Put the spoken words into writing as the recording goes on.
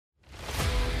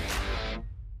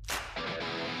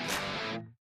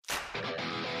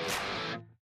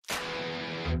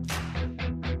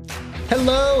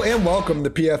Hello and welcome to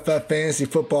PFF Fantasy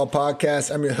Football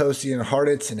Podcast. I'm your host, Ian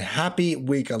Hartitz, and happy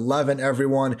week 11,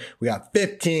 everyone. We got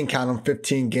 15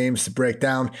 games to break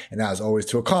down. And as always,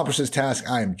 to accomplish this task,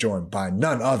 I am joined by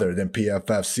none other than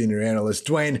PFF senior analyst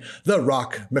Dwayne "The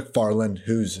Rock" McFarland,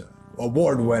 who's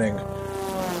award-winning,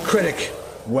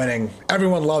 critic-winning,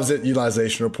 everyone loves it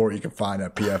utilization report you can find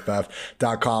at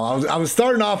pff.com. I was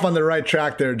starting off on the right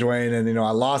track there, Dwayne, and I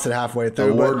lost it halfway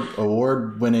through.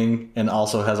 Award-winning and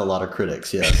also has a lot of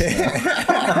critics, yes.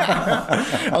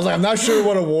 I was like, I'm not sure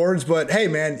what awards, but hey,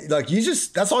 man,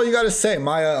 that's all you got to say.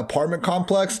 My apartment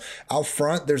complex out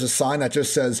front, there's a sign that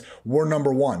just says, "We're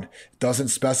number one." Doesn't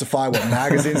specify what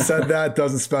magazine said that,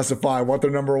 doesn't specify what they're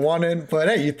number one in, but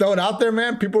hey, you throw it out there,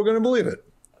 man, people are going to believe it.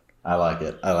 I like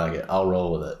it. I'll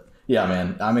roll with it. Yeah,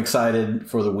 man, I'm excited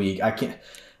for the week. I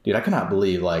cannot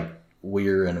believe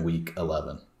we're in week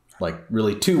 11.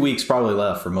 Really 2 weeks probably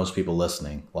left for most people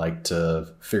listening,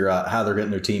 to figure out how they're getting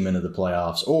their team into the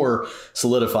playoffs or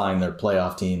solidifying their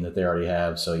playoff team that they already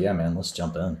have. So yeah, man, let's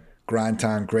jump in. Grind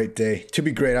time, great day. To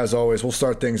be great as always. We'll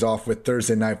start things off with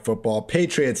Thursday Night Football.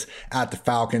 Patriots at the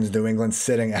Falcons. New England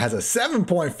sitting as a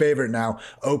 7-point favorite now,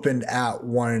 opened at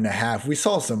 1.5. We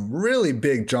saw some really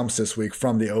big jumps this week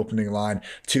from the opening line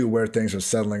to where things are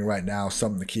settling right now.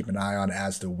 Something to keep an eye on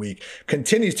as the week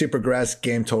continues to progress.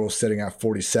 Game total sitting at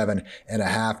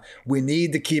 47.5. We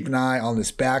need to keep an eye on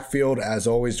this backfield. As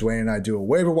always, Dwayne and I do a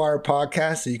waiver wire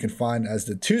podcast that you can find as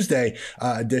the Tuesday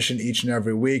edition each and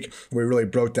every week. We really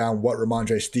broke down what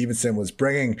Rhamondre Stevenson was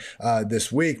bringing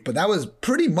this week, but that was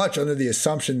pretty much under the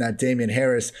assumption that Damien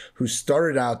Harris, who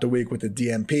started out the week with the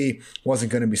DNP,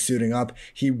 wasn't going to be suiting up.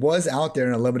 He was out there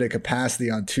in a limited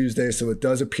capacity on Tuesday, so it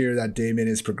does appear that Damien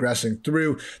is progressing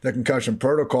through the concussion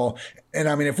protocol. And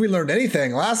I mean, if we learned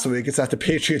anything last week, it's that the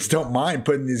Patriots don't mind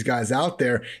putting these guys out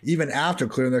there even after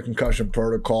clearing their concussion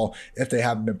protocol if they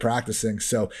haven't been practicing.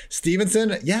 So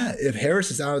Stevenson, yeah, if Harris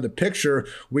is out of the picture,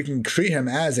 we can treat him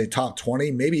as a top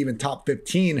 20, maybe even top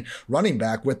 15 running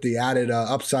back with the added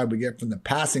upside we get from the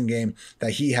passing game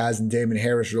that he has and Damien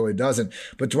Harris really doesn't.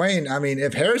 But Dwayne, I mean,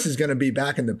 if Harris is going to be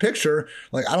back in the picture,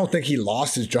 I don't think he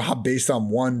lost his job based on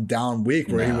one down week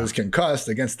where he was concussed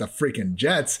against the freaking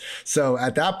Jets. So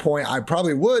at that point, I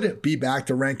probably would be back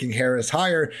to ranking Harris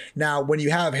higher. Now, when you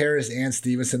have Harris and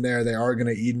Stevenson there, they are going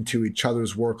to eat into each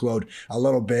other's workload a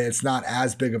little bit. It's not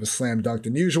as big of a slam dunk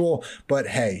than usual, but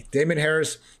hey, Damien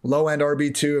Harris, low end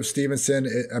RB2 of Stevenson.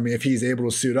 I mean, if he's able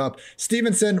to suit up.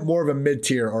 Stevenson, more of a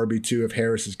mid-tier RB2 if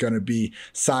Harris is going to be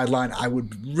sidelined. I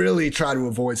would really try to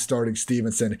avoid starting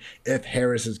Stevenson if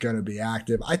Harris is going to be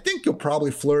active. I think you'll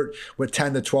probably flirt with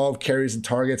 10 to 12 carries and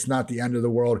targets, not the end of the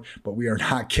world, but we are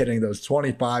not getting those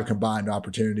 25 combined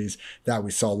opportunities that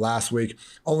we saw last week.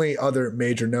 Only other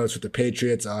major notes with the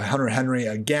Patriots, Hunter Henry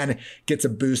again gets a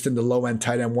boost into low-end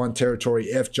tight end 1 territory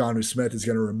if Jonnu Smith is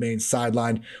going to remain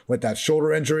sidelined with that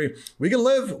shoulder injury. We can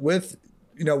live with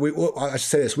I should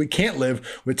say this, we can't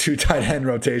live with 2 tight end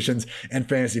rotations in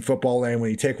fantasy football lane. When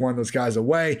you take one of those guys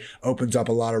away, opens up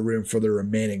a lot of room for the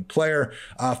remaining player.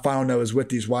 Final note is with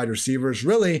these wide receivers,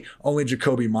 really only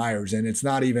Jakobi Meyers, and it's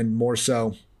not even more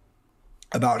so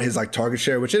about his target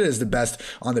share, which it is the best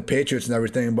on the Patriots and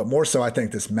everything, but more so I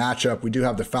think this matchup. We do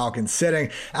have the Falcons sitting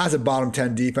as a bottom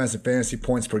 10 defense in fantasy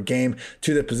points per game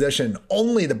to the position.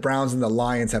 Only the Browns and the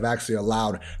Lions have actually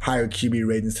allowed higher QB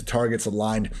ratings to targets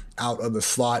aligned out of the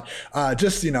slot.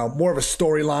 Just more of a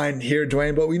storyline here,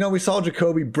 Dwayne, but we saw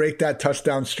Jakobi break that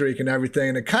touchdown streak and everything,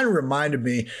 and it kind of reminded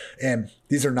me, and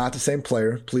these are not the same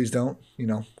player. Please don't,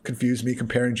 confuse me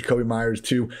comparing Jakobi Meyers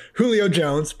to Julio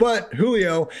Jones. But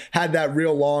Julio had that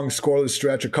real long scoreless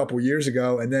stretch a couple years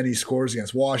ago, and then he scores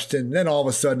against Washington. And then all of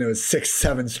a sudden it was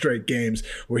 6-7 straight games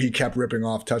where he kept ripping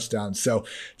off touchdowns. So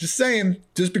just saying,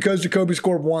 just because Jakobi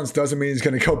scored once doesn't mean he's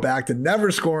going to go back to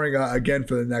never scoring again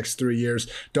for the next 3 years.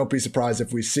 Don't be surprised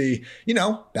if we see,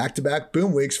 back-to-back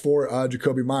boom weeks for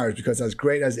Jakobi Meyers, because as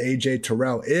great as AJ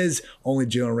Terrell is, only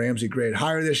Jalen Ramsey graded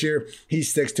higher this year. He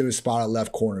sticks to his spot at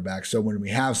left cornerback. So when we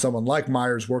have someone like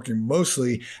Meyers working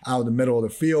mostly out of the middle of the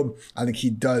field, I think he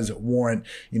does warrant,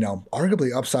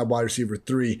 arguably upside wide receiver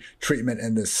 3 treatment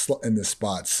in this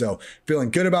spot. So feeling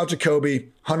good about Jakobi.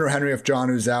 Hunter Henry if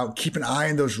Jonnu's out. Keep an eye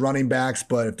on those running backs,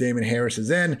 but if Damien Harris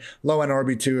is in, low end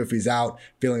RB2 if he's out.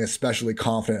 Feeling especially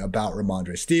confident about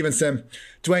Rhamondre Stevenson.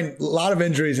 Dwayne, a lot of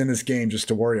injuries in this game just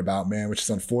to worry about, man, which is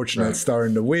unfortunate. Right.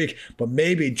 Starting the week, but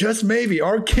maybe, just maybe,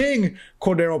 our king,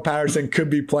 Cordero Patterson, could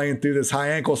be playing through this high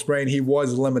ankle sprain. He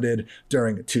was limited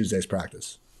during Tuesday's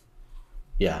practice.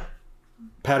 Yeah.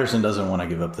 Patterson doesn't want to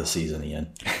give up this season, Ian.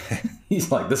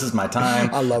 He's like, this is my time.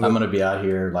 I love it. I'm going to be out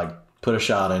here put a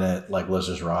shot in it. Like, let's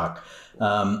just rock.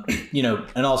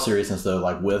 In all seriousness though,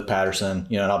 like with Patterson,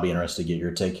 and I'll be interested to get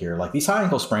your take here. Like these high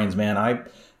ankle sprains, man,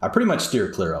 I pretty much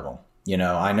steer clear of them.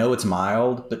 I know it's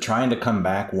mild, but trying to come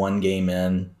back one game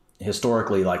in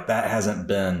historically, like that hasn't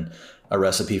been a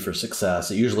recipe for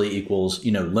success. It usually equals,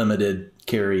 limited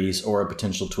carries or a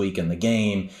potential tweak in the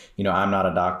game. I'm not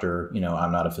a doctor,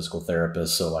 I'm not a physical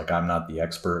therapist. So like, I'm not the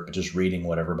expert, but just reading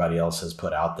what everybody else has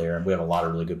put out there. And we have a lot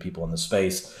of really good people in the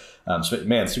space. So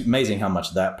man, it's amazing how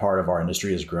much that part of our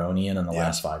industry has grown in the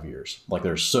last 5 years. Like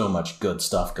there's so much good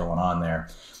stuff going on there.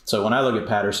 So when I look at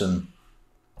Patterson,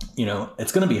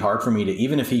 it's going to be hard for me to,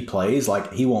 even if he plays,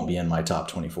 like he won't be in my top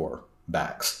 24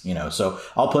 backs, so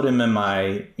I'll put him in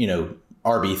my,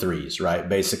 RB3s, right?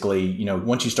 Basically,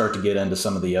 once you start to get into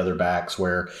some of the other backs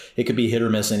where it could be hit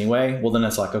or miss anyway, well, then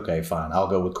it's like, okay, fine, I'll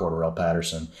go with Cordarrelle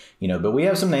Patterson, but we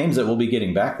have some names that we'll be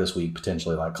getting back this week,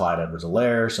 potentially like Clyde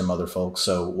Edwards-Helaire, some other folks.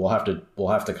 So we'll have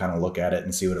to kind of look at it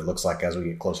and see what it looks like as we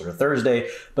get closer to Thursday.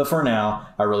 But for now,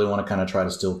 I really want to kind of try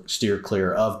to still steer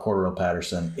clear of Cordarrelle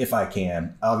Patterson if I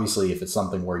can. Obviously, if it's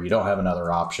something where you don't have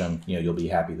another option, you'll be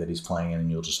happy that he's playing and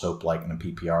you'll just hope like in a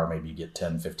PPR, maybe you get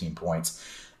 10, 15 points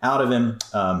out of him,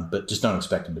 but just don't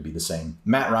expect him to be the same.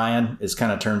 Matt Ryan is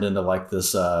kind of turned into like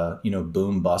this,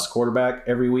 boom bust quarterback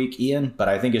every week, Ian. But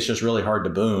I think it's just really hard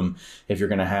to boom if you're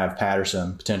going to have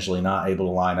Patterson potentially not able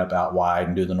to line up out wide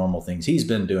and do the normal things he's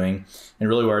been doing. And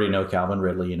really, we already know Calvin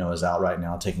Ridley, is out right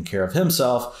now taking care of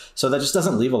himself. So that just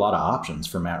doesn't leave a lot of options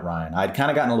for Matt Ryan. I'd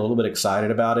kind of gotten a little bit excited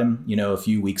about him, a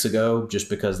few weeks ago, just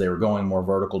because they were going more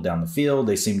vertical down the field.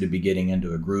 They seemed to be getting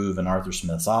into a groove in Arthur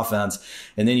Smith's offense.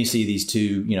 And then you see these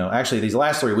two, actually these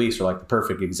last 3 weeks are like the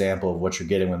perfect example of what you're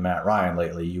getting with Matt Ryan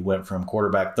lately. You went from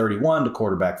quarterback 31 to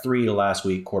quarterback 3 to last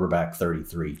week, quarterback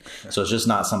 33. So it's just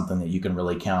not something that you can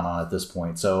really count on at this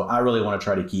point. So I really want to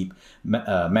try to keep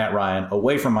Matt Ryan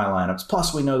away from my lineups.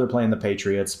 Plus, we know they're playing the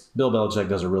Patriots. Bill Belichick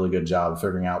does a really good job of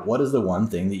figuring out what is the one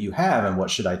thing that you have and what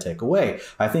should I take away.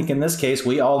 I think in this case,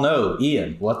 we all know,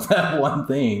 Ian, what that one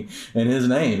thing, and his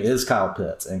name is Kyle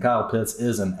Pitts. And Kyle Pitts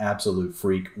is an absolute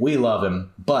freak. We love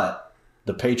him, but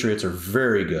the Patriots are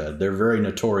very good. They're very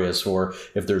notorious for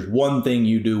if there's one thing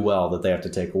you do well that they have to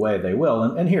take away, they will.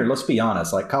 And here, let's be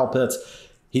honest, like Kyle Pitts,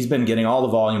 he's been getting all the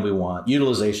volume we want.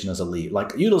 Utilization is elite.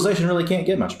 Like utilization really can't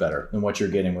get much better than what you're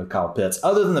getting with Kyle Pitts,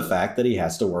 other than the fact that he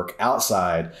has to work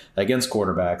outside against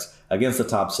quarterbacks, against the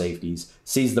top safeties,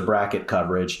 sees the bracket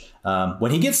coverage.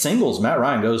 When he gets singles, Matt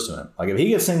Ryan goes to him. Like if he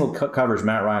gets single coverage,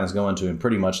 Matt Ryan is going to him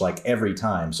pretty much like every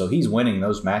time. So he's winning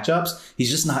those matchups. He's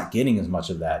just not getting as much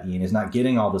of that, Ian. He's not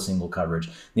getting all the single coverage.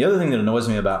 The other thing that annoys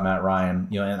me about Matt Ryan,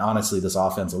 and honestly this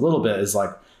offense a little bit, is like,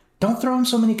 don't throw him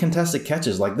so many contested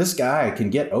catches. Like this guy can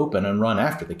get open and run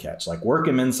after the catch. Like work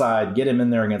him inside, get him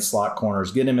in there against slot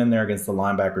corners, get him in there against the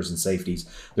linebackers and safeties.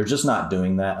 They're just not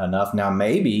doing that enough. Now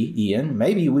maybe, Ian,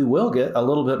 maybe we will get a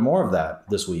little bit more of that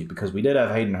this week because we did have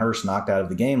Hayden Hurst knocked out of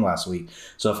the game last week.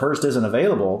 So if Hurst isn't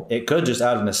available, it could just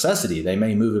out of necessity. They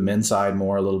may move him inside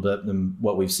more a little bit than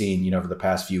what we've seen, over the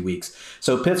past few weeks.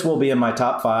 So Pitts will be in my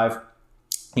top 5.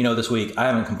 This week, I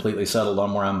haven't completely settled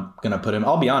on where I'm going to put him.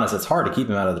 I'll be honest, it's hard to keep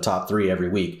him out of the top 3 every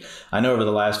week. I know over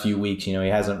the last few weeks, he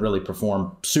hasn't really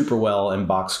performed super well in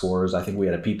box scores. I think we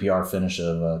had a PPR finish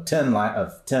of 10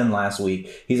 last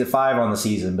week. He's at 5 on the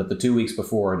season, but the 2 weeks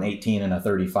before, an 18 and a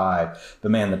 35.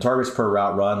 But man, the targets per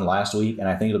route run last week, and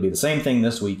I think it'll be the same thing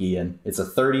this week, Ian. It's a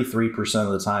 33%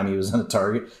 of the time he was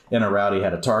in a route, he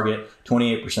had a target,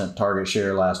 28% target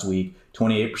share last week,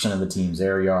 28% of the team's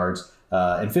air yards.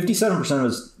 And 57% of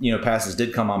his, passes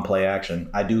did come on play action.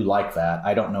 I do like that.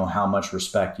 I don't know how much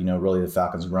respect, really the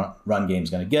Falcons run game is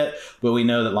going to get, but we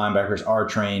know that linebackers are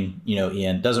trained,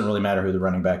 Ian. Doesn't really matter who the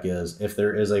running back is. If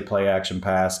there is a play action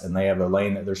pass and they have a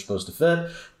lane that they're supposed to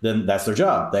fit, then that's their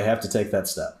job. They have to take that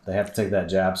step. They have to take that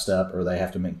jab step, or they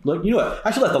have to look, you know what?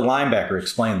 I should let the linebacker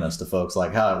explain this to folks,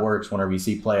 like how it works whenever you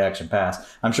see play action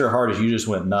pass. I'm sure Hardage, you just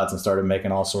went nuts and started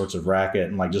making all sorts of racket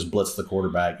and like just blitzed the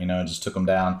quarterback, and just took him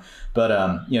down. But,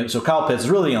 so Kyle Pitts is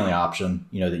really the only option,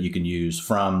 that you can use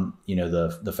from,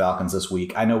 the Falcons this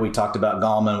week. I know we talked about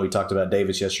Gallman. We talked about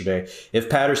Davis yesterday.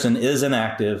 If Patterson is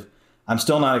inactive, I'm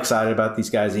still not excited about these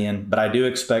guys, Ian, but I do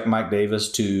expect Mike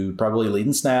Davis to probably lead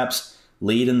in snaps,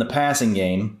 lead in the passing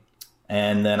game,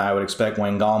 and then I would expect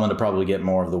Wayne Gallman to probably get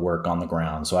more of the work on the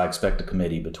ground. So I expect a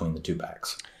committee between the two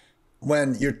backs.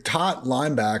 when you're taught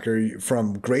linebacker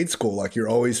from grade school, like you're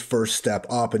always first step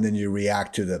up and then you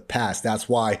react to the pass. That's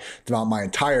why throughout my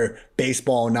entire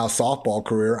baseball and now softball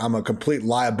career, I'm a complete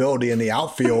liability in the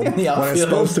outfield, when it's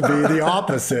supposed to be the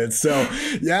opposite. So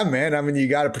yeah, man, I mean, you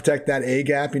got to protect that A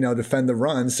gap, defend the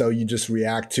run. So you just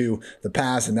react to the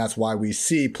pass. And that's why we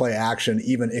see play action,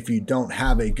 even if you don't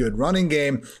have a good running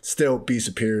game, still be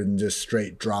superior than just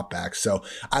straight dropbacks. So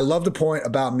I love the point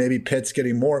about maybe Pitts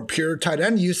getting more pure tight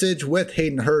end usage with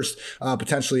Hayden Hurst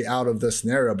potentially out of the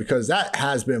scenario, because that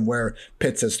has been where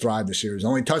Pitts has thrived this year. His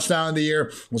only touchdown of the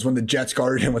year was when the Jets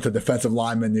guarded him with a defensive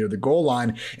lineman near the goal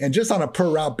line. And just on a per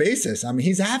route basis, I mean,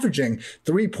 he's averaging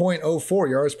 3.04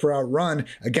 yards per route run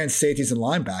against safeties and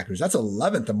linebackers. That's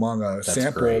 11th among a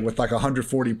sample with like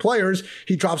 140 players.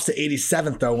 He drops to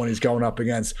 87th though when he's going up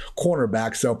against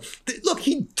cornerbacks. So look,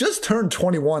 he just turned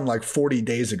 21 like 40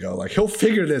 days ago. Like, he'll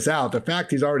figure this out. The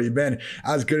fact he's already been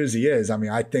as good as he is, I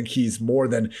mean, I think he's more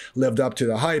than lived up to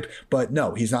the hype, but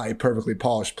no, he's not a perfectly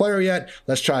polished player yet.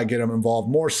 Let's try to get him involved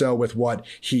more so with what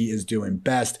he is doing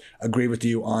best. Agree with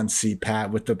you on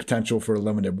CPAT with the potential for a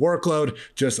limited workload.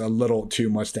 Just a little too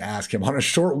much to ask him on a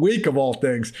short week of all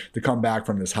things to come back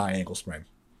from this high ankle sprain.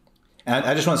 And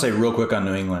I just want to say real quick on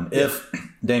New England, if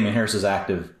Damien Harris is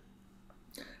active,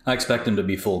 I expect him to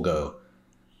be full go.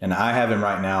 And I have him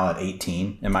right now at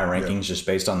 18 in my rankings, just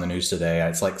based on the news today.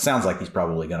 It's like, sounds like he's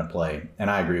probably going to play. And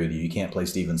I agree with you. You can't play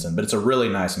Stevenson, but it's a really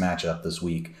nice matchup this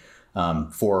week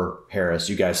for Harris.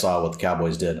 You guys saw what the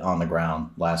Cowboys did on the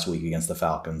ground last week against the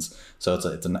Falcons. So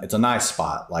it's a nice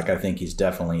spot. Like, I think he's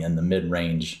definitely in the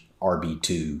mid-range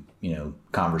RB2,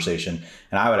 conversation.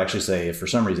 And I would actually say if for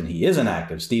some reason he isn't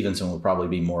active, Stevenson would probably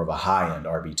be more of a high-end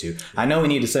RB2. I know we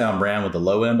need to stay on brand with the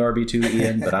low-end RB2,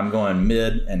 Ian, but I'm going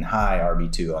mid and high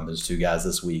RB2 on those two guys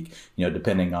this week,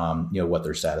 depending on, what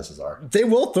their statuses are. They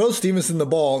will throw Stevenson the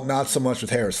ball, not so much with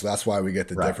Harris. So that's why we get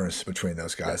the difference between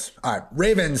those guys. All right,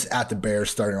 Ravens at the Bears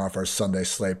starting off our Sunday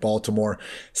slate. Baltimore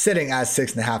sitting at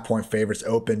 6.5-point favorites,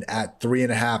 opened at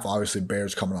 3.5. Obviously,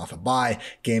 Bears coming off a bye.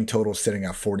 Game total sitting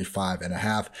at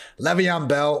 45.5. Le'Veon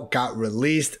Bell got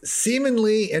released,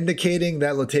 seemingly indicating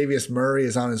that Latavius Murray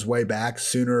is on his way back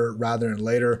sooner rather than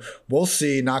later. We'll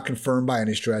see, not confirmed by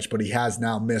any stretch, but he has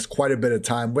now missed quite a bit of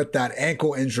time with that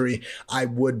ankle injury. I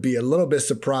would be a little bit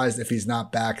surprised if he's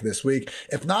not back this week.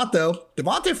 If not, though,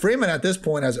 Devontae Freeman at this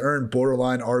point has earned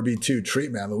borderline RB2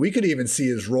 treatment. I mean, we could even see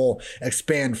his role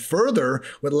expand further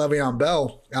with Le'Veon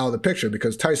Bell out of the picture,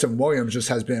 because Tyson Williams just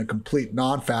has been a complete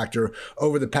non-factor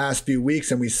over the past few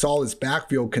weeks, and we saw this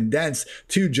backfield condense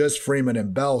to just Freeman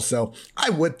and Bell. So I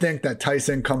would think that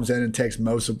Tyson comes in and takes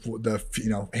most of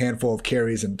the handful of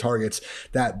carries and targets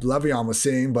that Le'Veon was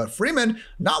seeing. But Freeman,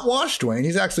 not washed, Dwayne.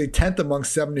 He's actually 10th among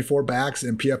 74 backs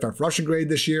in PFF rushing grade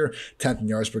this year, 10th in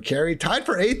yards per carry, tied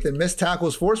for 8th in missed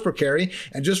tackles forced per carry.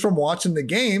 And just from watching the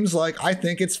games, I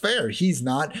think it's fair. He's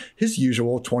not his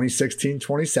usual 2016,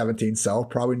 2017 self,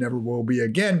 probably never will be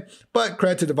again. But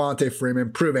credit to Devontae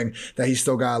Freeman, proving that he's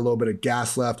still got a little bit of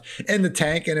gas left in the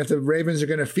tank. And if the Ravens are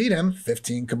going to feed him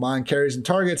 15 combined carries and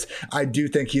targets, I do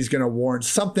think he's going to warrant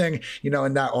something, in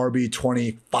that RB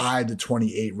 25 to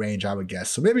 28 range, I would guess.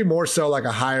 So maybe more so like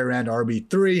a higher end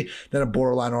RB3 than a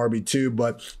borderline RB2.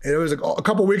 But it was a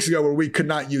couple weeks ago where we could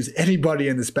not use anybody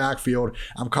in this backfield.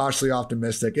 I'm cautiously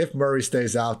optimistic if Murray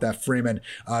stays out that Freeman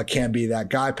can be that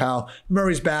guy, pal.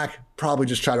 Murray's back. Probably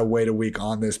just try to wait a week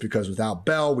on this, because without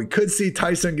Bell, we could see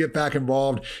Tyson get back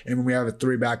involved. And when we have a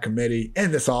 3-back committee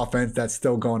in this offense that's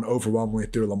still going overwhelmingly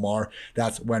through Lamar,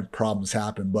 that's when problems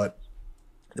happen. But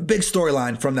the big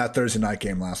storyline from that Thursday night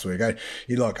game last week. I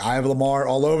have Lamar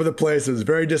all over the place. It was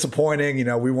very disappointing.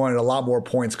 We wanted a lot more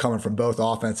points coming from both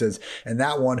offenses in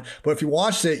that one. But if you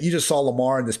watched it, you just saw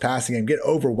Lamar in this passing game get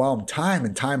overwhelmed time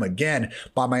and time again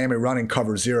by Miami running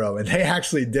cover 0. And they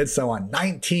actually did so on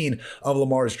 19 of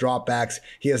Lamar's dropbacks.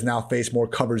 He has now faced more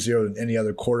cover 0 than any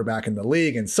other quarterback in the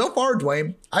league. And so far,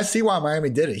 Dwayne, I see why Miami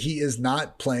did it. He is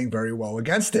not playing very well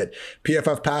against it.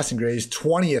 PFF passing grades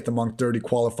 20th among 30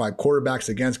 qualified quarterbacks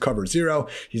against cover 0.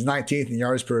 He's 19th in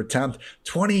yards per attempt,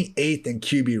 28th in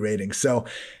QB rating. So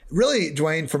really,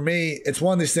 Dwayne, for me, it's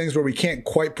one of these things where we can't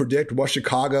quite predict what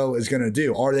Chicago is going to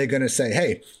do. Are they going to say,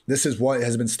 hey, this is what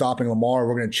has been stopping Lamar,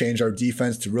 we're going to change our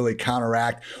defense to really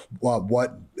counteract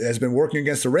what has been working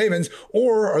against the Ravens?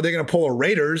 Or are they going to pull a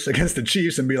Raiders against the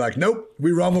Chiefs and be like, nope,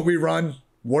 we run what we run,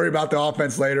 worry about the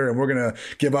offense later, and we're going to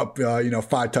give up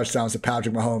 5 touchdowns to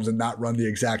Patrick Mahomes and not run the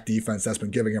exact defense that's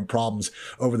been giving him problems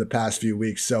over the past few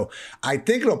weeks. So I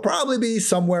think it'll probably be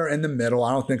somewhere in the middle.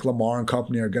 I don't think Lamar and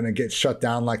company are going to get shut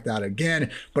down like that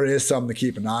again, but it is something to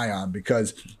keep an eye on,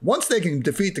 because once they can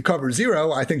defeat the cover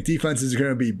 0, I think defenses are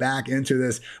going to be back into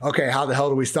this. Okay, how the hell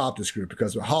do we stop this group?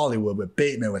 Because with Hollywood, with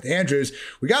Bateman, with Andrews,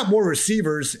 we got more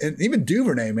receivers, and even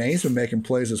Duvernay, man, he's been making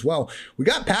plays as well. We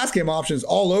got pass game options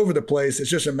all over the place. It's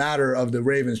just a matter of the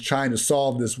Ravens trying to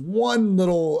solve this one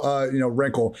little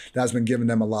wrinkle that's been giving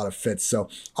them a lot of fits. So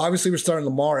obviously we're starting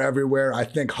Lamar everywhere. I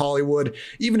think Hollywood,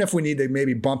 even if we need to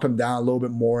maybe bump him down a little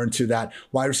bit more into that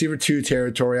wide receiver 2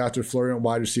 territory after Fleury and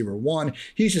wide receiver 1,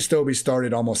 he should still be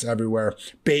started almost everywhere.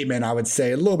 Bateman, I would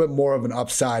say a little bit more of an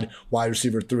upside wide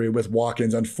receiver 3, with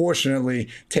Watkins unfortunately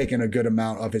taking a good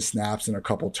amount of his snaps and a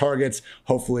couple targets.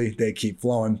 Hopefully they keep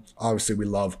flowing. Obviously we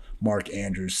love Mark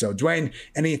Andrews. So Dwayne,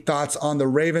 any thoughts on the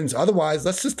Ravens? Otherwise,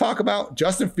 let's just talk about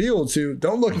Justin Fields, who,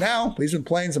 don't look now, but he's been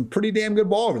playing some pretty damn good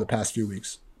ball over the past few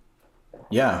weeks.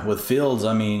 Yeah, with Fields,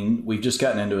 I mean, we've just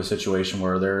gotten into a situation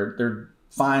where they're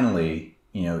finally,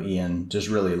 Ian, just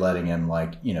really letting him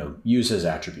use his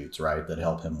attributes, right, that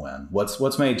help him win.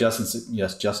 What's made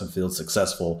Justin Fields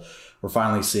successful? We're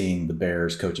finally seeing the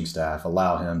Bears coaching staff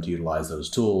allow him to utilize those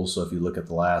tools. So if you look at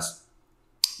the last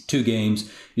 2 games,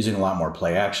 using a lot more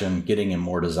play action, getting him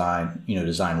more design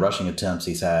rushing attempts.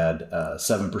 He's had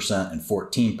 7% and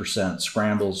 14%,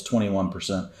 scrambles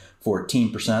 21%,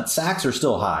 14%. Sacks are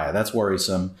still high. That's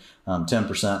worrisome.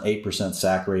 10%, 8%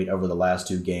 sack rate over the last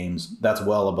 2 games. That's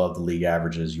well above the league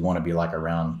averages. You want to be like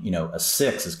around, a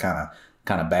 6 is kind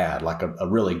of bad. Like a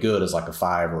really good is like a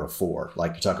 5 or a 4.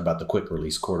 Like you talk about the quick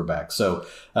release quarterback. So,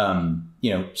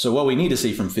 so what we need to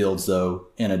see from Fields, though,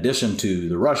 in addition to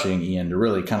the rushing, Ian, to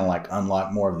really kind of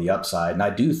unlock more of the upside. And I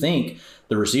do think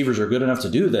the receivers are good enough to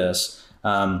do this,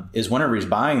 is whenever he's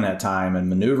buying that time and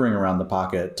maneuvering around the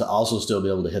pocket to also still be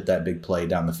able to hit that big play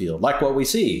down the field, like what we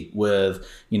see with,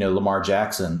 Lamar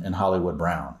Jackson and Hollywood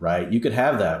Brown, right? You could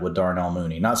have that with Darnell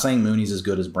Mooney. Not saying Mooney's as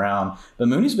good as Brown, but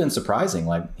Mooney's been surprising.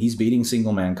 Like, he's beating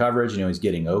single man coverage. He's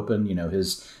getting open.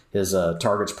 His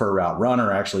targets per route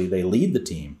runner, actually, they lead the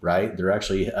team, right? They're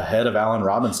actually ahead of Allen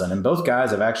Robinson. And both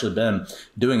guys have actually been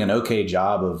doing an okay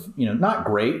job of, not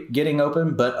great getting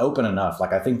open, but open enough.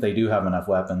 Like, I think they do have enough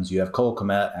weapons. You have Cole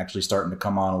Kmet actually starting to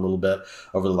come on a little bit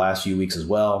over the last few weeks as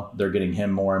well. They're getting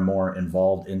him more and more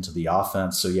involved into the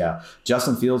offense. So yeah,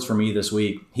 Justin Fields for me this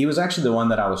week, he was actually the one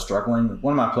that I was struggling,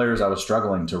 one of my players I was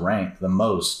struggling to rank the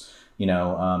most.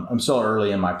 I'm still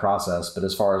early in my process, but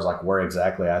as far as where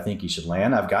exactly I think he should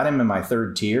land, I've got him in my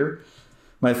 3rd tier.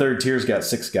 My 3rd tier's got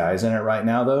 6 guys in it right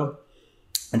now, though.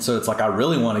 And so it's I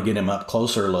really want to get him up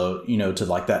closer,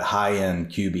 to that high end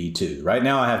QB2. Right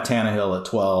now I have Tannehill at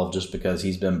 12 just because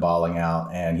he's been balling out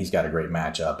and he's got a great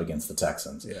matchup against the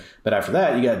Texans. Yeah. But after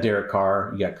that, you got Derek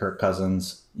Carr, you got Kirk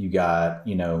Cousins, you got,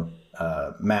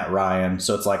 Matt Ryan.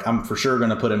 So it's I'm for sure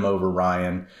going to put him over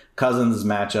Ryan. Cousins'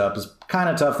 matchup is kind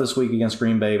of tough this week against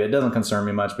Green Bay, but it doesn't concern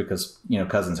me much because,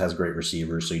 Cousins has great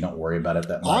receivers, so you don't worry about it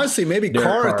that much. Honestly, maybe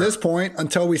Carr at this point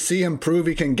until we see him prove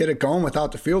he can get it going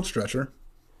without the field stretcher.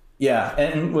 Yeah,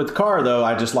 and with Carr, though,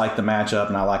 I just like the matchup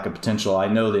and I like the potential. I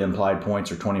know the implied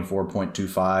points are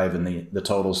 24.25 and the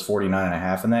total's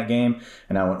 49.5 in that game,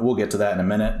 and we'll get to that in a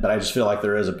minute, but I just feel like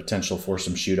there is a potential for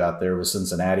some shootout there with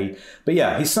Cincinnati. But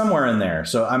yeah, he's somewhere in there.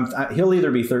 So he'll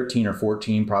either be 13 or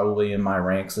 14 probably in my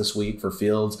ranks this week for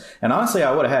Fields. And honestly,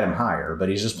 I would have had him higher, but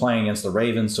he's just playing against the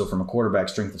Ravens, so from a quarterback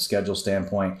strength of schedule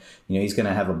standpoint, he's going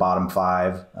to have a bottom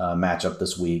 5 matchup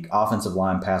this week. Offensive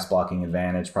line pass blocking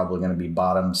advantage, probably going to be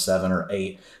bottom 7 or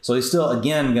 8. So he's still,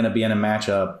 again, going to be in a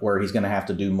matchup where he's going to have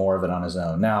to do more of it on his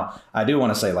own. Now, I do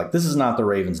want to say, this is not the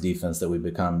Ravens defense that we've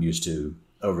become used to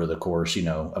over the course,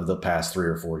 of the past 3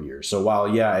 or 4 years. So while,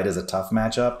 yeah, it is a tough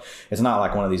matchup, it's not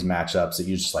like one of these matchups that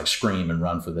you just scream and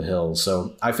run for the hills.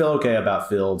 So I feel okay about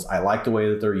Fields. I like the way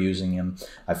that they're using him.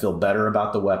 I feel better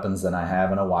about the weapons than I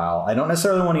have in a while. I don't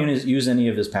necessarily want to use any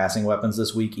of his passing weapons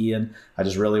this week, Ian. I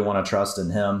just really want to trust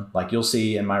in him. You'll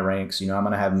see in my ranks, I'm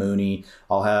going to have Mooney.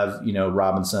 I'll have,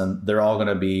 Robinson. They're all going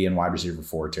to be in wide receiver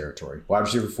 4 territory. Wide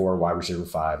receiver 4, wide receiver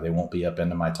 5. They won't be up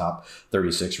into my top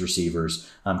 36 receivers.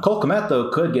 Cole Kmet,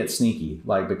 though, could get sneaky,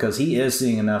 because he is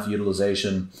seeing enough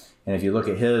utilization. And if you look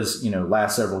at his,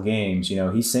 last several games,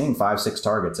 he's seeing 5-6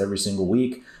 targets every single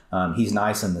week. He's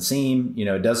nice in the seam.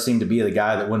 It does seem to be the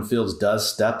guy that when Fields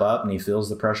does step up and he feels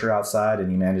the pressure outside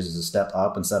and he manages to step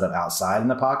up instead of outside in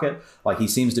the pocket, he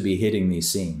seems to be hitting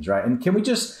these seams, right? And can we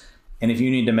just And if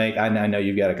you need to make, I know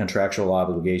you've got a contractual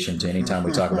obligation to anytime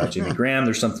we talk about Jimmy Graham,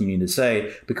 there's something you need to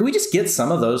say. But can we just get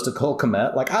some of those to Cole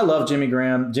Kmet? Like, I love Jimmy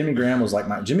Graham. Jimmy Graham was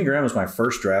my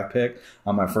first draft pick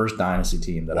on my first dynasty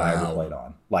team that I ever played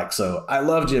on. Like, so I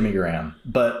love Jimmy Graham.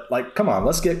 But, like, come on,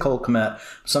 let's get Cole Kmet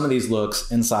some of these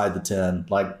looks inside the 10.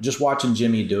 Like, just watching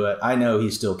Jimmy do it, I know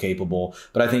he's still capable,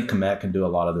 but I think Kmet can do a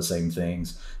lot of the same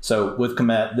things. So with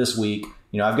Kmet this week,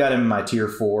 I've got him in my tier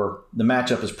 4. The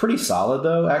matchup is pretty solid,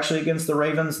 though, actually, against the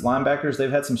Ravens linebackers. They've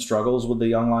had some struggles with the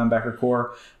young linebacker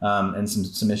core and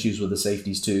some issues with the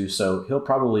safeties, too. So he'll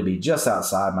probably be just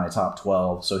outside my top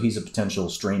 12. So he's a potential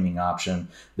streaming option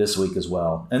this week as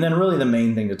well. And then really the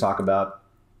main thing to talk about,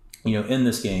 in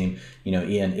this game,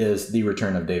 Ian, is the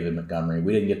return of David Montgomery.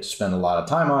 We didn't get to spend a lot of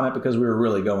time on it because we were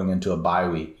really going into a bye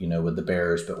week, with the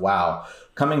Bears. But wow,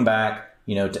 coming back,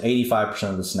 to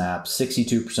 85% of the snaps,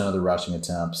 62% of the rushing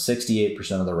attempts,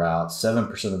 68% of the routes,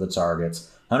 7% of the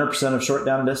targets, 100% of short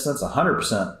down and distance,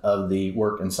 100% of the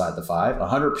work inside the 5,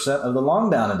 100% of the long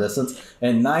down and distance,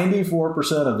 and 94%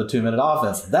 of the 2-minute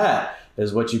offense. That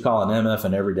is what you call an MF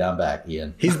and every down back,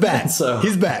 Ian. He's back.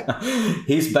 He's back.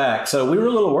 He's back. So we were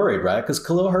a little worried, right? Because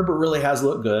Khalil Herbert really has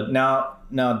looked good. Now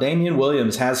Damian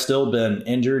Williams has still been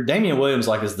injured. Damian Williams,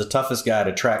 is the toughest guy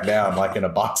to track down, in a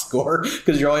box score,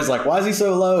 because you're always like, why is he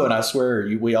so low? And I swear,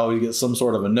 we always get some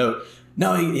sort of a note.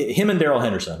 No, him and Darrell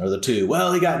Henderson are the two.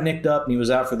 Well, he got nicked up and he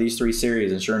was out for these 3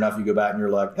 series. And sure enough, you go back and you're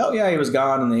like, oh, yeah, he was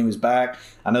gone and then he was back.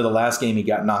 I know the last game he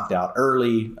got knocked out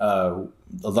early,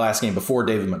 the last game before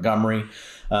David Montgomery.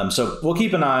 So we'll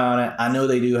keep an eye on it. I know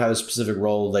they do have a specific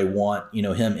role they want,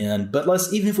 him in. But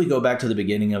even if we go back to the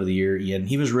beginning of the year, Ian,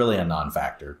 he was really a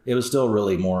non-factor. It was still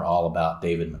really more all about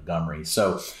David Montgomery.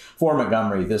 So for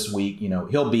Montgomery this week,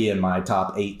 he'll be in my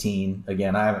top 18.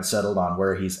 Again, I haven't settled on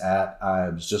where he's at. I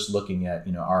was just looking at,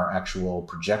 our actual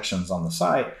projections on the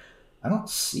site. I don't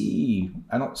see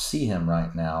him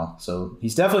right now. So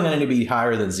he's definitely going to be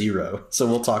higher than 0. So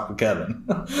we'll talk with Kevin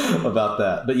about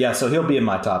that. But yeah, so he'll be in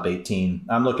my top 18.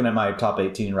 I'm looking at my top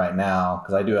 18 right now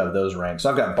because I do have those ranked.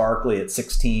 So I've got Barkley at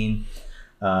 16.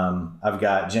 I've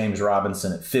got James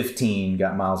Robinson at 15.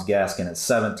 Got Myles Gaskin at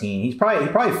 17. He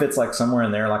probably fits somewhere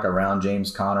in there, around James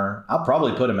Conner. I'll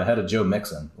probably put him ahead of Joe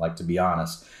Mixon, to be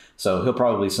honest. So he'll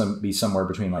probably be somewhere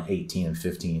between 18 and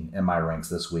 15 in my ranks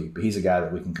this week. But he's a guy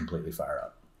that we can completely fire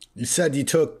up. You said you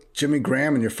took Jimmy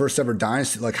Graham in your first ever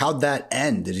dynasty. How'd that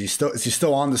end? Is he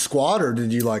still on the squad, or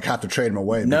did you have to trade him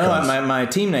away? No, my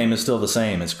team name is still the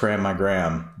same. It's Cram My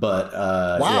Graham. But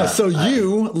wow, yeah, so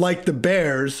you, like the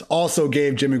Bears, also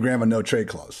gave Jimmy Graham a no trade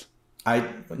clause.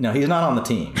 No, he's not on the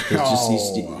team. It's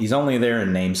just he's only there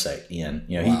in namesake, Ian.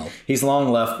 Wow. He's long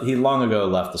ago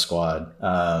left the squad.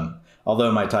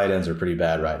 Although my tight ends are pretty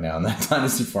bad right now in that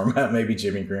dynasty format, maybe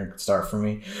Jimmy Graham could start for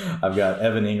me. I've got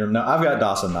Evan Ingram. No, I've got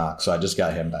Dawson Knox, so I just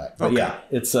got him back. But yeah,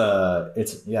 it's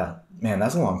man,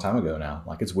 that's a long time ago now.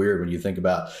 It's weird when you think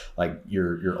about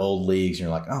your old leagues and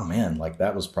you're like, oh man,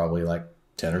 that was probably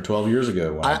 10 or 12 years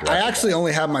ago. When I actually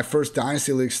only had my first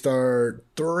Dynasty League start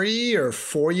 3 or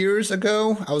 4 years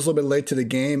ago. I was a little bit late to the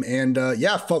game. And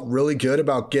I felt really good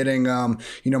about getting,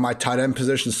 my tight end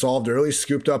position solved early,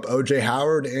 scooped up OJ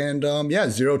Howard. And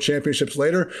 0 championships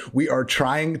later, we are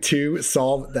trying to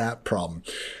solve that problem.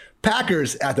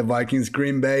 Packers at the Vikings.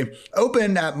 Green Bay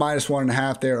opened at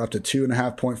 -1.5. They're up to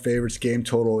 2.5 point favorites. Game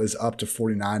total is up to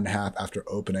 49.5 after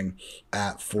opening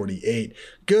at 48.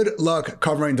 Good luck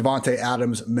covering Devontae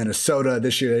Adams, Minnesota.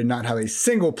 This year, they did not have a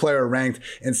single player ranked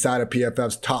inside of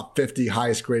PFF's top 50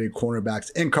 highest graded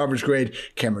cornerbacks in coverage grade.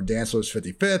 Cameron Dantzler is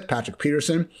 55th. Patrick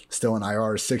Peterson, still in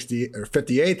IR, is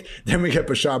 58th. Then we get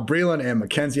Bashad Breeland and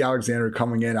Mackenzie Alexander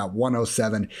coming in at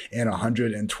 107 and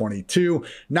 122.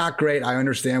 Not great. I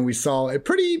understand we saw a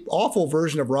pretty awful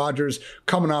version of Rodgers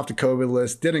coming off the COVID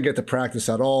list. Didn't get to practice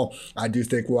at all. I do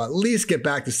think we'll at least get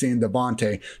back to seeing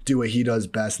Devontae do what he does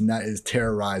best, and that is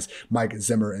terrorize Mike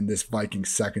Zimmer in this Vikings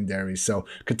secondary. So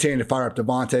continue to fire up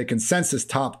Devontae. Consensus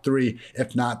top 3,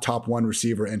 if not top 1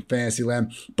 receiver in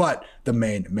Fantasyland. But the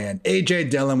main man, A.J.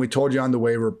 Dillon, we told you on the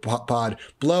waiver pod,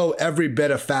 blow every bit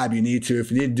of fab you need to.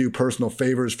 If you need to do personal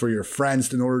favors for your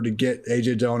friends in order to get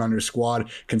A.J. Dillon on your squad,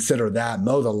 consider that.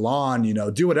 Mow the lawn,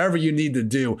 do whatever you need to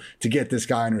do to get this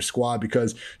guy on your squad.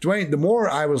 Because, Dwayne, the more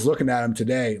I was looking at him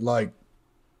today,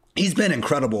 He's been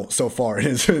incredible so far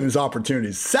in his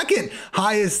opportunities. Second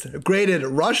highest graded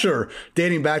rusher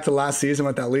dating back to last season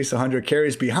with at least 100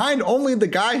 carries, behind only the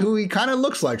guy who he kind of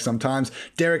looks like sometimes,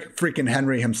 Derrick freaking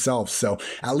Henry himself. So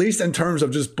at least in terms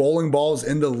of just bowling balls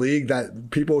in the league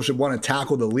that people should want to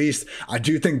tackle the least, I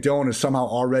do think Dillon is somehow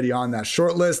already on that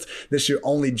short list. This year,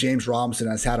 only James Robinson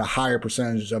has had a higher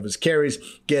percentage of his carries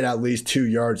get at least 2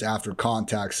 yards after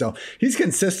contact. So he's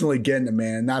consistently getting it,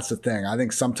 man. And that's the thing. I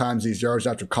think sometimes these yards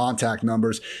after contact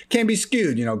numbers can be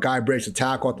skewed. Guy breaks a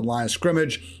tackle at the line of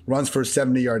scrimmage, runs for a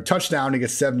 70-yard touchdown, he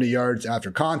gets 70 yards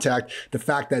after contact. The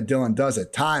fact that Dillon does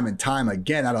it time and time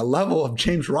again at a level of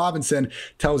James Robinson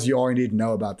tells you all you need to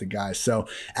know about the guy. So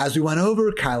as we went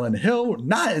over, Kylan Hill,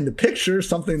 not in the picture,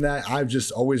 something that I've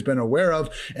just always been aware of.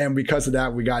 And because of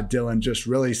that, we got Dillon just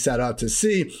really set up to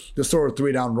see the sort of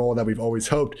 3-down role that we've always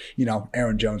hoped,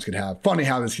 Aaron Jones could have. Funny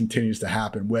how this continues to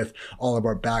happen with all of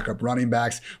our backup running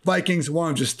backs. Vikings,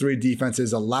 one of just 3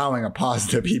 defenses allowing a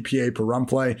positive EPA per run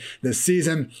play this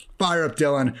season. Fire up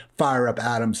Dillon, fire up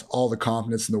Adams, all the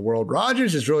confidence in the world.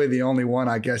 Rodgers is really the only one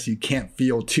I guess you can't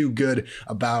feel too good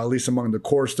about, at least among the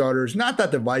core starters. Not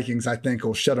that the Vikings, I think,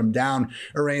 will shut him down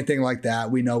or anything like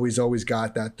that. We know he's always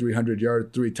got that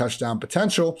 300-yard, 3-touchdown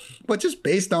potential, but just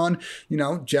based on,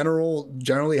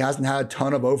 generally hasn't had a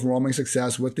ton of overwhelming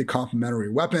success with the complementary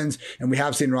weapons. And we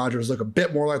have seen Rodgers look a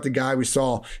bit more like the guy we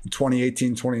saw in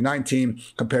 2018, 2019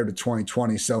 compared to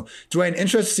 2020. So, Dwayne,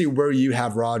 interested to see where you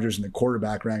have Rodgers in the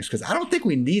quarterback ranks, because I don't think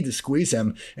we need to squeeze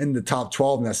him in the top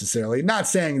 12 necessarily. Not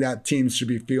saying that teams should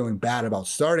be feeling bad about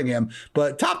starting him,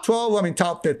 but top 12,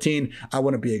 top 15, I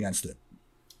wouldn't be against it.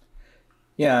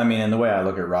 Yeah, and the way I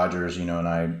look at Rodgers, and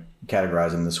I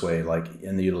categorize him this way, like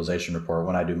in the utilization report,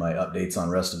 when I do my updates on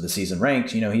rest of the season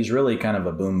ranks, he's really kind of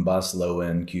a boom bust low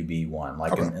end QB1.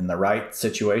 Like okay. in the right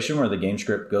situation where the game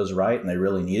script goes right and they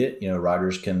really need it,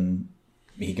 Rodgers can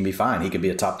be fine. He could be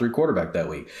a top 3 quarterback that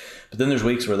week. But then there's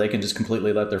weeks where they can just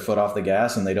completely let their foot off the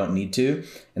gas and they don't need to,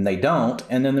 and they don't.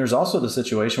 And then there's also the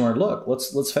situation where, look,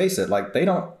 let's face it, like they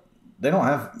don't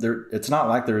have there. It's not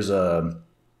like there's a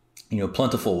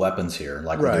plentiful weapons here.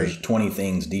 Like right. There's 20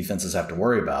 things defenses have to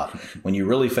worry about. When you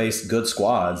really face good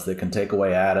squads that can take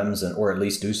away Adams or at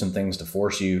least do some things to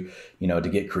force you, to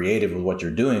get creative with what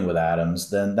you're doing with Adams,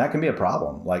 then that can be a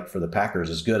problem. Like for the Packers,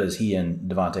 as good as he and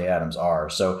Devontae Adams are.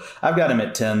 So I've got him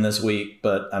at 10 this week,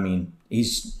 but I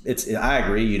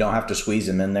agree. You don't have to squeeze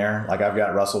him in there. Like I've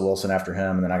got Russell Wilson after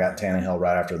him, and then I got Tannehill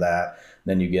right after that.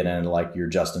 Then you get into like your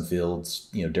Justin Fields,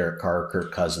 Derek Carr,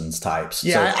 Kirk Cousins types.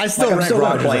 Yeah, so, I still rank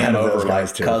Rodgers playing over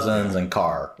like Cousins and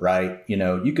Carr, right?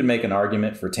 You could make an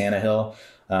argument for Tannehill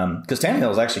because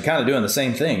Tannehill is actually kind of doing the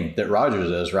same thing that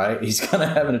Rodgers is, right? He's kind of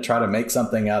having to try to make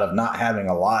something out of not having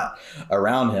a lot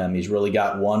around him. He's really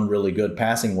got one really good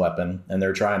passing weapon, and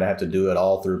they're trying to have to do it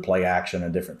all through play action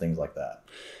and different things like that.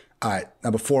 All right. Now,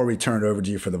 before we turn it over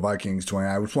to you for the Vikings, Dwayne,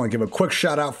 I just want to give a quick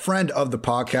shout out. Friend of the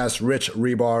podcast, Rich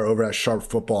Rebar over at Sharp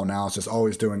Football Analysis,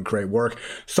 always doing great work.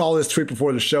 Saw this tweet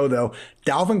before the show, though.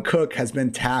 Dalvin Cook has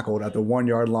been tackled at the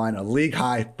 1-yard line, a league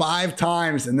high 5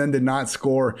 times, and then did not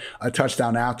score a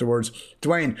touchdown afterwards.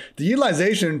 Dwayne, the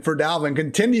utilization for Dalvin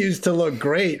continues to look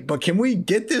great, but can we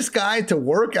get this guy to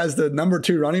work as the number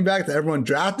 2 running back that everyone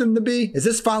drafted him to be? Is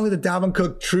this finally the Dalvin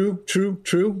Cook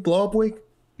true blow up week?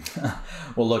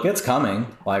 Well, look, it's coming.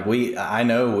 Like I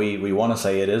know we want to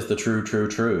say it is the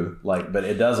true. Like, but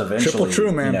it does eventually. Triple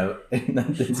true, man.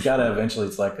 It's got to eventually.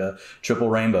 It's like a triple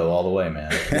rainbow all the way,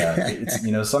 man. Yeah,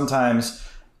 it's sometimes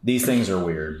these things are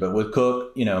weird, but with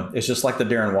Cook, it's just like the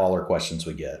Darren Waller questions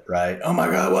we get, right? Oh my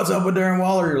God, what's up with Darren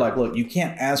Waller? You're like, look, you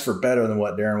can't ask for better than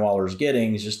what Darren Waller is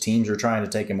getting. It's just teams are trying to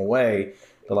take him away.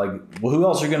 But like, well, who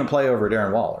else are you going to play over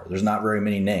Darren Waller? There's not very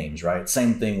many names, right?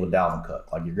 Same thing with Dalvin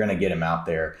Cook. Like, you're going to get him out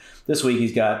there. This week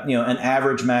he's got, an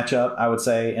average matchup, I would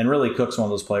say. And really, Cook's one of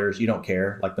those players you don't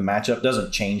care. Like, the matchup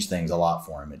doesn't change things a lot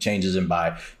for him. It changes him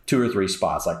by 2 or 3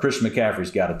 spots. Like, Christian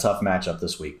McCaffrey's got a tough matchup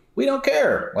this week. We don't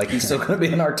care. Like, he's still going to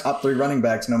be in our top 3 running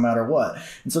backs no matter what.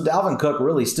 And so Dalvin Cook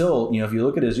really still, if you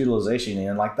look at his utilization,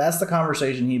 and like, that's the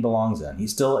conversation he belongs in.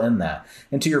 He's still in that.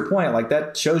 And to your point, like,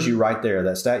 that shows you right there,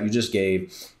 that stat you just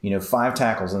gave, 5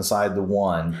 tackles inside the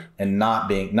 1 and not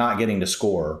getting to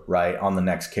score right on the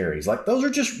next carries. Like, those are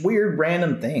just weird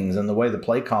random things, and the way the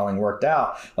play calling worked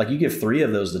out. Like, you give 3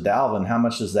 of those to Dalvin, how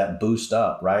much does that boost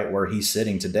up, right? Where he's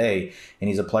sitting today, and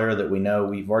he's a player that we know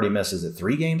we've already missed. Is it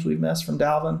 3 games we've missed from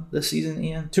Dalvin this season,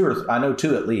 Ian? 2 I know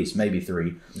 2 at least, maybe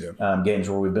 3 games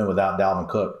where we've been without Dalvin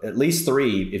Cook. At least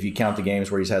 3 if you count the games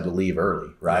where he's had to leave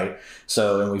early, right?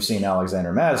 So, and we've seen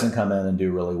Alexander Madison come in and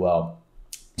do really well.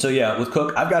 So yeah, with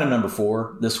Cook, I've got him number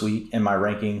 4 this week in my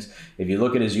rankings. If you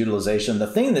look at his utilization, the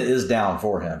thing that is down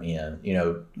for him, Ian,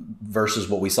 versus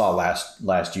what we saw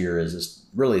last year is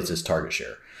it's his target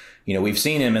share. We've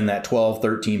seen him in that 12,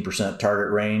 13%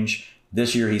 target range.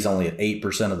 This year, he's only at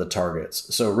 8% of the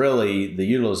targets. So really, the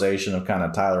utilization of kind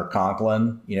of Tyler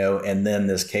Conklin, and then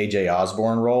this KJ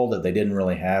Osborne role that they didn't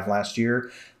really have last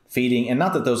year, feeding, and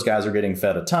not that those guys are getting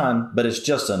fed a ton, but it's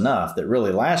just enough that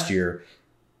really last year,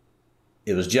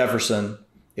 it was Jefferson,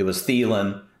 it was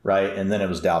Thielen, right? And then it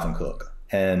was Dalvin Cook.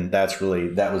 And that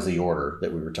was the order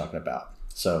that we were talking about.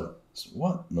 So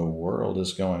what in the world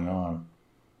is going on?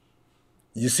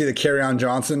 You see the Kerryon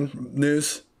Johnson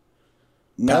news?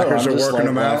 No, Packers I'm just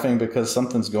laughing because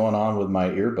something's going on with my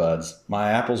earbuds.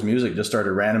 My Apple's Music just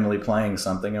started randomly playing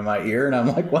something in my ear, and I'm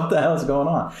like, what the hell's going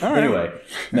on? Anyway,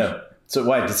 no. So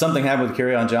wait, did something happen with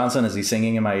Kerryon Johnson? Is he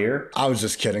singing in my ear? I was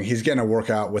just kidding. He's getting a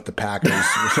workout with the Packers.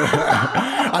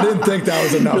 I didn't think that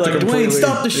was enough. You're like, Dwayne,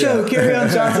 stop the show.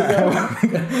 Kerryon Johnson,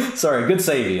 go. Sorry, good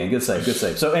save, Ian. Good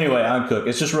save. So anyway, on Cook,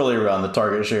 it's just really around the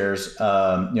target shares.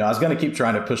 I was going to keep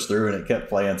trying to push through, and it kept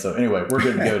playing. So anyway, we're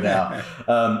good to go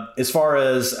now. As far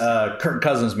as Kirk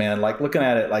Cousins, man, like looking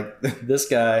at it, like this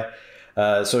guy.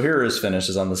 So here are his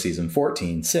finishes on the season: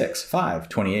 14, 6, 5,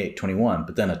 28, 21,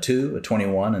 but then a 2, a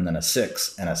 21, and then a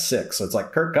 6 and a 6. So it's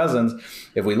like Kirk Cousins,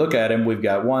 if we look at him, we've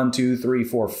got 1, 2, 3,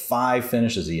 4, 5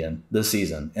 finishes, Ian, this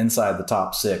season inside the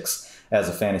top 6 as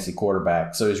a fantasy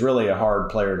quarterback. So he's really a hard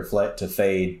player to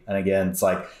fade. And again, it's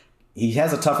like he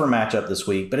has a tougher matchup this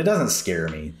week, but it doesn't scare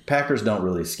me. Packers don't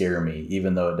really scare me,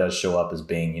 even though it does show up as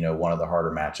being, one of the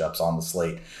harder matchups on the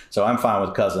slate. So I'm fine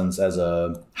with Cousins as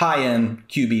a high-end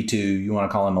QB2. You want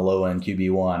to call him a low-end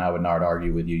QB1. I would not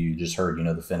argue with you. You just heard,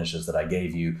 the finishes that I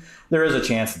gave you. There is a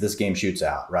chance that this game shoots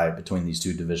out, right, between these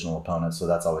two divisional opponents, so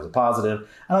that's always a positive.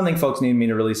 I don't think folks need me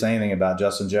to really say anything about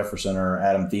Justin Jefferson or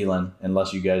Adam Thielen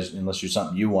unless you're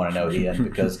something you want to know, Ian,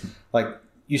 because,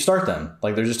 you start them.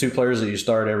 They're just 2 players that you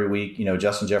start every week.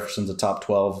 Justin Jefferson's a top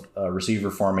 12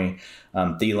 receiver for me.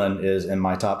 Thielen is in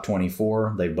my top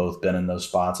 24. They've both been in those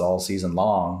spots all season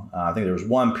long. I think there was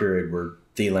one period where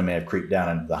Thielen may have creeped down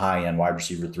into the high-end wide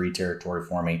receiver 3 territory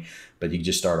for me, but you can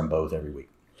just start them both every week.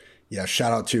 Yeah,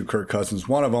 shout out to Kirk Cousins,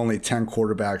 one of only 10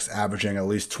 quarterbacks averaging at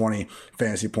least 20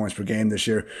 fantasy points per game this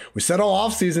year. We said all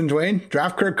offseason, Dwayne,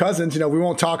 draft Kirk Cousins. We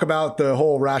won't talk about the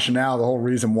whole rationale, the whole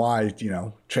reason why,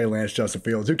 Trey Lance, Justin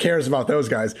Fields. Who cares about those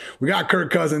guys? We got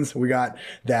Kirk Cousins. We got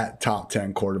that top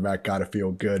 10 quarterback. Got to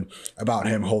feel good about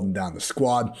him holding down the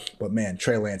squad. But man,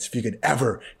 Trey Lance, if you could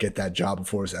ever get that job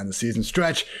before his end of season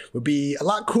stretch, would be a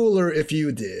lot cooler if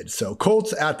you did. So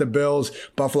Colts at the Bills.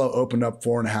 Buffalo opened up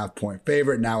 4.5 point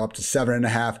favorite, now up to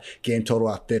 7.5. Game total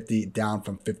at 50, down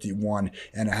from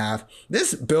 51.5.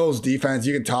 This Bills defense,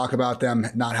 you can talk about them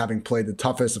not having played the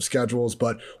toughest of schedules,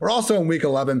 but we're also in week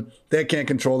 11. They can't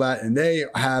control that, and they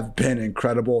have been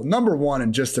incredible. Number 1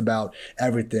 in just about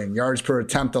everything. Yards per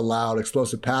attempt allowed,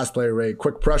 explosive pass play rate,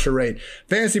 quick pressure rate,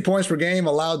 fantasy points per game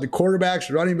allowed to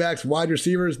quarterbacks, running backs, wide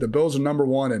receivers. The Bills are number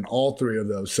 1 in all 3 of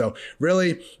those. So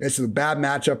really, it's a bad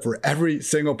matchup for every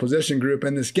single position group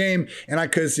in this game, and I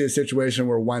could see a situation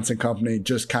where Wentz and company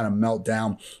just kind of melt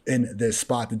down in this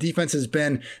spot. The defense has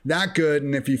been that good,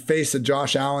 and if you face a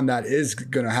Josh Allen that is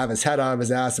going to have his head out of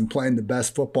his ass and playing the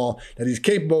best football that he's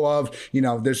capable of,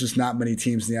 there's just not many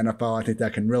teams in the NFL, I think,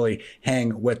 that can really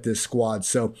hang with this squad.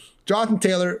 So Jonathan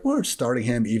Taylor, we're starting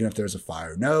him even if there's a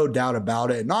fire. No doubt about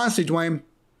it. And honestly, Dwayne,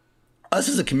 us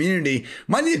as a community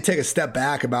might need to take a step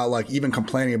back about even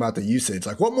complaining about the usage.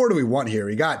 What more do we want here?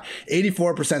 He got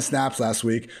 84% snaps last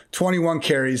week, 21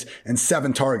 carries, and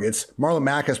 7 targets. Marlon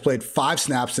Mack has played 5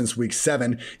 snaps since week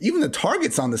 7. Even the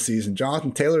targets on the season,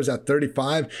 Jonathan Taylor's at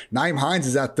 35, Nyheim Hines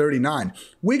is at 39.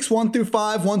 Weeks 1 through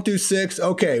 5, 1 through 6,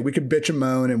 okay, we could bitch and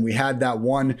moan, and we had that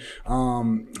one,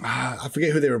 I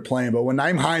forget who they were playing, but when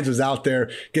Nyheim Hines was out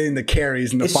there getting the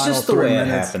carries in the final 3 minutes. It's just the way it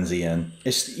happens, Ian.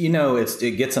 It's,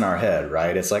 it gets in our head.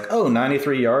 Right? It's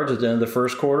 93 yards at the end of the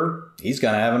first quarter. He's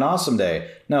going to have an awesome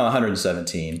day. No,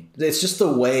 117. It's just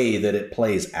the way that it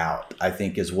plays out, I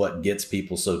think, is what gets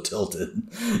people so tilted.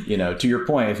 To your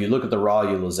point, if you look at the raw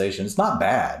utilization, it's not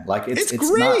bad. It's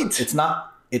great.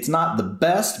 It's not the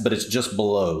best, but it's just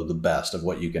below the best of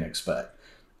what you can expect.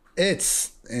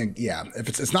 It's And yeah, if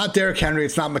it's not Derrick Henry,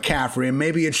 it's not McCaffrey, and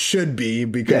maybe it should be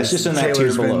because it's just in that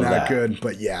Taylor's tier been below that that. good.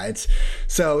 But yeah, it's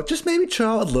so just maybe chill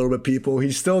out a little bit, people.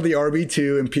 He's still the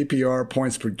RB2 in PPR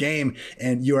points per game,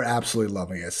 and you are absolutely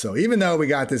loving it. So even though we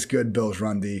got this good Bills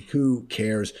run D, who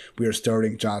cares? We are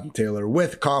starting Jonathan Taylor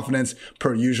with confidence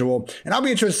per usual, and I'll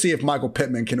be interested to see if Michael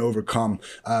Pittman can overcome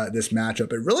this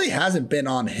matchup. It really hasn't been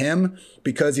on him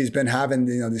because he's been having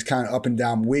these kind of up and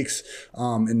down weeks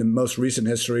in the most recent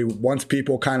history. Once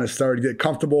people kind of started to get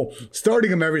comfortable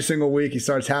starting him every single week, he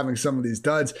starts having some of these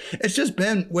duds. It's just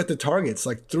been with the targets.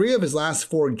 Like 3 of his last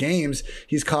 4 games,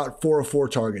 he's caught 4 of 4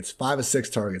 targets, 5 of 6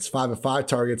 targets, 5 of 5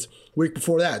 targets. Week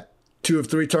before that, 2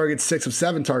 of 3 targets, 6 of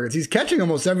 7 targets. He's catching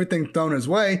almost everything thrown his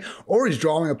way, or he's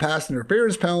drawing a pass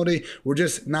interference penalty. We're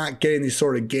just not getting these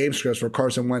sort of game scripts where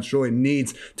Carson Wentz really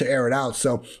needs to air it out.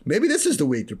 So maybe this is the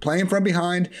week. They're playing from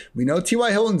behind. We know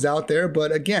T.Y. Hilton's out there,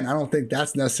 but again, I don't think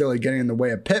that's necessarily getting in the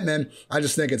way of Pittman. I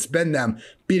just think it's been them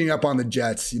beating up on the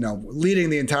Jets, leading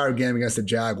the entire game against the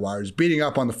Jaguars, beating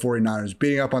up on the 49ers,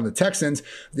 beating up on the Texans.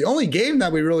 The only game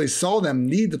that we really saw them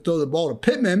need to throw the ball to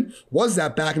Pittman was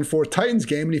that back and forth Titans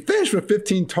game, and he finished with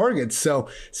 15 targets. So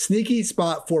sneaky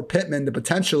spot for Pittman to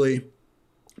potentially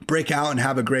break out and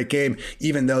have a great game,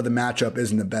 even though the matchup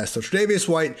isn't the best. So Tre'Davious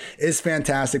White is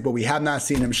fantastic, but we have not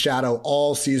seen him shadow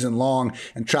all season long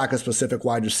and track a specific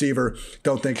wide receiver.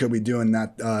 Don't think he'll be doing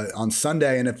that on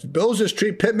Sunday. And if the Bills just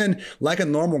treat Pittman like a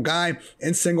normal guy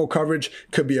in single coverage,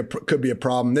 could be a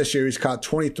problem. This year, he's caught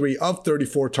 23 of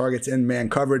 34 targets in man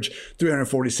coverage,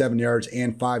 347 yards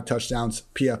and 5 touchdowns.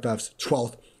 PFF's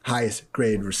 12th highest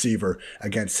grade receiver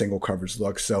against single coverage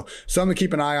looks. So something to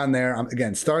keep an eye on there.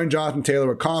 Again, starting Jonathan Taylor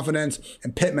with confidence,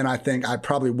 and Pittman, I think I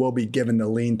probably will be given the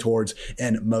lean towards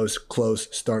in most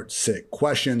close start sit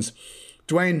questions.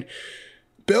 Dwayne,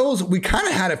 Bills, we kind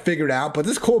of had it figured out, but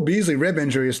this Cole Beasley rib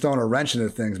injury is throwing a wrench into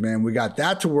things, man. We got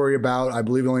that to worry about. I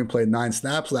believe he only played 9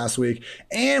 snaps last week.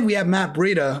 And we have Matt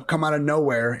Breida come out of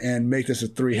nowhere and make this a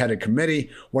 3-headed committee.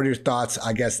 What are your thoughts,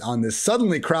 I guess, on this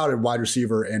suddenly crowded wide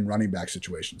receiver and running back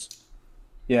situations?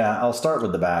 Yeah, I'll start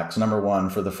with the backs. Number one,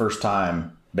 for the first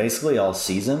time, basically all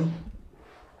season,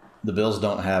 the Bills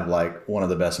don't have like one of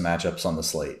the best matchups on the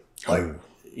slate. Like,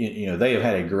 they have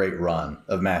had a great run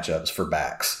of matchups for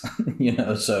backs,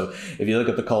 so if you look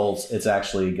at the Colts, it's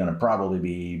actually going to probably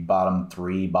be bottom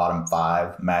 3, bottom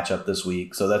 5 matchup this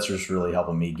week. So that's just really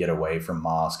helping me get away from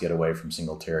Moss, get away from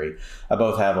Singletary. I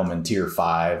both have them in tier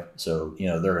 5. So,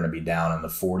 they're going to be down in the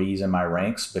 40s in my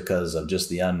ranks because of just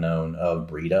the unknown of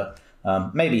Breida.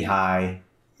 Maybe high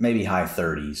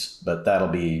 30s, but that'll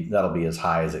be as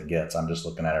high as it gets. I'm just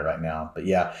looking at it right now. But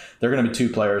yeah, they're going to be 2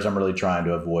 players I'm really trying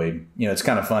to avoid. It's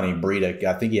kind of funny. Breida,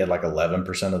 I think he had like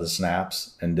 11% of the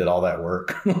snaps and did all that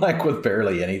work like with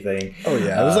barely anything. Oh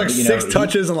yeah, it was like 6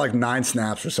 touches and like 9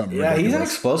 snaps or something. Yeah, ridiculous. He's an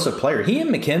explosive player. He and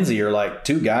McKenzie are like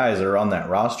 2 guys that are on that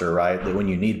roster, right? That when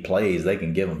you need plays, they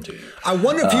can give them to you. I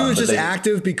wonder if he was just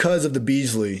active because of the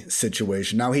Beasley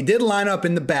situation. Now, he did line up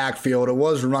in the backfield. It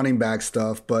was running back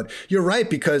stuff, but you're right,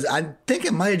 because I think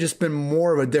it might have just been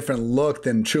more of a different look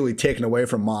than truly taken away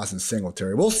from Moss and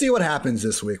Singletary. We'll see what happens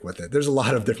this week with it. There's a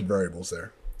lot of different variables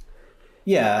there.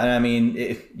 Yeah, and I mean,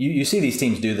 you see these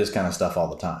teams do this kind of stuff all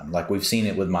the time. Like we've seen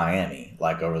it with Miami,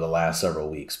 like over the last several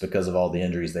weeks because of all the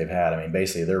injuries they've had. I mean,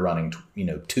 basically they're running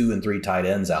 2 and 3 tight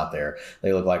ends out there.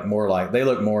 They look more like the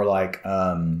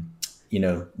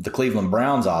Cleveland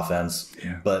Browns offense,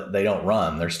 but they don't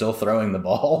run. They're still throwing the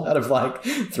ball out of like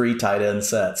 3 tight end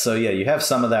sets. So yeah, you have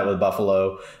some of that with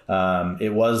Buffalo.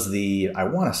 It was I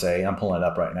want to say, I'm pulling it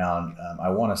up right now. I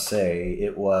want to say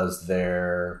it was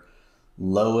their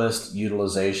lowest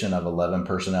utilization of 11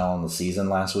 personnel in the season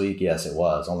last week. Yes, it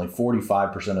was. Only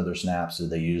 45% of their snaps did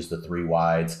they use the 3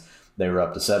 wides. They were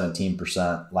up to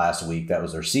 17% last week. That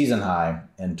was their season high,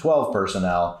 and 12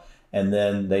 personnel. And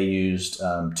then they used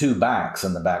 2 backs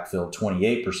in the backfield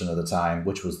 28% of the time,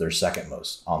 which was their second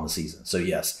most on the season. So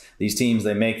yes, these teams,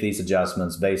 they make these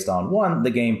adjustments based on 1, the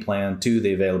game plan, 2,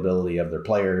 the availability of their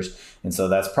players. And so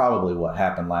that's probably what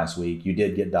happened last week. You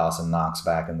did get Dawson Knox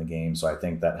back in the game, so I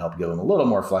think that helped give them a little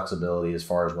more flexibility as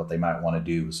far as what they might want to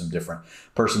do with some different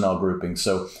personnel groupings.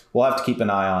 So we'll have to keep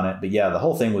an eye on it. But yeah, the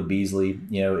whole thing with Beasley,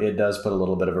 it does put a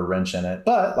little bit of a wrench in it.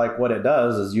 But like what it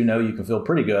does is, you can feel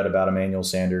pretty good about Emmanuel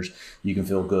Sanders. You can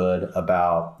feel good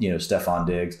about, Stephon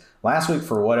Diggs. Last week,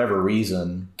 for whatever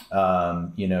reason,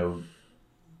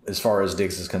 as far as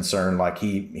Diggs is concerned, like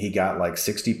he got like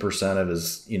 60% of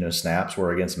his, snaps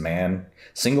were against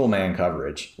single man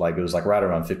coverage. Like it was like right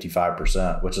around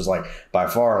 55%, which is like by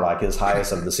far like his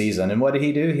highest of the season. And what did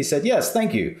he do? He said, "Yes,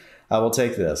 thank you. I will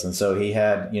take this." And so he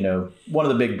had, one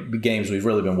of the big games we've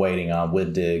really been waiting on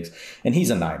with Diggs, and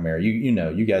he's a nightmare.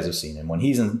 You guys have seen him when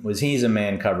he's in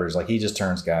man coverage, like he just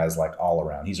turns guys like all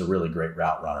around. He's a really great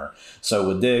route runner. So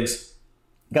with Diggs,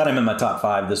 got him in my top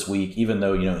 5 this week, even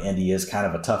though, Indy is kind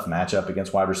of a tough matchup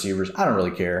against wide receivers. I don't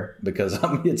really care because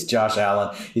it's Josh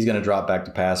Allen. He's going to drop back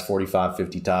to pass 45,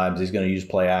 50 times. He's going to use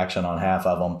play action on half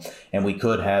of them. And we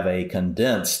could have a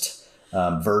condensed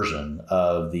version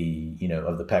of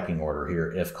the pecking order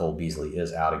here if Cole Beasley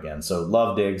is out again. So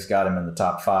love Diggs, got him in the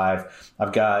top 5.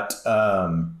 I've got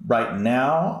right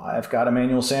now I've got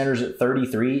Emmanuel Sanders at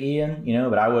 33, Ian,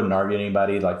 but I wouldn't argue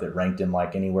anybody like that ranked him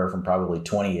like anywhere from probably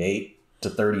 28 to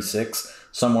 36,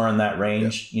 somewhere in that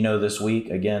range, this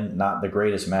week. Again, not the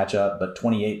greatest matchup, but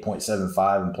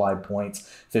 28.75 implied points,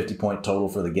 50-point total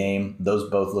for the game. Those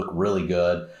both look really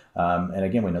good. And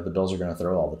again, we know the Bills are going to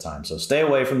throw all the time. So stay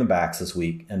away from the backs this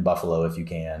week in Buffalo if you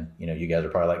can. You guys are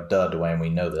probably like, "Duh, Dwayne, we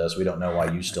know this. We don't know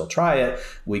why you still try it.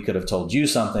 We could have told you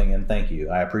something," and thank you.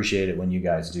 I appreciate it when you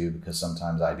guys do because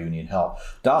sometimes I do need help.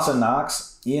 Dawson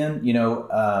Knox, Ian,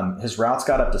 his routes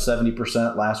got up to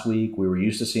 70% last week. We were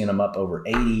used to seeing him up over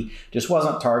 80. Just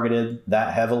wasn't targeted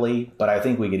that heavily, but I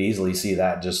think we could easily see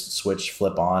that just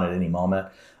flip on at any moment.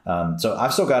 So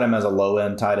I've still got him as a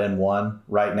low-end tight end 1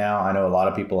 right now. I know a lot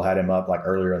of people had him up like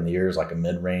earlier in the year as like a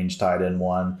mid-range tight end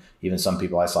 1. Even some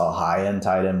people I saw high-end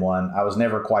tight end 1. I was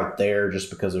never quite there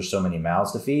just because there's so many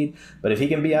mouths to feed. But if he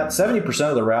can be at 70%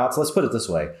 of the routes, let's put it this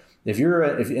way. If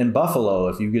in Buffalo,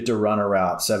 if you get to run a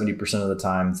route 70% of the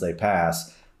times they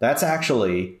pass, that's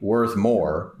actually worth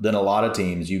more than a lot of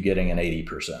teams you getting an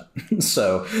 80%.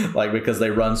 So because they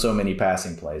run so many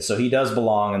passing plays. So he does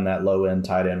belong in that low end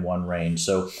tight end 1 range.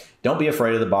 So don't be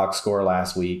afraid of the box score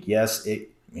last week. Yes,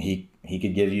 he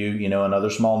could give you,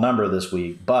 another small number this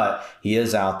week, but he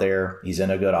is out there. He's in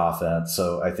a good offense.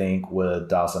 So I think with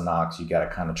Dawson Knox, you got to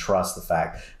kind of trust the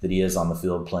fact that he is on the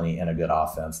field plenty in a good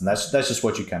offense. And that's just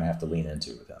what you kind of have to lean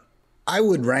into with him. I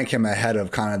would rank him ahead of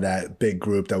kind of that big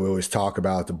group that we always talk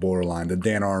about, the borderline, the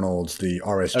Dan Arnolds, the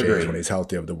RSJs when he's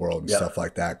healthy of the world and stuff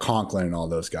like that, Conklin and all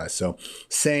those guys. So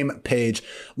same page.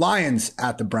 Lions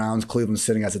at the Browns, Cleveland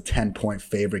sitting as a 10-point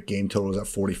favorite. Game total is at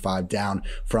 45, down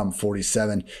from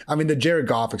 47. I mean, the Jared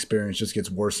Goff experience just gets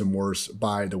worse and worse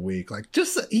by the week.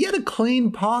 He had a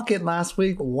clean pocket last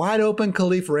week, wide open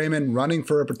Khalif Raymond running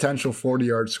for a potential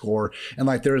 40-yard score. And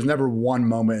there was never one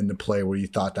moment in the play where you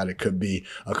thought that it could be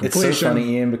a completion. It's so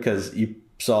funny, Ian, because you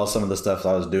saw some of the stuff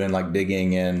I was doing, like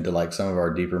digging into like some of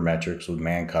our deeper metrics with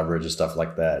man coverage and stuff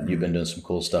like that. You've been doing some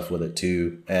cool stuff with it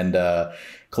too. And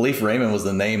Khalif Raymond was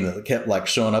the name that kept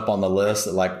showing up on the list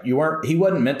that he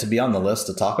wasn't meant to be on the list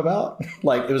to talk about.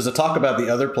 It was to talk about the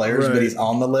other players, right. But he's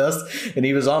on the list and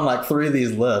he was on 3 of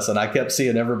these lists. And I kept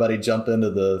seeing everybody jump into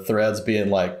the threads being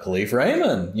like Khalif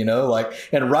Raymond,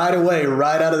 and right away,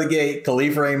 right out of the gate,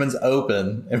 Khalif Raymond's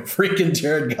open and freaking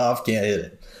Jared Goff can't hit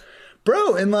it.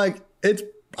 Bro, and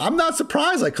I'm not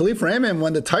surprised. Khalif Raymond,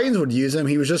 when the Titans would use him,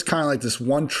 he was just kind of this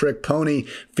one-trick pony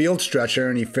field stretcher,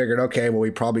 and he figured, okay, well,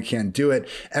 we probably can't do it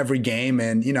every game.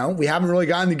 And, we haven't really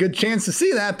gotten a good chance to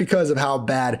see that because of how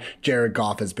bad Jared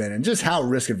Goff has been and just how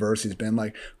risk-averse he's been.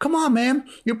 Come on, man.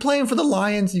 You're playing for the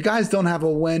Lions. You guys don't have a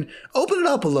win. Open it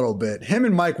up a little bit. Him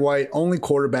and Mike White, only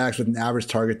quarterbacks with an average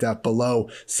target depth below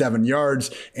 7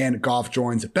 yards, and Goff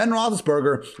joins Ben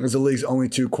Roethlisberger as the league's only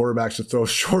 2 quarterbacks to throw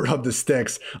short of the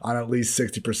sticks on at least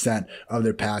 60% of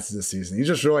their passes this season. He's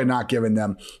just really not giving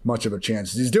them much of a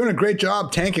chance. He's doing a great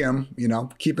job tanking them,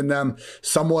 keeping them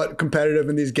somewhat competitive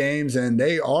in these games, and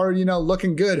they are,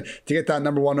 looking good to get that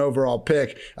number 1 overall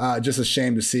pick. Just a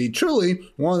shame to see. Truly,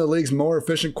 one of the league's more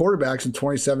efficient quarterbacks in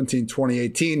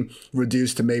 2017-2018,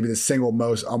 reduced to maybe the single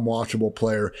most unwatchable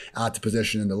player at the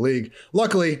position in the league.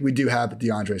 Luckily, we do have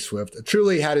DeAndre Swift.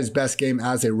 Truly had his best game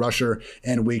as a rusher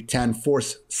in Week 10,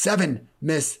 forced 7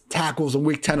 missed tackles in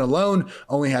Week 10 alone,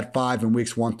 only had 5 in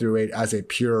weeks 1 through 8 as a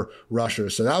pure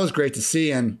rusher. So that was great to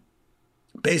see. And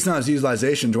based on his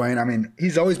utilization, Dwayne,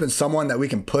 he's always been someone that we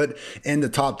can put in the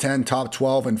top 10, top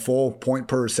 12 in full point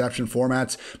per reception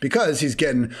formats because he's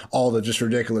getting all the just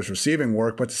ridiculous receiving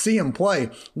work. But to see him play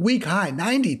week high,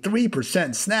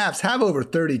 93% snaps, have over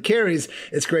 30 carries,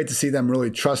 it's great to see them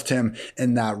really trust him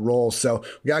in that role. So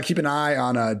we got to keep an eye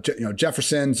on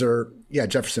Jefferson,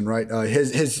 right?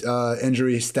 His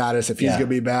injury status, if he's going to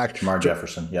be back. Jamar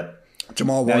Jefferson, yep.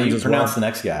 Jamal Williams. Now you pronounce the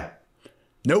next guy.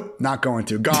 Nope, not going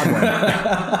to. Godwin.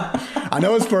 I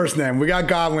know his first name. We got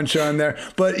Godwin showing there.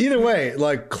 But either way,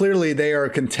 like clearly they are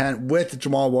content with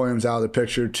Jamal Williams out of the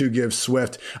picture to give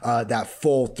Swift that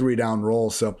full 3-down role.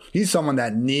 So he's someone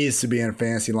that needs to be in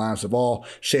fantasy lineups of all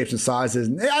shapes and sizes.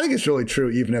 And I think it's really true.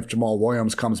 Even if Jamal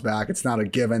Williams comes back, it's not a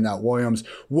given that Williams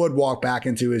would walk back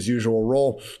into his usual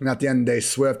role. And at the end of the day,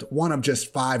 Swift, one of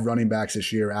just 5 running backs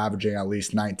this year, averaging at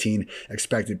least 19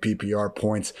 expected PPR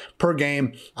points per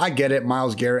game. I get it.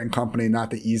 Myles Garrett and company, not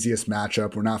the easiest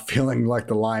matchup. We're not feeling like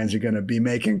the Lions are going to be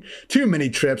making too many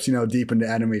trips, deep into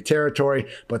enemy territory,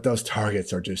 but those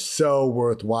targets are just so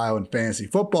worthwhile in fantasy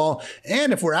football.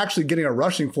 And if we're actually getting a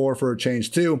rushing floor for a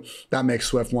change too, that makes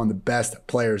Swift one of the best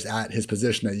players at his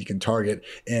position that you can target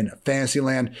in fantasy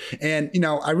land. And,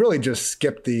 I really just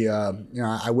skipped the,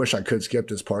 I wish I could skip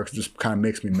this part because it just kind of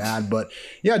makes me mad. But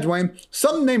yeah, Dwayne,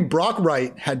 something named Brock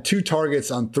Wright had 2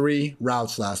 targets on 3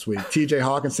 routes last week. TJ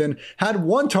Hawkinson had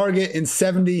 1 target in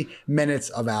 70 minutes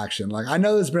of action. Like, I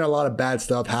know there's been a lot of bad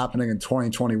stuff happening in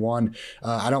 2021.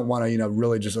 I don't want to,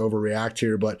 really just overreact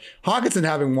here, but Hawkinson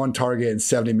having 1 target in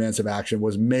 70 minutes of action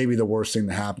was maybe the worst thing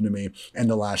that happened to me in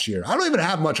the last year. I don't even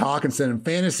have much Hawkinson in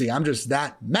fantasy. I'm just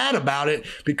that mad about it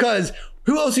because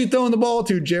who else are you throwing the ball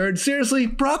to, Jared? Seriously,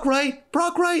 Brock Wright?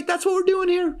 That's what we're doing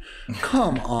here?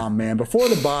 Come on, man. Before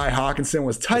the bye, Hawkinson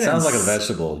was tight end. Sounds like a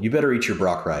vegetable. You better eat your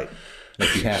Brock Wright.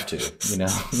 If you have to, sit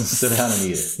down and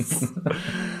eat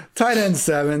it. Tight end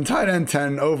 7, tight end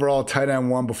 10, overall tight end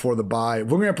 1 before the bye.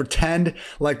 We're going to pretend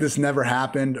like this never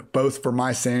happened, both for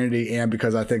my sanity and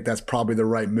because I think that's probably the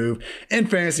right move in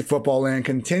fantasy football land.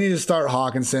 Continue to start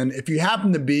Hawkinson. If you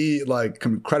happen to be like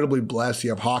incredibly blessed, you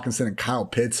have Hawkinson and Kyle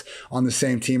Pitts on the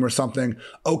same team or something,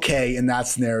 okay, in that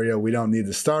scenario, we don't need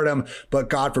to start him. But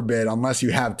God forbid, unless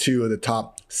you have 2 of the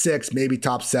top 6, maybe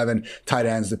top 7 tight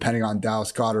ends, depending on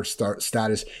Dallas Goedert's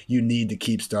status, you need to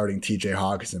keep starting TJ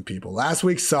Hawkinson, people. Last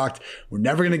week sucked. We're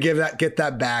never going to get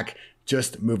that back.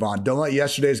 Just move on. Don't let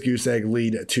yesterday's goose egg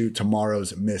lead to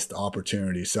tomorrow's missed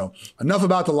opportunity. So enough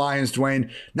about the Lions, Dwayne.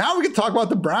 Now we can talk about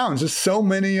the Browns. There's so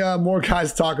many more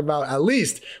guys to talk about. At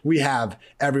least we have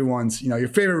everyone's, your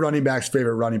favorite running back's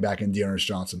favorite running back in D'Ernest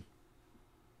Johnson.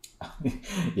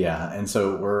 Yeah, and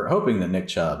so we're hoping that Nick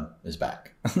Chubb is back.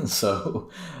 So,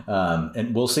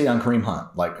 and we'll see on Kareem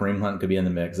Hunt. Like, Kareem Hunt could be in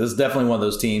the mix. This is definitely one of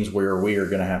those teams where we are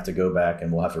going to have to go back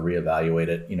and we'll have to reevaluate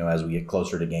it, as we get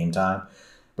closer to game time.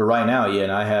 But right now,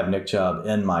 and I have Nick Chubb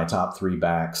in my top 3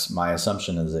 backs. My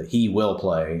assumption is that he will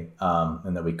play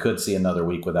and that we could see another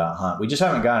week without Hunt. We just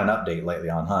haven't got an update lately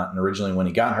on Hunt. And originally when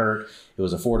he got hurt, it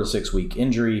was a 4 to 6 week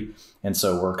injury. And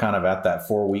so we're kind of at that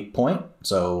 4-week point.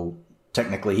 So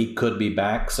technically he could be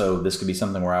back. So this could be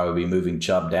something where I would be moving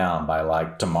Chubb down by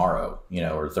like tomorrow,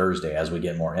 or Thursday as we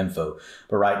get more info.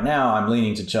 But right now I'm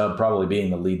leaning to Chubb probably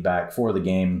being the lead back for the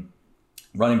game.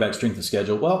 Running back strength of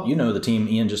schedule. Well, the team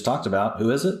Ian just talked about.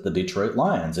 Who is it? The Detroit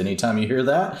Lions. Anytime you hear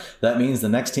that, that means the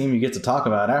next team you get to talk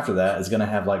about after that is going to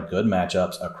have like good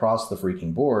matchups across the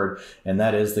freaking board. And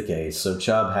that is the case. So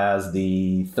Chubb has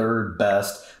the 3rd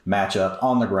best matchup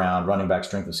on the ground, running back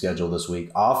strength of schedule this week.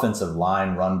 Offensive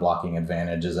line run blocking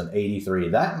advantage is an 83.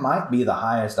 That might be the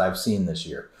highest I've seen this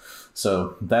year.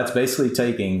 So that's basically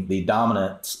taking the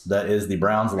dominance that is the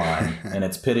Browns line and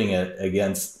it's pitting it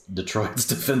against Detroit's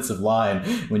defensive line.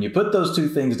 When you put those 2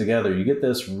 things together, you get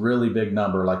this really big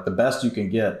number. Like, the best you can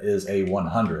get is a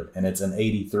 100 and it's an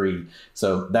 83.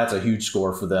 So that's a huge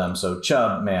score for them. So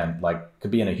Chubb, man, like,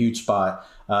 could be in a huge spot.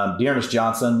 D'Ernest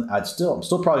Johnson, I'm still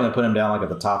probably going to put him down like at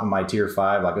the top of my tier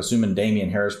 5. Like, assuming Damian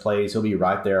Harris plays, he'll be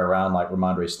right there around like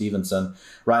Ramondre Stevenson.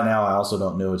 Right now, I also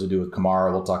don't know what to do with Kamara.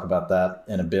 We'll talk about that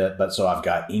in a bit. But so I've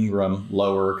got Ingram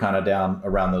lower, kind of down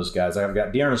around those guys. I've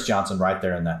got D'Ernest Johnson right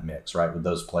there in that mix, right, with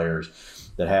those players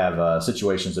that have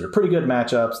situations that are pretty good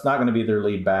matchups. Not going to be their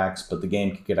lead backs, but the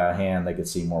game could get out of hand. They could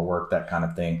see more work, that kind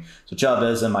of thing. So Chubb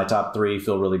is in my top 3.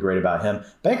 Feel really great about him.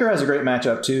 Baker has a great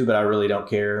matchup too, but I really don't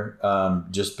care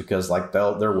just because like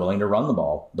they're willing to run the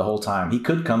ball the whole time. He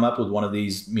could come up with one of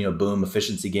these, boom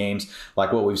efficiency games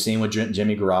like what we've seen with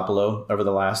Jimmy Garoppolo over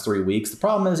the last 3 weeks. The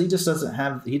problem is he doesn't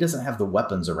have the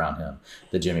weapons around him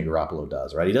that Jimmy Garoppolo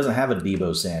does, right? He doesn't have a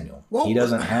Deebo Samuel. Well, he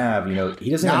doesn't have,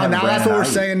 he doesn't have now that's what we're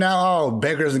saying now. Oh,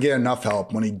 Baker doesn't get enough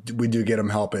help. When we do get him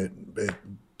help, it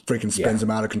freaking spins him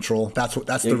out of control. That's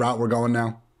the route we're going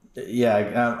now.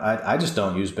 Yeah, I just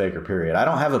don't use Baker, period. I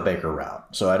don't have a Baker route,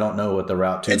 so I don't know what the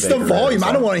route to It's Baker the volume. is.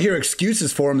 I don't want to hear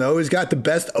excuses for him, though. He's got the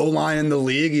best O-line in the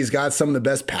league. He's got some of the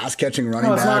best pass-catching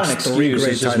running backs. Not an excuse. 3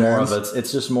 great it's just tight more ends.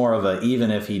 it's just more of a, even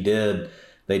if they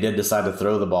did decide to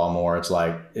throw the ball more, it's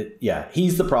like,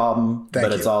 he's the problem,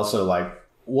 but it's also like,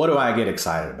 what do I get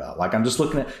excited about? Like, I'm just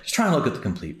trying to look at the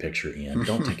complete picture, Ian.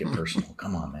 Don't take it personal.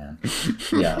 Come on, man.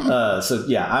 Yeah.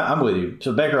 I'm with you.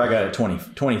 So Baker, I got at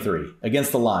 23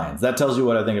 against the Lions. That tells you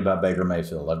what I think about Baker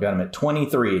Mayfield. I've got him at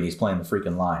 23 and he's playing the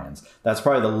freaking Lions. That's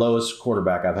probably the lowest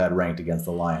quarterback I've had ranked against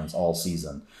the Lions all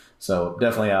season. So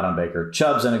definitely out on Baker.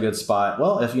 Chubb's in a good spot.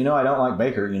 Well, if you know I don't like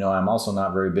Baker, I'm also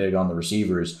not very big on the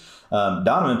receivers.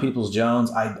 Donovan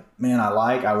Peoples-Jones, I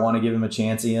want to give him a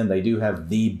chance, Ian. They do have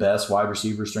the best wide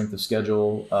receiver strength of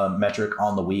schedule metric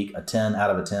on the week, a 10 out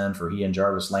of a 10 for he and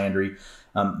Jarvis Landry.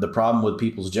 The problem with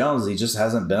Peoples-Jones is he just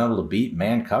hasn't been able to beat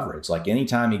man coverage. Like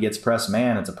anytime he gets pressed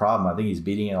man, it's a problem. I think he's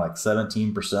beating it like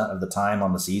 17% of the time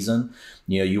on the season.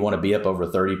 You want to be up over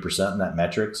 30% in that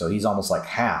metric. So he's almost like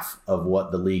half of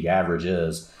what the league average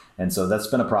is. And so that's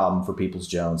been a problem for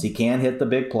Peoples-Jones. He can hit the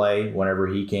big play whenever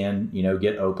he can,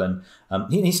 get open.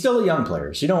 He's still a young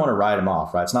player, so you don't want to write him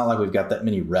off, right? It's not like we've got that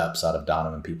many reps out of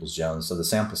Donovan Peoples-Jones, so the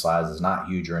sample size is not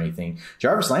huge or anything.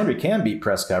 Jarvis Landry can beat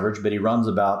press coverage, but he runs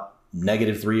about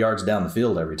 -3 yards down the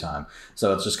field every time.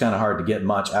 So it's just kind of hard to get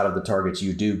much out of the targets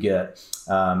you do get.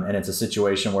 And it's a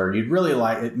situation where you'd really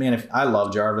like it. Man, if I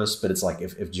love Jarvis, but it's like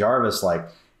if Jarvis, like,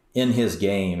 in his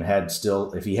game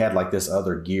if he had like this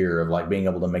other gear of like being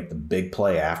able to make the big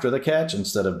play after the catch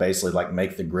instead of basically like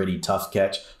make the gritty tough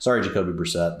catch. Sorry, Jacoby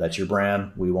Brissett, that's your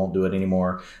brand. We won't do it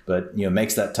anymore. But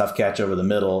makes that tough catch over the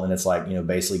middle, and it's like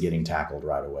basically getting tackled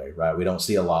right away. Right? We don't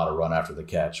see a lot of run after the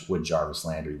catch with Jarvis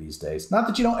Landry these days. Not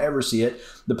that you don't ever see it.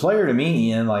 The player, to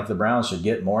me, Ian, like the Browns should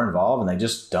get more involved, and they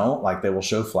just don't. Like they will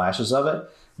show flashes of it.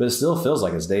 But it still feels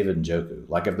like it's David Njoku.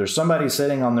 Like if there's somebody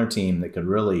sitting on their team that could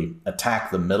really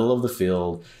attack the middle of the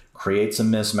field, create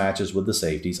some mismatches with the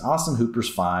safeties, Austin Hooper's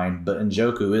fine, but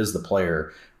Njoku is the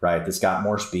player, right, that's got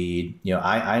more speed.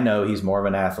 I know he's more of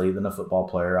an athlete than a football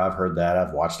player. I've heard that.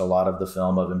 I've watched a lot of the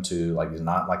film of him too. Like he's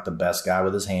not like the best guy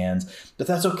with his hands, but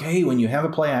that's okay when you have a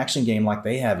play action game like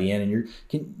they have, Ian,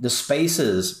 and the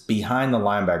spaces behind the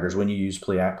linebackers when you use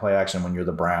play action when you're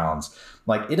the Browns.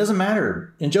 Like, it doesn't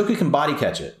matter. Njoku can body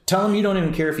catch it. Tell him you don't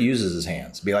even care if he uses his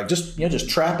hands. Be like, just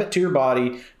trap it to your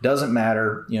body. Doesn't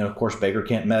matter. Of course, Baker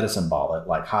can't medicine ball it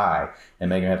like high and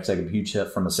make him have to take a huge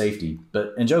hit from a safety.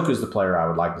 But Njoku's the player I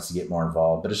would like to see get more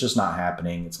involved. But it's just not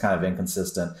happening. It's kind of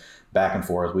inconsistent back and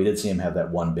forth. We did see him have that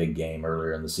one big game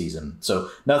earlier in the season. So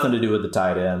nothing to do with the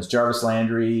tight ends. Jarvis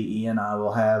Landry, Ian, I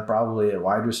will have probably at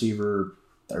wide receiver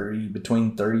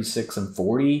between 36 and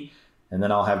 40. And then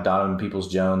I'll have Donovan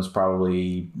Peoples-Jones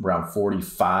probably around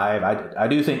 45. I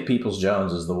do think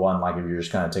Peoples-Jones is the one, like if you're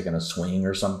just kind of taking a swing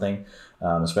or something,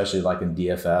 especially like in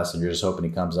DFS, and you're just hoping he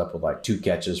comes up with like 2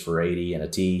 catches for 80 and a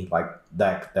T. Like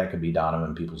that could be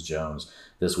Donovan Peoples-Jones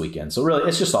this weekend. So really,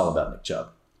 it's just all about Nick Chubb.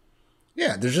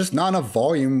 Yeah, there's just not enough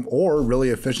volume or really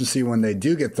efficiency when they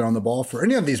do get thrown the ball for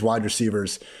any of these wide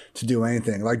receivers to do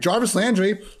anything. Like Jarvis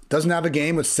Landry doesn't have a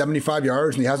game with 75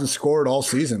 yards and he hasn't scored all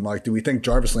season. Like, do we think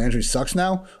Jarvis Landry sucks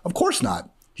now? Of course not.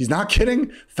 He's not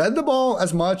getting fed the ball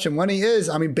as much. And when he is,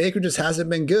 Baker just hasn't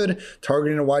been good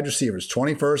targeting the wide receivers.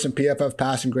 21st in PFF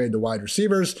passing grade to wide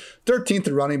receivers, 13th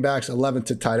to running backs, 11th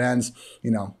to tight ends.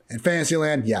 In fantasy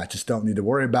land, just don't need to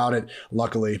worry about it.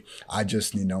 Luckily, I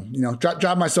just,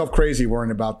 drive myself crazy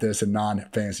worrying about this in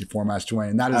non-fantasy formats, Dwayne.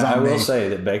 And that is I will say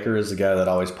that Baker is the guy that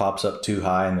always pops up too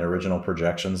high in the original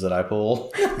projections that I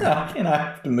pull. And I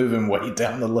have to move him way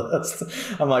down the list.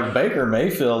 I'm like, Baker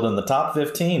Mayfield in the top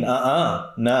 15.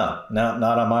 No, not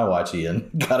on my watch,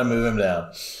 Ian. Got to move him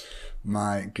down.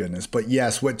 My goodness. But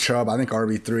yes, with Chubb, I think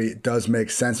RB3 does make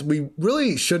sense. We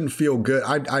really shouldn't feel good.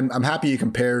 I'm happy you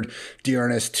compared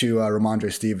Dearness to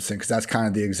Ramondre Stevenson because that's kind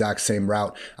of the exact same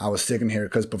route I was sticking here.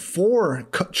 Because before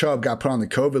Chubb got put on the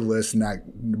COVID list and that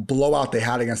blowout they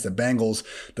had against the Bengals,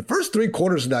 the first 3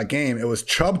 quarters of that game, it was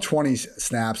Chubb 20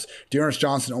 snaps, Dearness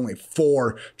Johnson only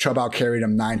 4. Chubb out-carried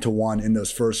him 9-1 in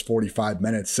those first 45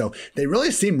 minutes. So they really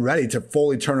seem ready to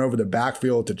fully turn over the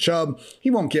backfield to Chubb.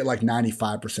 He won't get like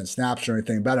 95% snaps or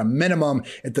anything, but at a minimum,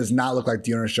 it does not look like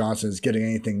Dearness Johnson is getting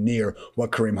anything near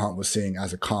what Kareem Hunt was seeing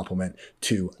as a compliment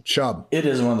to Chubb. It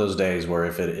is one of those days where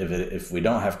if we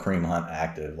don't have Kareem Hunt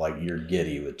active, like you're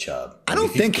giddy with Chubb. I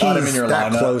don't think he's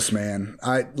that close, man.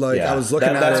 I was looking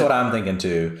at it. That's what I'm thinking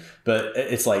too. But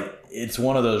it's like it's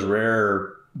one of those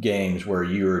rare games where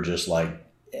you are just like,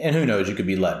 and who knows, you could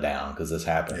be let down because this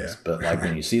happens. Yeah. But like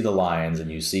when you see the Lions and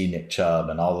you see Nick Chubb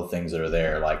and all the things that are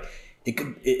there, like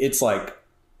it's like.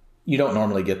 You don't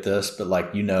normally get this, but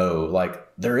like,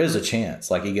 there is a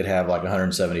chance like he could have like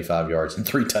 175 yards and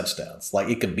 3 touchdowns. Like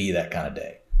it could be that kind of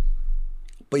day.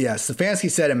 But yeah,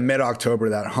 Stefanski said in mid-October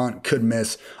that Hunt could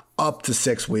miss up to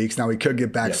 6 weeks. Now, we could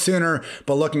get back sooner,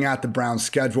 but looking at the Browns'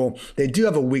 schedule, they do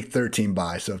have a Week 13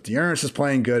 bye. So if Dearness is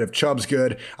playing good, if Chubb's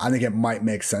good, I think it might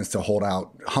make sense to hold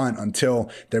out Hunt until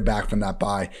they're back from that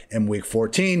bye in Week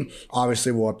 14.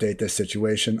 Obviously, we'll update this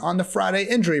situation on the Friday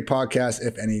Injury Podcast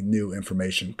if any new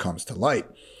information comes to light.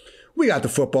 We got the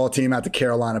football team at the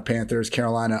Carolina Panthers.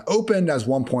 Carolina opened as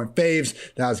 1-point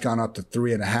faves. That has gone up to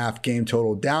 3.5. Game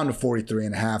total down to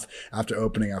 43.5 after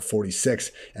opening at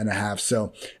 46.5.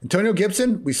 So Antonio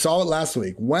Gibson, we saw it last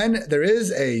week. When there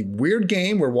is a weird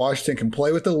game where Washington can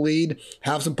play with the lead,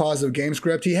 have some positive game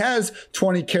script, he has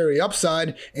 20 carry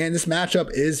upside, and this matchup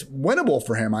is winnable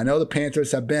for him. I know the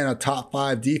Panthers have been a top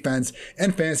 5 defense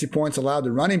and fantasy points allowed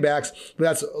to running backs, but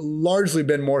that's largely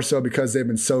been more so because they've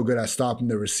been so good at stopping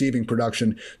the receiving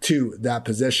production to that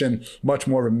position. Much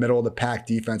more of a middle of the pack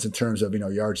defense in terms of,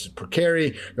 yards per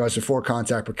carry, yards before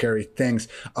contact per carry, things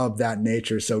of that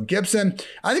nature. So Gibson,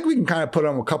 I think we can kind of put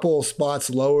him a couple of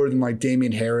spots lower than like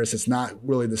Damian Harris. It's not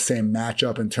really the same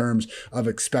matchup in terms of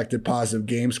expected positive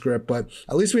game script, but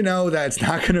at least we know that it's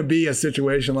not going to be a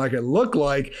situation like it looked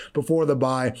like before the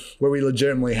bye where we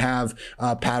legitimately have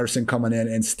Patterson coming in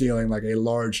and stealing like a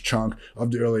large chunk of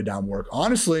the early down work.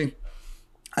 Honestly,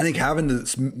 I think having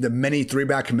the mini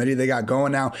 3-back committee they got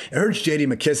going now, it hurts J.D.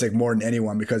 McKissic more than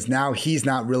anyone because now he's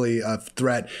not really a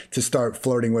threat to start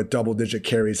flirting with double-digit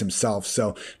carries himself.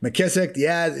 So McKissic,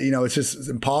 it's just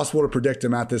impossible to predict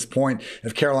him at this point.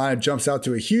 If Carolina jumps out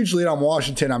to a huge lead on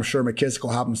Washington, I'm sure McKissic will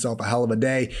have himself a hell of a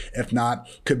day. If not,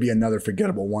 could be another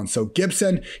forgettable one. So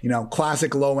Gibson,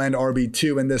 classic low-end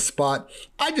RB2 in this spot.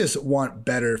 I just want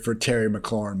better for Terry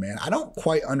McLaurin, man. I don't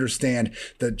quite understand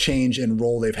the change in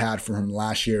role they've had for him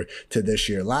last year to this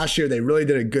year. Last year, they really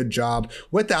did a good job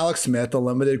with Alex Smith, a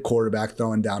limited quarterback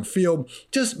throwing downfield,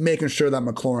 just making sure that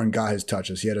McLaurin got his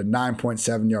touches. He had a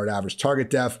 9.7 yard average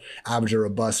target depth, averaged a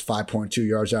robust 5.2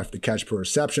 yards after the catch per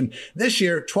reception. This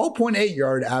year, 12.8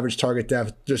 yard average target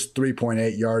depth, just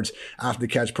 3.8 yards after the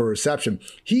catch per reception.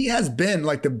 He has been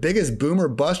like the biggest boomer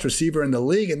bust receiver in the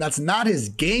league, and that's not his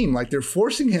game. Like they're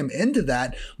forcing him into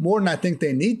that more than I think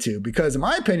they need to, because in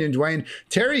my opinion, Dwayne,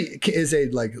 Terry is a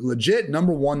legit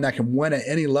number one that can win at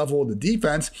any level of the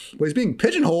defense, but he's being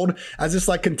pigeonholed as this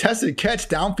contested catch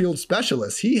downfield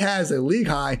specialist. He has a league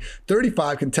high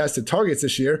 35 contested targets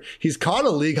this year. He's caught a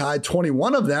league high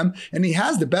 21 of them, and he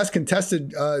has the best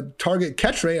contested target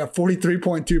catch rate at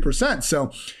 43.2%.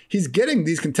 So he's getting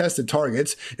these contested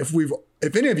targets.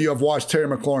 If any of you have watched Terry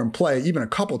McLaurin play even a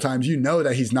couple times, you know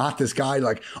that he's not this guy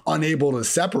unable to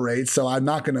separate. So I'm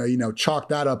not going to, chalk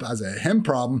that up as a him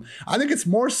problem. I think it's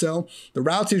more so the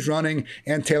routes he's running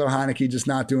and Taylor Heineke just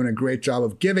not doing a great job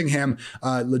of giving him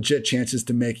legit chances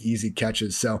to make easy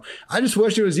catches. So I just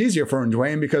wish it was easier for him,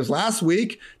 Dwayne, because last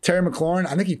week, Terry McLaurin,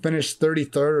 I think he finished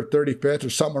 33rd or 35th or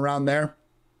something around there.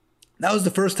 That was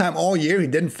the first time all year he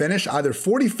didn't finish either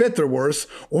 45th or worse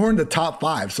or in the top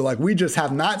 5. So we just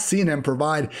have not seen him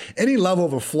provide any level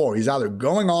of a floor. He's either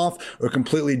going off or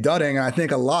completely dudding. And I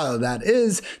think a lot of that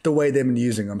is the way they've been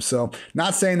using him. So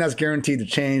not saying that's guaranteed to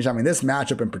change. I mean, this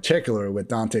matchup in particular with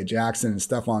Dante Jackson and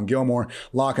Stephon Gilmore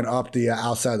locking up the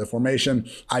outside of the formation,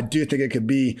 I do think it could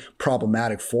be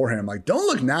problematic for him. Don't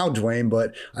look now, Dwayne,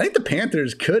 but I think the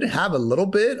Panthers could have a little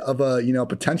bit of a,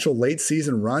 potential late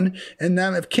season run in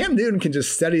them. If Cam Newton can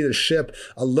just steady the ship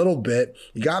a little bit.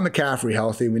 You got McCaffrey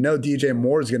healthy. We know DJ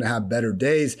Moore is going to have better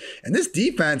days. And this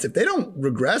defense, if they don't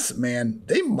regress, man,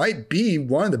 they might be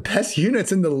one of the best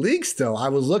units in the league still. I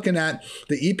was looking at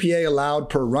the EPA allowed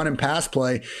per run and pass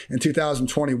play in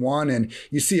 2021, and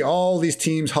you see all these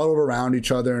teams huddled around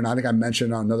each other. And I think I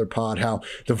mentioned on another pod how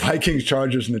the Vikings,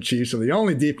 Chargers, and the Chiefs are the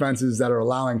only defenses that are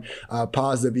allowing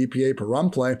positive EPA per run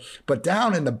play. But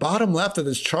down in the bottom left of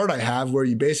this chart I have, where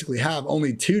you basically have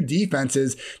only two defenses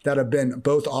that have been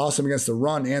both awesome against the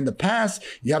run and the pass.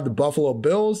 You have the Buffalo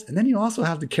Bills, and then you also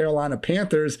have the Carolina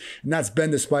Panthers, and that's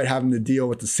been despite having to deal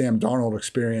with the Sam Darnold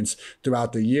experience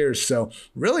throughout the years. So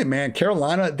really, man,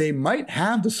 Carolina, they might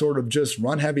have the sort of just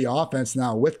run-heavy offense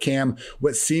now with Cam,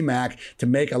 with C-Mac to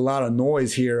make a lot of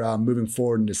noise here moving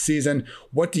forward in the season.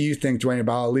 What do you think, Dwayne,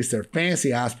 about at least their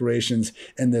fantasy aspirations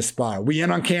in this spot? Are we in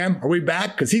on Cam? Are we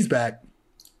back? Because he's back.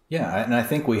 Yeah, and I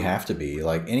think we have to be.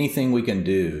 Anything we can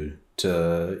do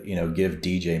to, give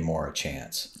DJ Moore a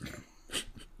chance.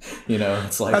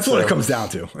 It's that's what it comes down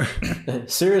to.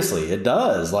 Seriously, it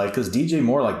does. Because DJ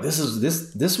Moore, this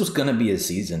was going to be a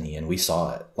season, Ian. We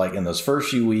saw it. In those first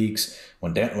few weeks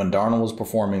when Darnold was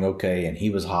performing okay and he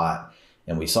was hot,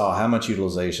 and we saw how much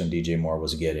utilization DJ Moore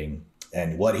was getting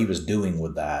and what he was doing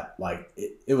with that.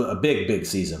 It was a big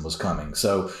season was coming.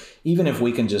 So even if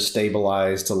we can just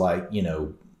stabilize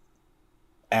to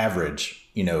average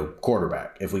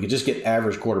quarterback. If we could just get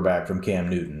average quarterback from Cam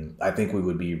Newton, I think we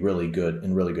would be really good,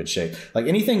 in really good shape. Like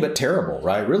anything but terrible,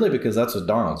 right? Really, because that's what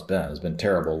Darnold's been. Has been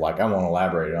terrible. Like I won't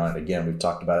elaborate on it again. We've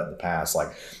talked about it in the past.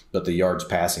 Like, but the yards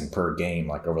passing per game,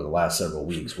 like over the last several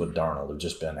weeks with Darnold, have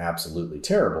just been absolutely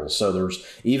terrible. So there's,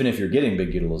 even if you're getting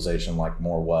big utilization like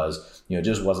Moore was, it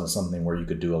just wasn't something where you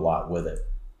could do a lot with it.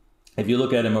 If you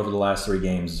look at him over the last 3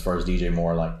 games, as far as DJ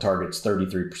Moore, like targets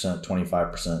 33%,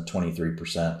 25%,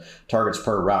 23%. Targets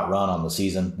per route run on the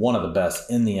season, one of the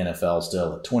best in the NFL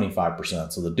still at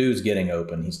 25%. So the dude's getting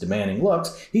open. He's demanding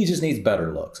looks. He just needs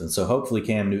better looks. And so hopefully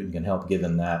Cam Newton can help give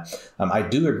him that. I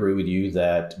do agree with you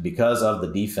that because of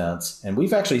the defense, and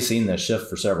we've actually seen this shift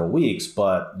for several weeks,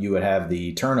 but you would have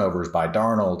the turnovers by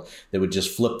Darnold that would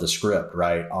just flip the script,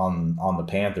 right, on the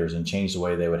Panthers and change the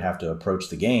way they would have to approach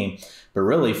the game. But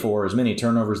really, for as many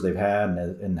turnovers they've had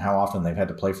and how often they've had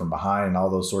to play from behind and all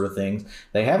those sort of things,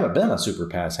 they haven't been a super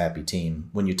pass happy team.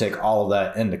 When you take all of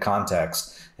that into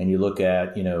context and you look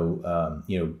at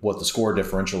what the score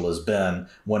differential has been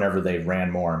whenever they've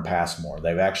ran more and passed more,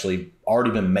 they've actually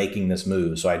already been making this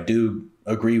move. So I do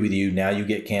agree with you. Now you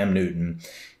get Cam Newton.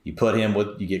 You put him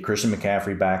you get Christian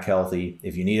McCaffrey back healthy.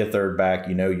 If you need a third back,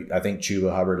 I think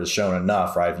Chuba Hubbard has shown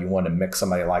enough, right? If you want to mix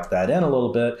somebody like that in a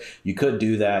little bit, you could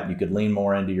do that. You could lean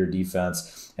more into your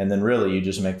defense. And then really you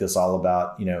just make this all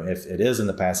about, if it is in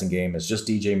the passing game, it's just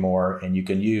DJ Moore, and you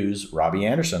can use Robbie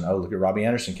Anderson. Oh, look at Robbie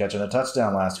Anderson catching a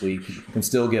touchdown last week. You can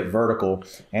still get vertical.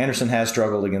 Anderson has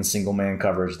struggled against single man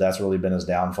coverage. That's really been his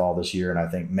downfall this year. And I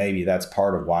think maybe that's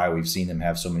part of why we've seen him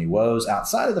have so many woes,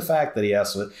 outside of the fact that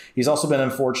he's also been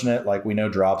unfortunate. Like, we know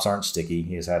drops aren't sticky.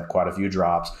 He has had quite a few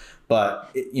drops,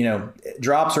 but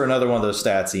drops are another one of those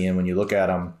stats, Ian, when you look at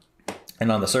them.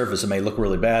 And on the surface, it may look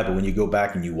really bad, but when you go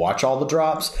back and you watch all the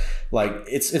drops, like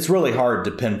it's really hard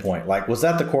to pinpoint. Like, was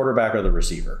that the quarterback or the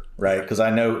receiver, right? Because I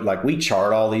know, like, we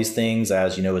chart all these things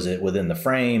as, is it within the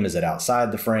frame? Is it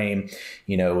outside the frame?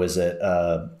 Is it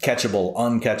catchable,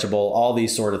 uncatchable? All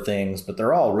these sort of things. But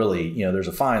they're all really, there's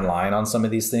a fine line on some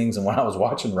of these things. And when I was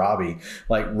watching Robbie,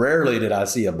 like, rarely did I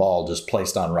see a ball just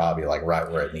placed on Robbie, like,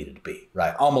 right where it needed to be,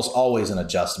 right? Almost always an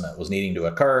adjustment was needing to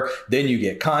occur. Then you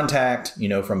get contact,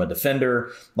 from a defender.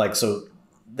 Like, so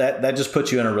that just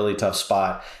puts you in a really tough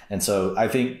spot. And so I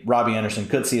think Robbie Anderson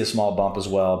could see a small bump as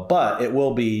well, but it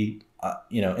will be,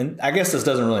 and I guess this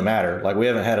doesn't really matter. Like, we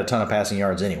haven't had a ton of passing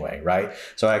yards anyway, right?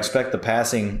 So I expect the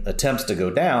passing attempts to go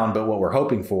down, but what we're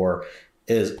hoping for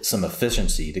is some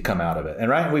efficiency to come out of it. And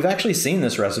right, we've actually seen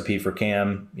this recipe for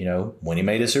Cam, when he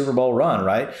made his Super Bowl run,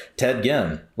 right? Ted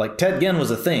Ginn. Like, Ted Ginn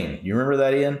was a thing. You remember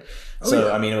that, Ian? So,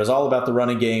 yeah. I mean, it was all about the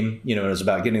running game. It was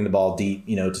about getting the ball deep,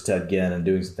 to Ted Ginn and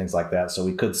doing some things like that. So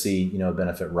we could see, a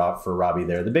benefit for Robbie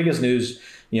there. The biggest news,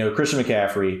 Christian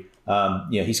McCaffrey,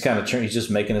 he's just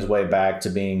making his way back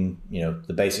to being,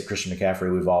 the basic Christian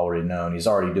McCaffrey we've already known. He's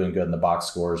already doing good in the box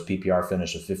scores, PPR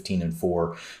finish of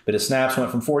 15-4, but his snaps went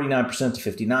from 49%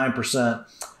 to 59%.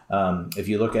 If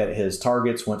you look at his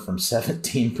targets, went from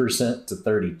 17% to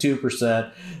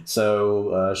 32%.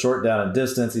 So short down and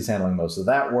distance, he's handling most of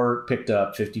that work. Picked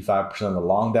up 55% of the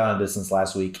long down and distance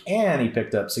last week, and he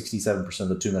picked up 67% of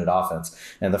the 2-minute offense.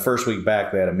 And the first week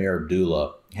back, they had Amir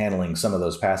Abdullah handling some of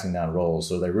those passing down roles.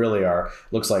 So they really are,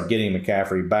 looks like getting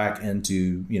McCaffrey back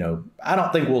into, I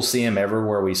don't think we'll see him ever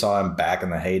where we saw him back in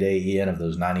the heyday, Ian, of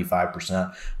those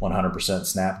 95%, 100%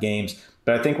 snap games.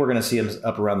 But I think we're going to see him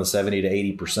up around the 70 to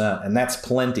 80%. And that's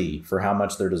plenty for how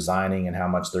much they're designing and how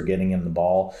much they're getting him the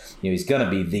ball. He's going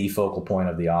to be the focal point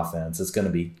of the offense. It's going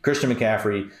to be Christian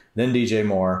McCaffrey, then DJ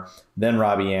Moore, then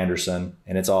Robbie Anderson,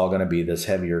 and it's all going to be this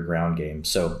heavier ground game.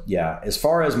 So, yeah, as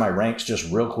far as my ranks,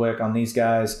 just real quick on these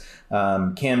guys,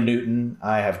 Cam Newton,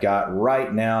 I have got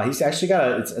right now. He's actually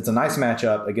got it's a nice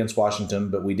matchup against Washington,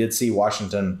 but we did see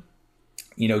Washington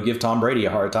give Tom Brady a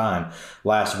hard time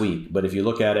last week. But if you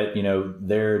look at it,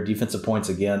 their defensive points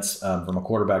against, from a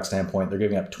quarterback standpoint, they're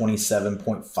giving up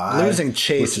 27.5. Losing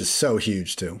Chase is so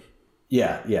huge too.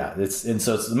 Yeah.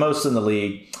 So it's the most in the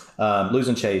league.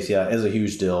 Losing Chase, is a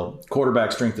huge deal.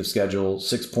 Quarterback strength of schedule,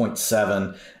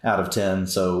 6.7 out of 10.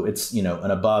 So it's, an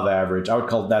above average. I would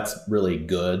call that's really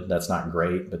good. That's not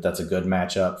great, but that's a good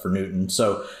matchup for Newton.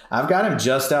 So I've got him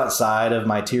just outside of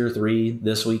my tier 3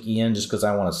 this week, Ian, just because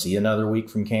I want to see another week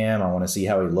from Cam. I want to see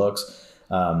how he looks.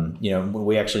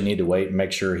 We actually need to wait and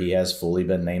make sure he has fully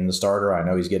been named the starter. I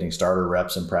know he's getting starter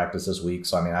reps in practice this week.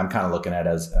 So, I mean, I'm kind of looking at it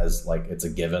as like it's a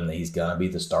given that he's going to be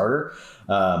the starter.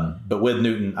 But with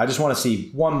Newton, I just want to see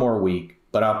one more week,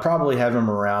 but I'll probably have him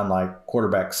around like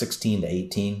quarterback 16 to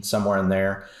 18, somewhere in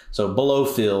there. So below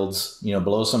Fields,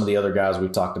 below some of the other guys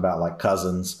we've talked about like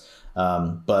Cousins,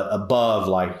 but above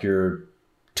like your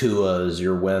Tua's,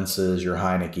 your Wentz's, your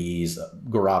Heineke's,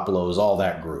 Garoppolo's, all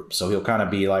that group. So he'll kind of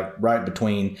be like right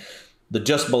between the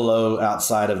just below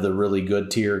outside of the really good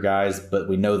tier guys, but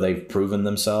we know they've proven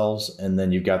themselves. And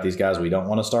then you've got these guys we don't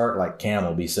want to start, like Cam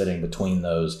will be sitting between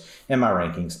those in my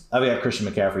rankings. I've got Christian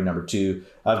McCaffrey number 2.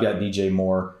 I've got DJ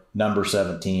Moore number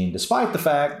 17, despite the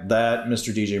fact that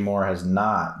Mr. DJ Moore has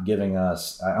not given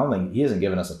us, I don't think he hasn't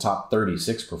given us a top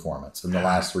 36 performance in the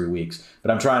last 3 weeks.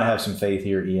 But I'm trying to have some faith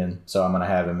here, Ian. So I'm going to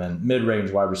have him in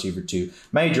mid-range wide receiver 2.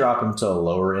 May drop him to a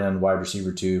lower end wide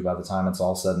receiver 2 by the time it's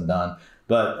all said and done.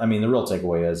 But I mean, the real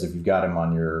takeaway is if you've got him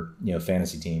on your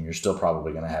fantasy team, you're still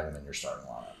probably going to have him in your starting lineup.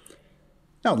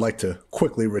 I would like to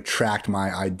quickly retract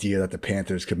my idea that the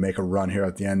Panthers could make a run here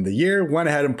at the end of the year. Went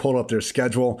ahead and pulled up their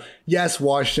schedule. Yes,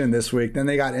 Washington this week. Then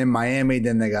they got in Miami.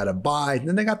 Then they got a bye.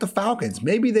 Then they got the Falcons.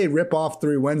 Maybe they rip off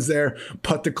 3 wins there,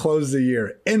 but to close the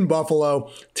year in Buffalo,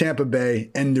 Tampa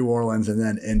Bay, in New Orleans, and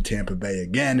then in Tampa Bay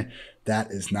again. That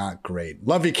is not great.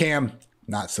 Love you, Cam.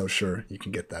 Not so sure you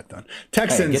can get that done.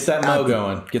 Texans. Hey, get that mo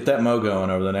going. Get that mo going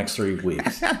over the next 3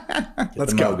 weeks.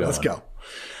 Let's go.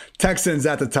 Texans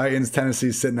at the Titans.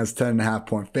 Tennessee sitting as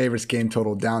 10.5-point favorites. Game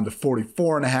total down to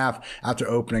 44.5 after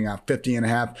opening at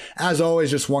 50.5. As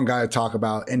always, just one guy to talk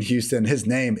about in Houston. His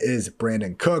name is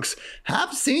Brandon Cooks.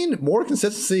 Have seen more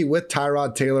consistency with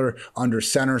Tyrod Taylor under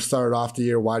center. Started off the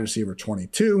year wide receiver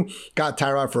 22. Got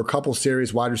Tyrod for a couple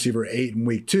series, wide receiver 8 in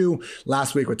week 2.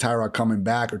 Last week with Tyrod coming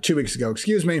back, or 2 weeks ago,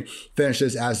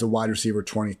 finishes as the wide receiver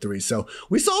 23. So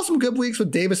we saw some good weeks with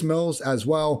Davis Mills as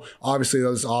well. Obviously,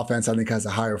 those offense, I think, has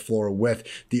a higher floor with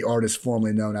the artist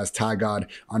formerly known as Ty God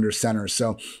under center.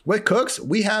 So with Cooks,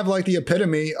 we have like the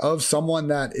epitome of someone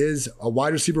that is a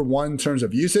wide receiver 1 in terms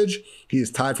of usage. He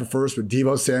is tied for first with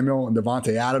Deebo Samuel and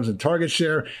Devontae Adams in target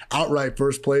share, outright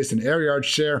first place in air yard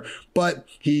share, but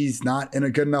he's not in a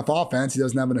good enough offense. He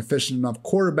doesn't have an efficient enough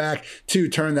quarterback to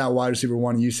turn that wide receiver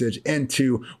 1 usage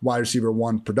into wide receiver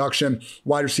 1 production.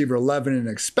 Wide receiver 11 in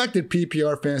expected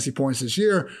PPR fantasy points this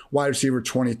year, wide receiver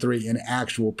 23 in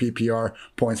actual PPR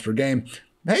points per game.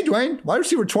 Hey, Dwayne, wide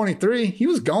receiver 23, he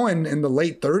was going in the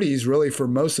late 30s really for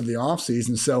most of the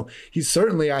offseason. So he's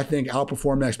certainly, I think,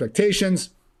 outperformed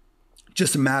expectations.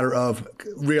 Just a matter of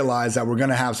realize that we're going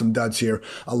to have some duds here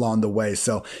along the way.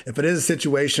 So if it is a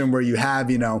situation where you have,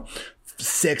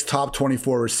 6 top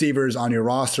 24 receivers on your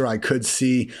roster, I could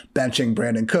see benching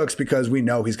Brandon Cooks because we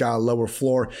know he's got a lower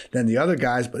floor than the other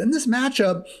guys. But in this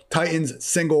matchup, Titans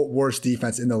single worst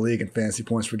defense in the league in fantasy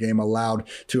points per game allowed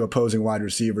to opposing wide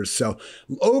receivers. So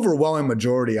overwhelming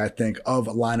majority, I think, of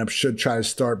lineups should try to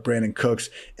start Brandon Cooks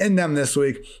in them this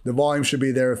week. The volume should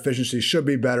be there. Efficiency should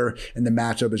be better. And the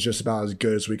matchup is just about as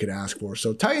good as we could ask for.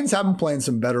 So Titans have been playing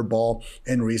some better ball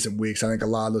in recent weeks. I think a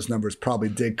lot of those numbers probably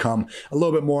did come a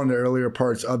little bit more in the earlier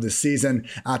parts of the season.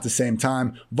 At the same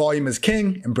time, volume is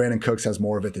king, and Brandon Cooks has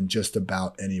more of it than just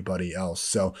about anybody else.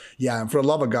 So yeah, and for the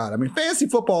love of God, I mean, fantasy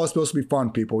football is supposed to be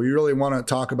fun, people. You really want to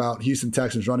talk about Houston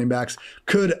Texans running backs,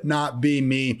 could not be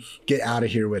me. Get out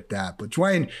of here with that. But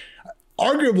Dwayne,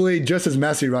 arguably just as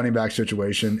messy running back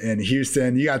situation in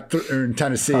Houston. You got in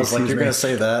Tennessee. I was like, you're going to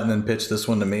say that and then pitch this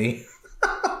one to me.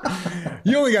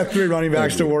 You only got 3 running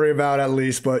backs to worry about at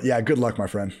least, but yeah, good luck, my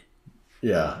friend.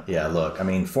 Yeah. Look, I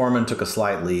mean, Foreman took a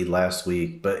slight lead last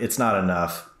week, but it's not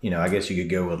enough. I guess you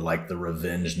could go with like the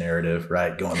revenge narrative,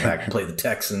 right? Going back to play the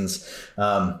Texans.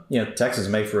 Texans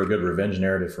make for a good revenge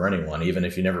narrative for anyone, even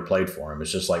if you never played for them.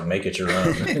 It's just like make it your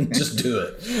own and just do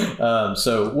it.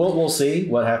 So we'll see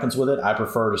what happens with it. I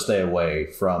prefer to stay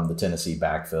away from the Tennessee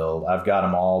backfield. I've got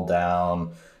them all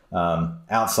down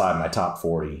outside my top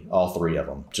 40, all 3 of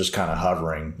them, just kind of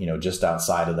hovering, just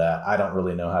outside of that. I don't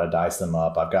really know how to dice them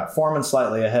up. I've got Foreman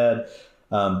slightly ahead,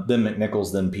 then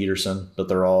McNichols, then Peterson, but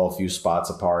they're all a few spots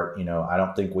apart. I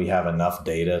don't think we have enough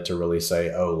data to really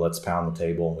say, oh, let's pound the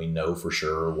table and we know for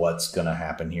sure what's going to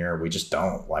happen here. We just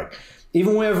don't.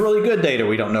 Even when we have really good data,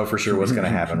 we don't know for sure what's going to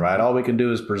happen, right? All we can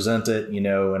do is present it, and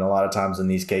a lot of times in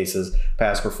these cases,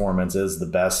 past performance is the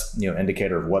best,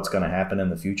 indicator of what's going to happen in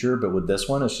the future. But with this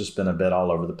one, it's just been a bit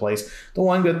all over the place. The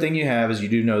one good thing you have is you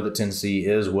do know that Tennessee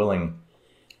is willing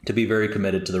to be very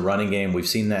committed to the running game. We've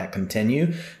seen that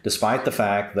continue, despite the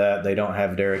fact that they don't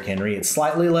have Derrick Henry. It's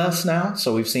slightly less now,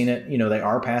 so we've seen it. They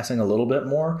are passing a little bit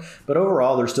more, but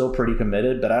overall they're still pretty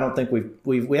committed. But I don't think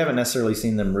we haven't necessarily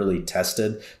seen them really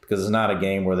tested because it's not a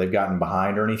game where they've gotten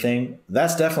behind or anything.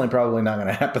 That's definitely probably not going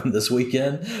to happen this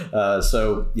weekend.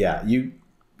 So yeah, you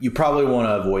probably want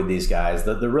to avoid these guys.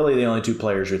 The really the only 2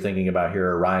 players you're thinking about here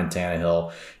are Ryan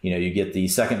Tannehill. You get the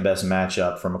second best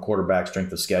matchup from a quarterback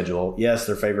strength of schedule. Yes,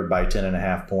 they're favored by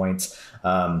 10.5 points.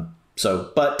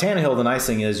 So, but Tannehill, the nice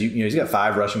thing is, he's got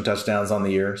 5 rushing touchdowns on the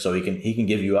year, so he can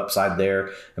give you upside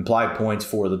there. Implied points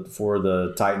for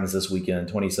the Titans this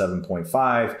weekend,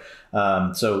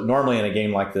 27.5. So normally in a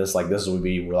game like this would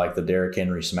be like the Derrick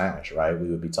Henry smash, right? We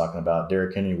would be talking about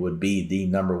Derrick Henry would be the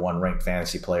number 1 ranked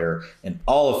fantasy player in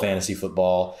all of fantasy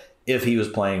football if he was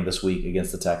playing this week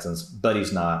against the Texans, but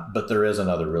he's not. But there is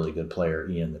another really good player,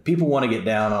 Ian, that people want to get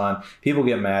down on, people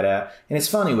get mad at, and it's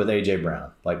funny with A.J.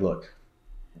 Brown. Like, look.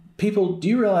 People, do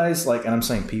you realize, and I'm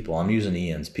saying people, I'm using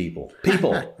Ian's people.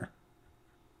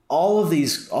 all of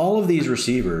these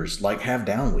receivers have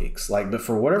down weeks. But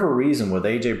for whatever reason with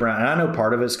A.J. Brown, and I know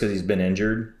part of it's because he's been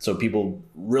injured, so people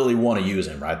really want to use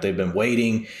him, right? They've been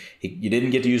waiting. You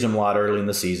didn't get to use him a lot early in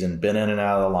the season, been in and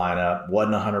out of the lineup,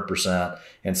 wasn't 100%.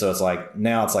 And so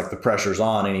now it's like the pressure's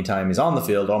on anytime he's on the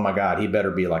field. Oh my God, he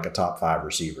better be like a top 5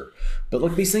 receiver. But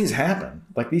look, these things happen.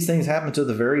 These things happen to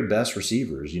the very best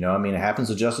receivers. It happens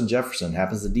to Justin Jefferson,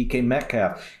 happens to DK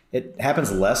Metcalf. It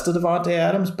happens less to Devontae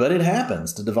Adams, but it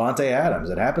happens to Devontae Adams.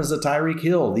 It happens to Tyreek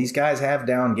Hill. These guys have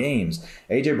down games.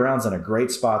 A.J. Brown's in a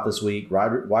great spot this week.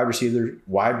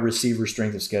 Wide receiver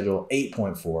strength of schedule,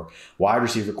 8.4. Wide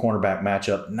receiver cornerback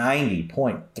matchup,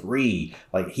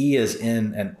 90.3. He is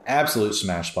in an absolute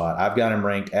smash spot. I've got him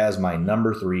ranked as my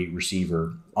number 3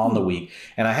 receiver on the week.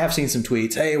 And I have seen some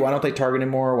tweets, hey, why don't they target him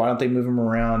more? Why don't they move him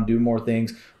around, do more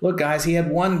things? Look, guys, he had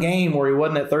one game where he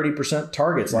wasn't at 30%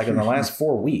 targets in the last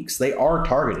 4 weeks. They are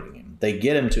targeting him. They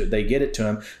get it to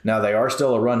him. Now, they are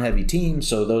still a run-heavy team,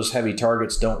 so those heavy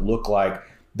targets don't look like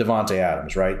Devontae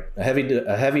Adams, right? A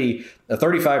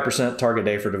 35% target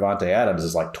day for Devontae Adams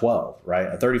is 12, right?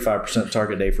 A 35%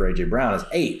 target day for A.J. Brown is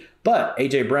 8. But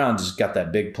A.J. Brown just got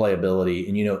that big playability,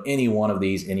 and any one of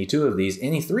these, any 2 of these,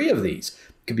 any 3 of these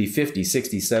could be 50,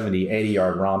 60, 70,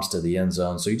 80-yard romps to the end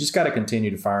zone. So you just got to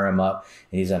continue to fire him up,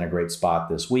 and he's in a great spot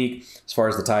this week. As far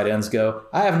as the tight ends go,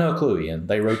 I have no clue, Ian.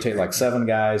 They rotate 7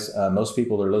 guys. Most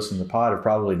people that are listening to the pod have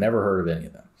probably never heard of any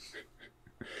of them.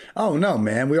 Oh, no,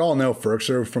 man. We all know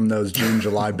Ferkser from those June,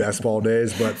 July best ball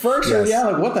days. But Ferkser,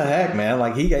 yes. What the heck,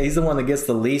 man? He's the one that gets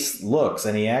the least looks,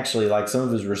 and he actually, some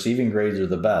of his receiving grades are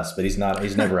the best, but he's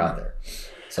never out there.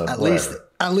 So At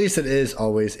least it is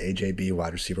always AJB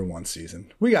wide receiver 1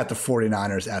 season. We got the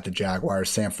 49ers at the Jaguars.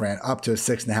 San Fran up to a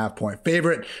 6.5 point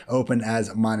favorite. Open as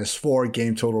 -4.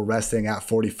 Game total resting at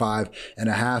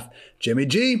 45.5. Jimmy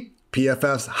G,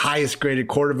 PFF's highest graded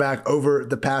quarterback over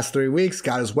the past 3 weeks,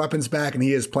 got his weapons back and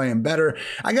he is playing better.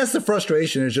 I guess the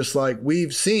frustration is just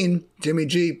we've seen Jimmy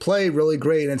G play really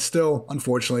great and still,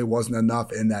 unfortunately, wasn't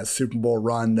enough in that Super Bowl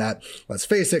run that, let's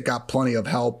face it, got plenty of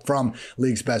help from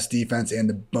league's best defense and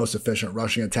the most efficient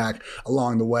rushing attack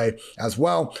along the way as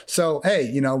well. So,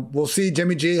 hey, we'll see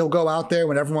Jimmy G. He'll go out there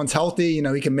when everyone's healthy.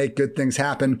 He can make good things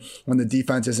happen when the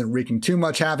defense isn't wreaking too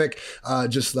much havoc.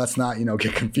 Just let's not,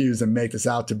 get confused and make this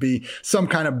out to be some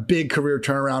kind of big career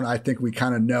turnaround. I think we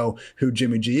kind of know who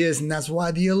Jimmy G is, and that's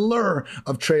why the allure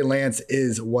of Trey Lance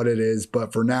is what it is.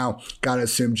 But for now, got to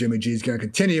assume Jimmy G is going to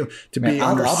continue to be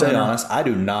under center. I'll be honest, I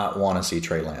do not want to see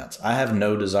Trey Lance. I have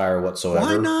no desire whatsoever.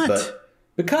 Why not?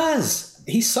 Because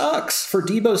he sucks for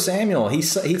Deebo Samuel.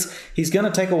 He's going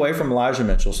to take away from Elijah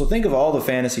Mitchell. So think of all the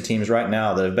fantasy teams right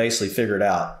now that have basically figured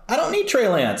out, I don't need Trey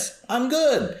Lance. I'm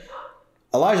good.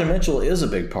 Elijah Mitchell is a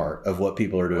big part of what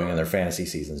people are doing in their fantasy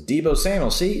seasons. Deebo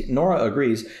Samuel, see, Nora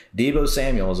agrees. Deebo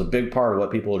Samuel is a big part of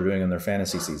what people are doing in their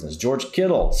fantasy seasons. George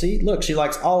Kittle, see, look, she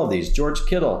likes all of these. George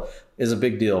Kittle is a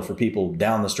big deal for people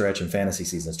down the stretch in fantasy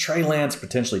seasons. Trey Lance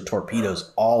potentially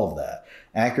torpedoes all of that.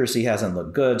 Accuracy hasn't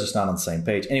looked good, just not on the same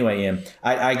page. Anyway, Ian,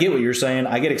 I get what you're saying.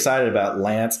 I get excited about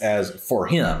Lance as for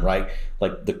him, right?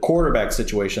 The quarterback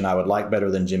situation I would like better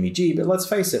than Jimmy G, but let's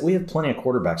face it, we have plenty of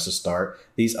quarterbacks to start.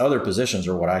 These other positions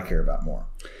are what I care about more.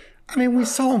 I mean, we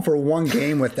saw him for one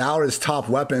game without his top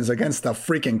weapons against the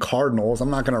freaking Cardinals. I'm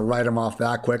not going to write him off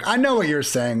that quick. I know what you're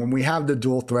saying. When we have the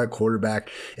dual threat quarterback,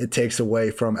 it takes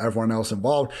away from everyone else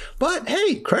involved. But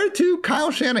hey, credit to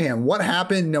Kyle Shanahan. What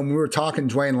happened when we were talking,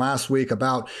 Dwayne, last week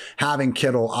about having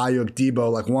Kittle, Ayuk,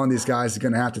 Deebo, one of these guys is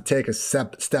going to have to take a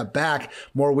step back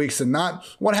more weeks than not.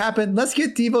 What happened? Let's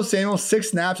get Deebo Samuel 6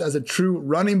 snaps as a true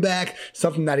running back,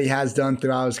 something that he has done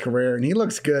throughout his career, and he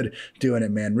looks good doing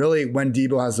it, man. Really, when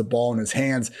Deebo has the ball in his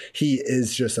hands, he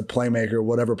is just a playmaker,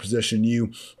 whatever position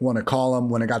you want to call him.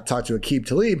 When I got to talk to Aqib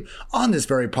Talib on this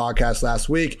very podcast last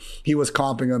week, he was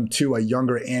comping him to a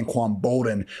younger Anquan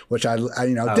Bolden, which I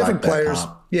different players.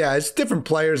 Yeah, it's different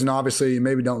players, and obviously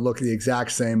maybe don't look the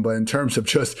exact same, but in terms of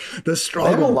just the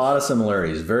struggle. They have a lot of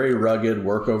similarities. Very rugged,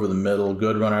 work over the middle,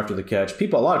 good run after the catch.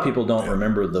 A lot of people don't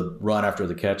remember the run after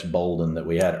the catch Bolden that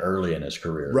we had early in his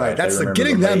career. Right. That's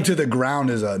getting them to the ground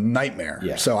is a nightmare.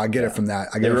 Yeah. So I get it from that.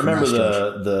 remember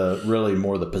the really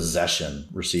more the possession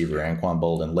receiver, Anquan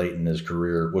Boldin, late in his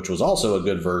career, which was also a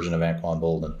good version of Anquan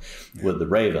Boldin with the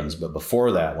Ravens. But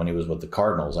before that, when he was with the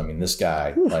Cardinals, I mean, this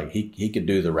guy, like he could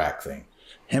do the rack thing.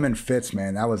 Him and Fitz,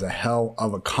 man, that was a hell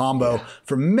of a combo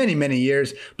for many, many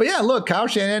years. But yeah, look, Kyle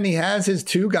Shanahan, he has his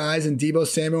two guys in Deebo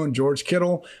Samuel and George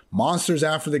Kittle, monsters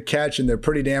after the catch, and they're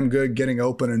pretty damn good getting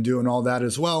open and doing all that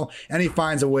as well. And he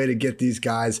finds a way to get these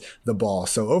guys the ball.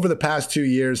 So over the past 2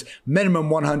 years, minimum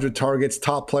 100 targets,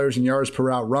 top players in yards per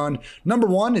route run. Number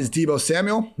 1 is Deebo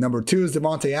Samuel. Number 2 is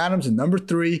Devontae Adams. And number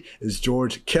 3 is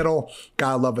George Kittle.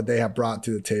 Gotta love what they have brought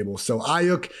to the table. So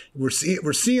Ayuk, we're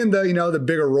seeing the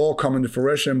bigger role coming to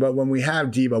fruition. But when we have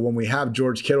Deebo, when we have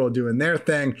George Kittle doing their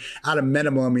thing, at a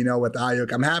minimum, with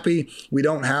Ayuk, I'm happy we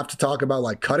don't have to talk about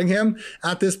like cutting him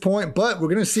at this point. But we're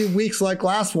going to see weeks like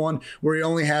last one where he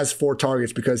only has 4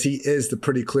 targets because he is the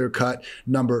pretty clear-cut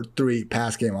number 3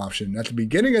 pass game option. At the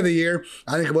beginning of the year,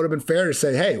 I think it would have been fair to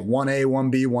say, hey, 1A,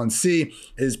 1B, 1C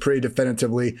is pretty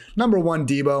definitively number 1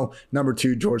 Deebo, number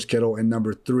 2 George Kittle, and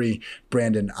number 3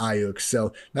 Brandon Ayuk.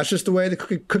 So that's just the way the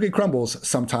cookie crumbles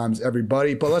sometimes,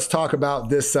 everybody. But let's talk about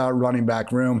this running back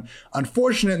room.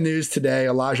 Unfortunate news today.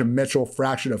 Elijah Mitchell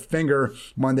fractured a finger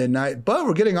Monday night, but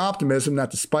we're getting optimism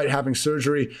that despite having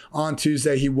surgery on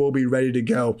Tuesday, he will be ready to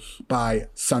go by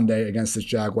Sunday against this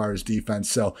Jaguars defense.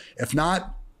 So if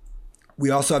not, we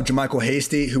also have JaMycal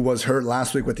Hasty, who was hurt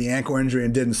last week with the ankle injury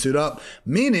and didn't suit up,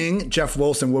 meaning Jeff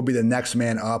Wilson will be the next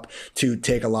man up to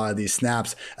take a lot of these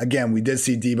snaps. Again, we did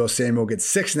see Deebo Samuel get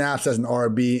 6 snaps as an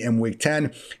RB in week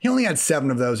 10. He only had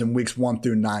 7 of those in weeks 1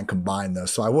 through 9 combined, though.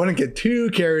 So I wouldn't get too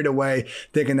carried away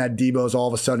thinking that Deebo is all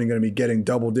of a sudden going to be getting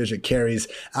double-digit carries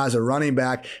as a running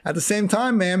back. At the same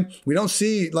time, man, we don't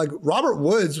see, like, Robert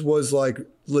Woods was, like,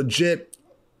 legit,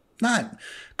 not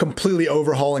completely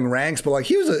overhauling ranks, but like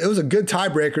it was a good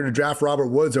tiebreaker to draft Robert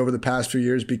Woods over the past few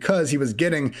years because he was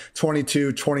getting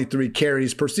 22, 23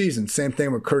 carries per season. Same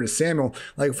thing with Curtis Samuel.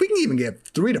 Like if we can even get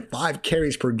 3 to 5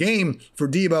 carries per game for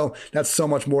Deebo, that's so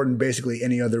much more than basically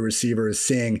any other receiver is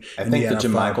seeing. I think the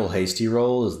JaMycal Hasty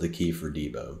role is the key for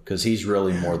Deebo because he's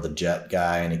really more the jet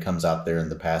guy and he comes out there in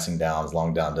the passing downs,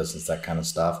 long down distance, that kind of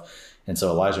stuff. And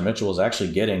so Elijah Mitchell was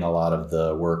actually getting a lot of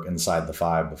the work inside the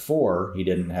 5 before. He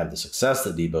didn't have the success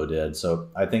that Deebo did. So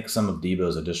I think some of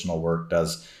Deebo's additional work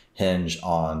does hinge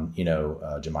on,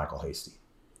 JaMycal Hasty.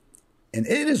 And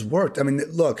it has worked. I mean,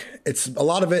 look, it's a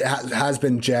lot of it has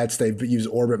been jets. They've used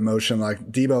orbit motion.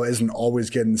 Like Deebo isn't always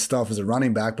getting stuff as a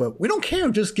running back, but we don't care.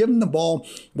 Just give him the ball.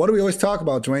 What do we always talk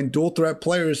about, Dwayne? Dual threat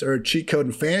players are a cheat code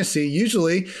in fantasy.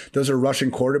 Usually those are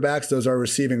rushing quarterbacks. Those are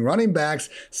receiving running backs.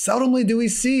 Seldomly do we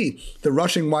see the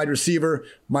rushing wide receiver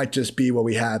might just be what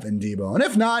we have in Deebo. And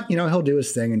if not, he'll do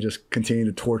his thing and just continue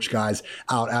to torch guys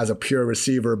out as a pure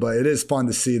receiver. But it is fun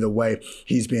to see the way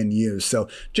he's being used. So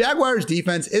Jaguars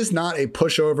defense is not a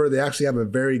pushover. They actually have a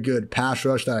very good pass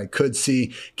rush that I could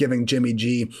see giving Jimmy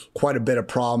G quite a bit of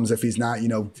problems if he's not,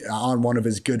 on one of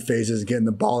his good phases, getting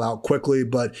the ball out quickly.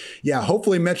 But yeah,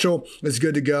 hopefully Mitchell is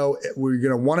good to go. We're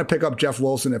going to want to pick up Jeff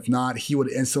Wilson. If not, he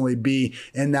would instantly be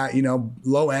in that,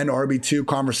 low end RB2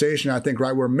 conversation. I think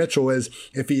right where Mitchell is,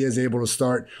 if he is able to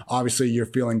start. Obviously, you're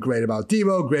feeling great about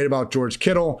Deebo, great about George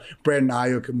Kittle, Brandon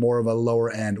Ayuk, more of a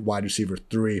lower end wide receiver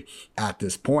 3 at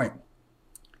this point.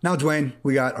 Now, Dwayne,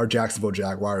 we got our Jacksonville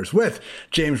Jaguars with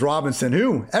James Robinson,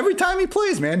 who every time he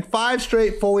plays, man, 5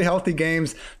 straight fully healthy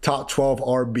games, top 12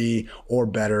 RB or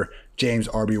better. James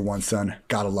RB1 son,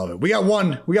 gotta love it. We got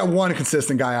one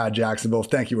consistent guy out of Jacksonville.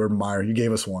 Thank you, Urban Meyer. You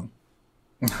gave us one.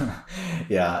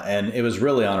 Yeah, and it was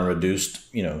really on a reduced,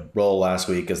 role last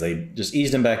week because they just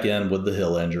eased him back in with the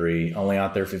Hill injury. Only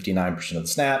out there 59% of the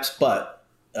snaps, but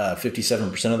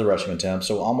 57% of the rushing attempts,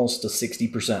 so almost to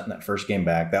 60% in that first game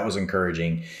back. That was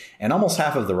encouraging, and almost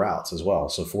half of the routes as well,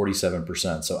 so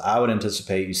 47%. So I would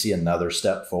anticipate you see another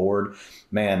step forward.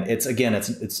 Man, it's I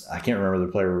can't remember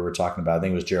the player we were talking about. I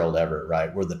think it was Gerald Everett,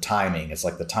 right? Where the timing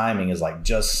is like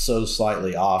just so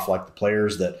slightly off, like the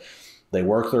players that they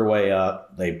work their way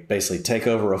up. They basically take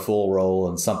over a full role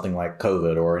and something like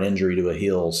COVID or an injury to a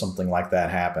heel, something like that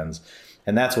happens.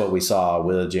 And that's what we saw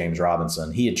with James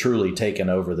Robinson. He had truly taken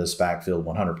over this backfield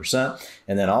 100%.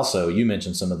 And then also, you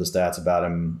mentioned some of the stats about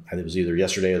him. I think it was either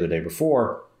yesterday or the day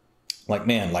before. like,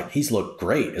 man, like he's looked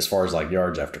great as far as like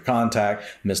yards after contact,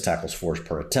 missed tackles forced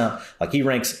per attempt. Like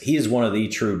he is one of the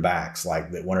true backs,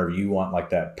 like that whenever you want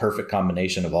like that perfect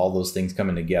combination of all those things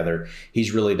coming together,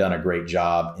 he's really done a great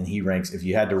job. And he ranks, if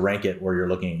you had to rank it where you're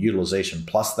looking at utilization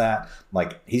plus that,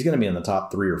 like he's going to be in the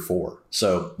top 3 or 4.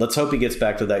 So let's hope he gets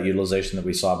back to that utilization that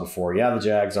we saw before. Yeah, the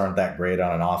Jags aren't that great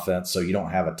on an offense, so you don't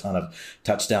have a ton of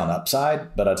touchdown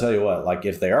upside. But I tell you what, like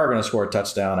if they are going to score a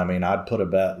touchdown, I mean, I'd put a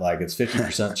bet like it's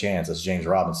 50% chance it's James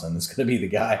Robinson that's going to be the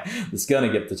guy that's going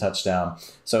to get the touchdown.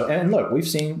 So, and look, we've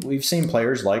seen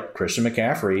players like Christian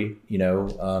McCaffrey,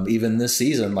 even this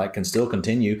season, like can still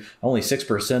continue. Only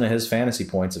 6% of his fantasy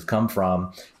points have come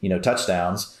from,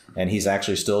 touchdowns. And he's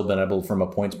actually still been able, from a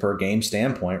points per game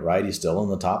standpoint, right? He's still in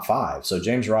the top 5. So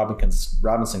James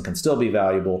Robinson can still be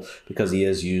valuable because he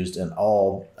is used in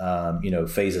all,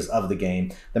 phases of the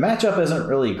game. The matchup isn't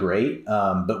really great,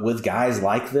 but with guys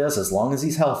like this, as long as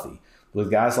he's healthy,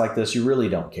 with guys like this, you really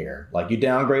don't care. Like you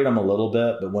downgrade them a little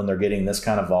bit, but when they're getting this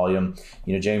kind of volume,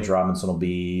 James Robinson will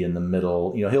be in the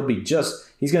middle. He's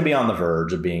going to be on the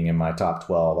verge of being in my top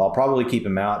 12. I'll probably keep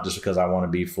him out just because I want to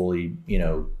be fully,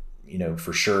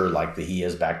 for sure, like that he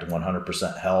is back to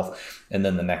 100% health. And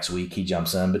then the next week he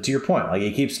jumps in. But to your point, like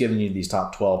he keeps giving you these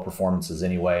top 12 performances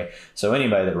anyway. So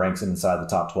anybody that ranks inside the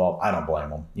top 12, I don't blame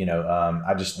them. the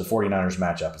 49ers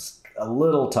matchup is a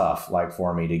little tough, like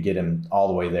for me to get him all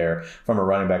the way there from a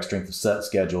running back strength of set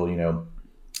schedule.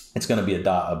 It's going to be a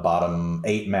bottom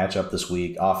 8 matchup this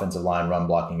week. Offensive line run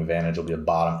blocking advantage will be a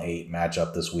bottom 8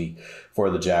 matchup this week for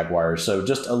the Jaguars. So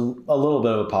just a little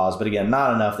bit of a pause, but again,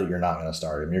 not enough that you're not going to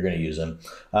start him. You're going to use him.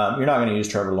 You're not going to use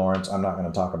Trevor Lawrence. I'm not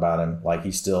going to talk about him. Like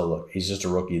he's just a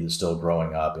rookie that's still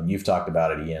growing up. And you've talked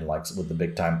about it, Ian, like with the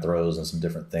big time throws and some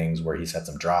different things where he's had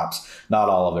some drops. Not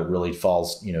all of it really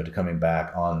falls, to coming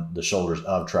back on the shoulders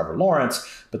of Trevor Lawrence.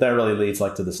 But that really leads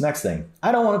to this next thing.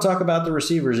 I don't want to talk about the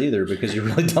receivers either because you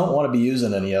really don't want to be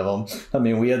using any of them. I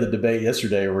mean, we had the debate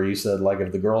yesterday where you said, like,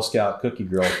 if the Girl Scout cookie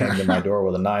girl came to my door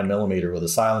with a 9mm with a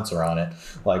silencer on it,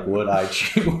 like, would I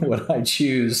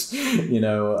choose,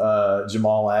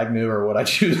 Jamal Agnew or would I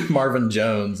choose Marvin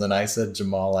Jones? And I said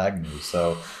Jamal Agnew.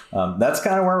 So that's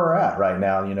kind of where we're at right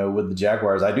now, with the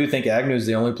Jaguars. I do think Agnew is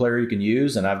the only player you can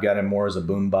use, and I've got him more as a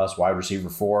boom bust wide receiver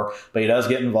 4, but he does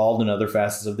get involved in other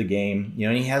facets of the game.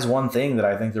 And he has one thing that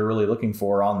I think they're really looking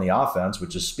for on the offense,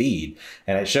 which is speed.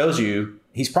 And it shows you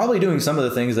he's probably doing some of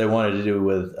the things they wanted to do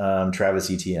with Travis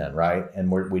Etienne, right?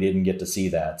 And we didn't get to see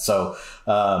that. So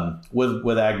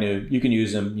with Agnew, you can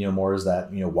use him, more as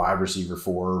that, wide receiver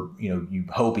 4. You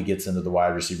hope he gets into the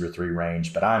wide receiver 3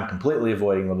 range. But I'm completely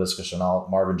avoiding Laviska Shenault,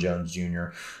 Marvin Jones Jr.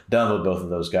 Done with both of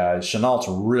those guys. Chenault's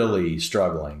really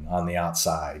struggling on the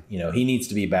outside. He needs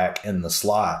to be back in the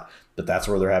slot. But that's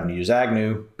where they're having to use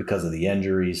Agnew because of the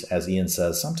injuries. As Ian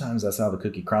says, sometimes that's how the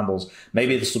cookie crumbles.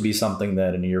 Maybe this will be something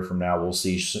that in a year from now we'll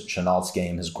see Chenault's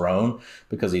game has grown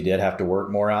because he did have to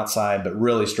work more outside, but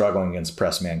really struggling against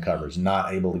press man coverage,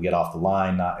 not able to get off the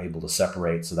line, not able to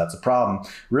separate. So that's a problem.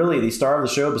 Really, the star of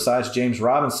the show besides James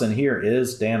Robinson here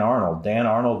is Dan Arnold. Dan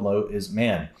Arnold is,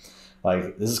 man,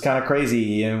 like this is kind of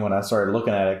crazy, Ian, when I started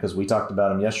looking at it because we talked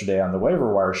about him yesterday on the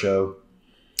waiver wire show.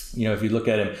 If you look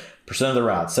at him, percent of the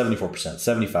routes, 74%,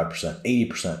 75%,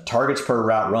 80%, targets per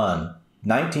route run,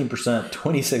 19%,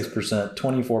 26%,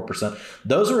 24%.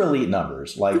 Those are elite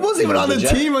numbers. Like he wasn't even on the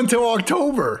team until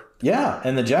October. Yeah,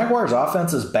 and the Jaguars'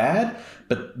 offense is bad,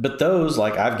 but those,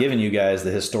 like I've given you guys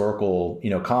the historical,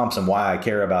 comps and why I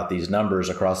care about these numbers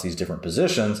across these different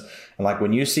positions. And like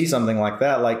when you see something like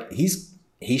that, like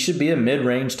he should be a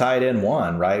mid-range tight end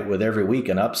 1, right? With every week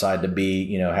an upside to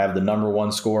be, have the number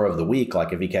 1 score of the week,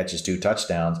 like if he catches 2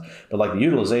 touchdowns. But like the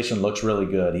utilization looks really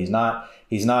good. He's not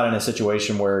in a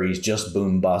situation where he's just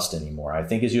boom bust anymore. I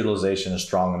think his utilization is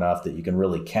strong enough that you can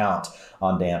really count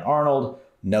on Dan Arnold.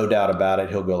 No doubt about it.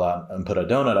 He'll go out and put a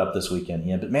donut up this weekend,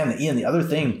 Ian. But man, Ian, the other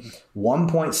thing,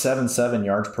 1.77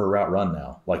 yards per route run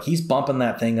now. Like he's bumping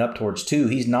that thing up towards 2.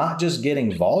 He's not just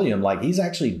getting volume, like he's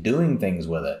actually doing things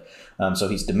with it. So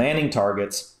he's demanding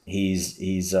targets.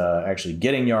 He's actually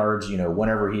getting yards,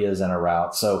 whenever he is in a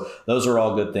route. So those are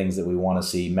all good things that we want to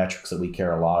see, metrics that we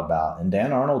care a lot about. And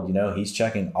Dan Arnold, he's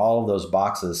checking all of those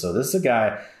boxes. So this is a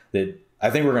guy that I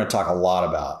think we're going to talk a lot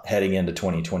about heading into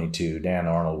 2022. Dan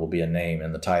Arnold will be a name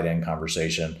in the tight end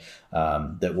conversation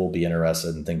that we'll be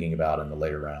interested in thinking about in the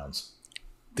later rounds.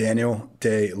 Daniel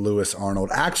Day-Lewis Arnold.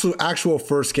 Actual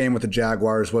first game with the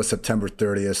Jaguars was September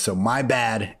 30th, so my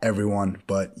bad, everyone,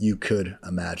 but you could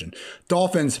imagine.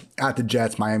 Dolphins at the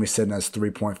Jets. Miami sitting as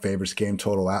 3-point favorites. Game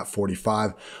total at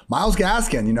 45. Myles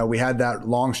Gaskin, we had that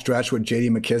long stretch with J.D.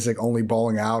 McKissic only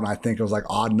balling out, and I think it was like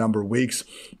odd number weeks.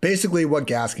 Basically what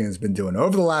Gaskin has been doing.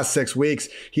 Over the last 6 weeks,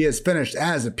 he has finished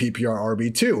as a PPR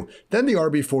RB2, then the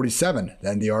RB47,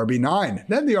 then the RB9,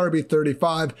 then the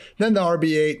RB35, then the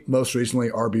RB8, most recently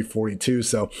RB42.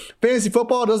 So fantasy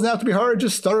football doesn't have to be hard.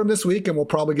 Just start him this week and we'll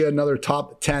probably get another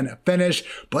top 10 finish.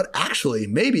 But actually,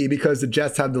 maybe because the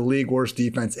Jets have the league worst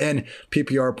defense in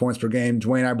PPR points per game.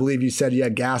 Dwayne, I believe you said you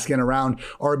had Gaskin around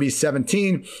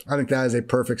RB17. I think that is a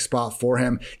perfect spot for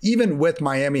him. Even with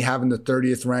Miami having the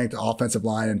 30th ranked offensive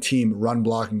line and team run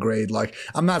blocking grade, like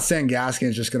I'm not saying Gaskin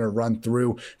is just going to run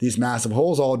through these massive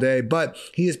holes all day, but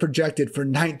he is projected for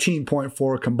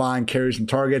 19.4 combined carries and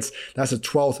targets. That's the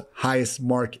 12th highest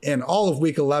mark in all of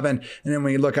week 11. And then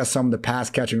when you look at some of the pass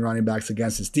catching running backs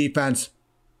against his defense,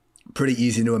 pretty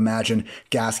easy to imagine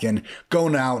Gaskin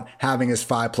going out, having his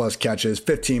 5+ catches,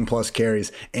 15+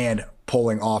 carries, and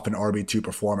pulling off an RB2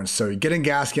 performance. So you're getting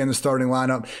Gaskin in the starting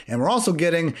lineup, and we're also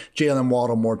getting Jalen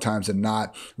Waddle more times than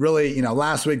not. Really,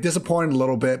 last week disappointed a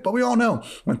little bit, but we all know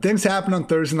when things happen on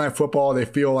Thursday Night Football, they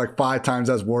feel like 5 times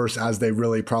as worse as they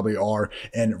really probably are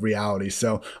in reality.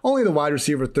 So only the wide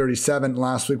receiver 37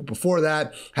 last week. Before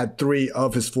that, had 3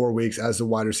 of his 4 weeks as the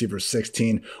wide receiver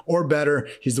 16 or better.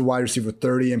 He's the wide receiver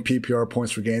 30 in PPR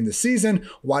points per game this season,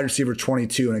 wide receiver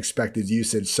 22 in expected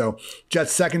usage. So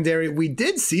Jets secondary, we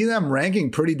did see them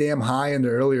ranking pretty damn high in the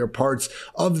earlier parts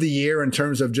of the year in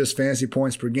terms of just fantasy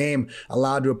points per game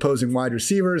allowed to opposing wide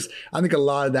receivers. I think a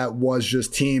lot of that was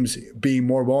just teams being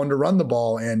more willing to run the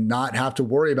ball and not have to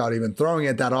worry about even throwing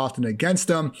it that often against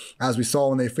them. As we saw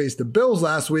when they faced the Bills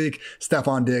last week,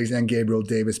 Stephon Diggs and Gabriel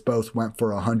Davis both went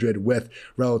for 100 with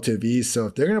relative ease. So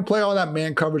if they're going to play all that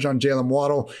man coverage on Jalen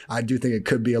Waddle, I do think it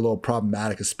could be a little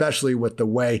problematic, especially with the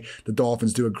way the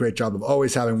Dolphins do a great job of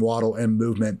always having Waddle in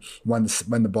movement when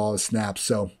the ball is snaps.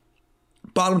 So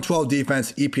bottom 12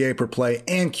 defense, EPA per play,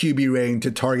 and QB rating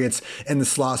to targets in the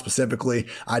slot specifically.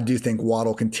 I do think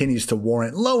Waddle continues to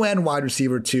warrant low-end wide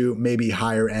receiver 2, maybe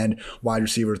higher-end wide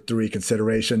receiver 3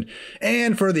 consideration.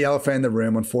 And for the elephant in the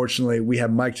room, unfortunately, we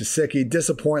have Mike Gesicki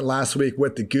disappoint last week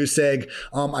with the goose egg.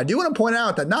 I do want to point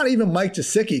out that not even Mike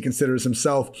Gesicki considers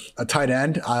himself a tight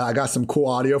end. I got some cool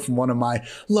audio from one of my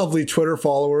lovely Twitter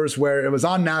followers where it was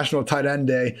on National Tight End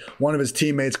Day. One of his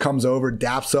teammates comes over,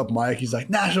 daps up Mike. He's like,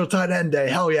 National Tight End Day.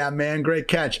 Hell yeah, man. Great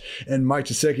catch. And Mike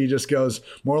Gesicki just goes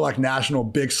more like National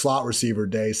Big Slot Receiver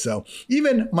Day. So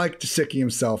even Mike Gesicki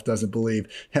himself doesn't believe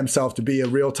himself to be a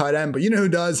real tight end. But you know who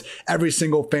does? Every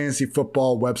single fantasy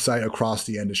football website across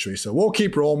the industry. So we'll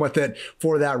keep rolling with it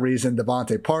for that reason.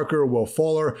 Devontae Parker, Will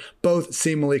Fuller, both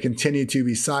seemingly continue to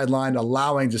be sidelined,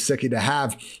 allowing Gesicki to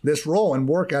have this role and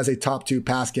work as a top 2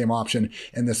 pass game option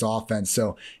in this offense.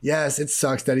 So yes, it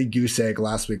sucks that he goose egg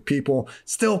last week. People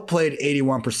still played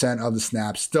 81% of the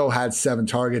snaps, still had 7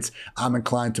 targets. I'm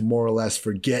inclined to more or less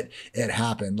forget it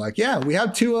happened. Like, yeah, we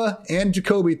have Tua and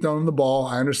Jacoby throwing the ball.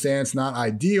 I understand it's not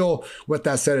ideal. With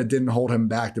that said, it didn't hold him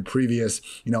back the previous,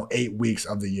 8 weeks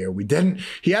of the year. We didn't.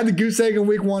 He had the goose egg in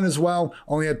week 1 as well.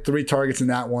 Only had 3 targets in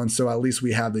that one. So at least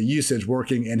we have the usage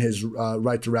working in his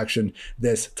right direction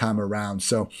this time around.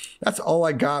 So that's all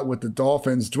I got with the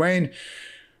Dolphins. Dwayne,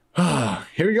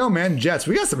 here we go, man. Jets.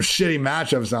 We got some shitty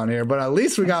matchups on here, but at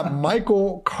least we got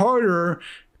Michael Carter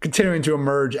continuing to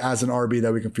emerge as an RB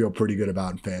that we can feel pretty good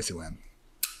about in Fantasyland.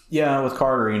 Yeah, with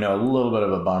Carter, a little bit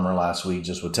of a bummer last week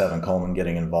just with Tevin Coleman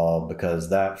getting involved because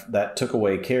that took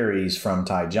away carries from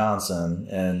Ty Johnson.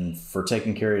 And for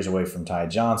taking carries away from Ty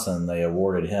Johnson, they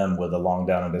awarded him with a long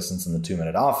down and distance in the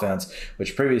 2-minute offense,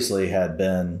 which previously had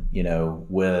been,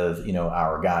 with,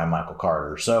 our guy, Michael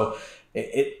Carter. So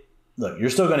look, you're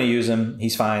still going to use him.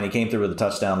 He's fine. He came through with a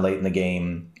touchdown late in the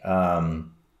game.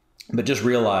 But just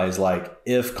realize,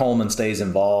 if Coleman stays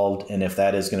involved and if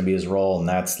that is going to be his role and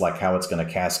that's, how it's going to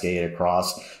cascade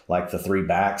across, the 3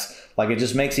 backs, it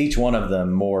just makes each one of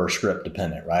them more script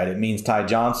dependent, right? It means Ty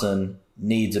Johnson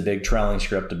needs a big trailing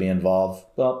script to be involved.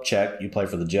 Well, check. You play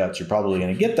for the Jets. You're probably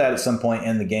going to get that at some point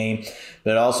in the game.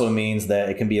 But it also means that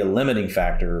it can be a limiting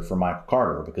factor for Michael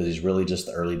Carter because he's really just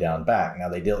the early down back. Now,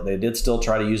 they did still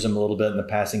try to use him a little bit in the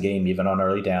passing game, even on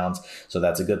early downs. So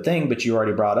that's a good thing. But you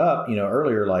already brought up,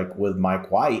 earlier, with Mike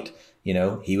White,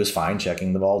 he was fine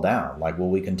checking the ball down.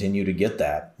 Will we continue to get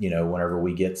that, whenever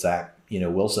we get Zach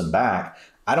Wilson back?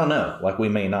 I don't know. Like, we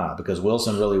may not, because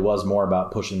Wilson really was more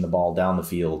about pushing the ball down the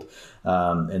field.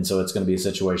 And so it's going to be a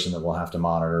situation that we'll have to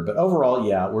monitor. But overall,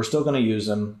 yeah, we're still going to use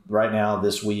him. Right now,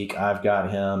 this week, I've got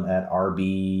him at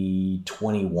RB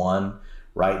 21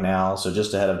 right now. So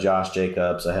just ahead of Josh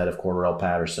Jacobs, ahead of Cordarrelle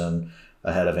Patterson,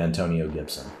 ahead of Antonio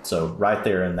Gibson. So right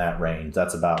there in that range,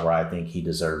 that's about where I think he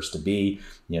deserves to be.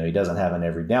 You know, he doesn't have an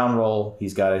every down role.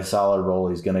 He's got a solid role.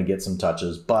 He's going to get some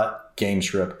touches, but game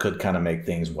script could kind of make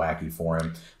things wacky for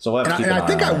him. So we'll have to keep an eye on it. I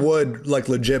think I would like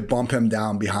legit bump him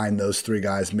down behind those three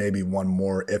guys, maybe one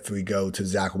more if we go to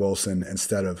Zach Wilson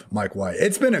instead of Mike White.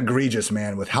 It's been egregious,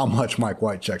 man, with how much Mike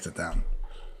White checks it down.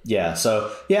 Yeah.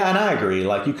 So, yeah, and I agree.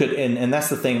 Like, you could, and that's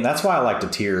the thing. That's why I like to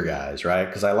tier guys, right?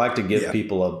 Because I like to give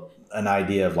people an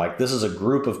idea of, like, this is a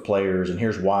group of players, and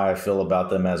here's why I feel about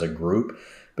them as a group.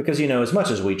 Because, you know, as much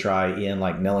as we try in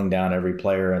like nailing down every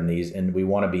player in these, and we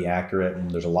want to be accurate,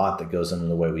 and there's a lot that goes into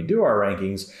the way we do our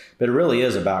rankings, but it really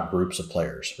is about groups of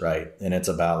players, right? And it's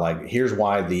about, like, here's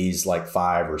why these like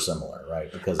five are similar,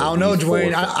 right? Because I don't know,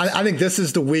 Dwayne. I think this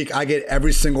is the week I get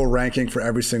every single ranking for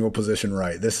every single position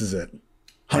right. This is it.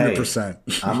 100%.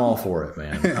 Hey, I'm all for it,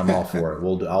 man. I'm all for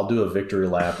it. I'll do a victory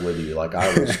lap with you. Like, I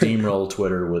will steamroll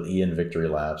Twitter with Ian victory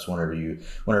laps whenever you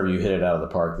hit it out of the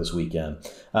park this weekend.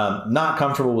 Not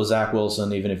comfortable with Zach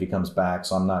Wilson, even if he comes back,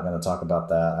 so I'm not going to talk about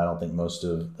that. I don't think most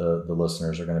of the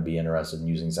listeners are going to be interested in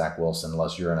using Zach Wilson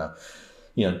unless you're in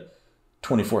a,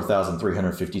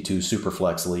 24,352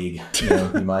 Superflex league.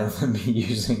 You might be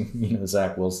using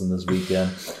Zach Wilson this weekend,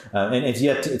 and it's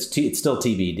still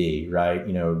TBD, right?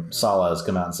 Salah has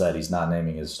come out and said he's not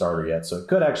naming his starter yet, so it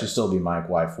could actually still be Mike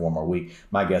White for one more week.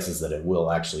 My guess is that it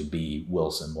will actually be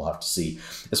Wilson. We'll have to see.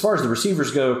 As far as the receivers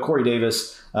go, Corey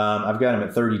Davis, I've got him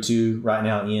at 32 right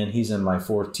now, Ian. He's in my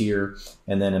 4th tier.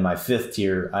 And then in my 5th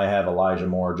tier, I have Elijah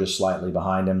Moore just slightly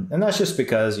behind him. And that's just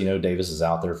because, Davis is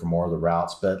out there for more of the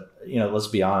routes. But, let's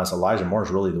be honest, Elijah Moore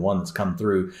is really the one that's come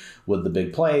through with the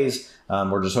big plays.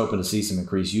 We're just hoping to see some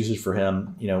increased usage for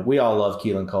him. We all love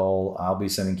Keelan Cole. I'll be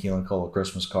sending Keelan Cole a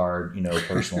Christmas card,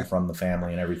 personal from the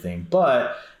family and everything.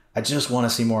 But I just want to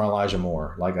see more Elijah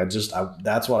Moore. Like,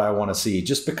 that's what I want to see.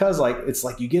 Just because, like, it's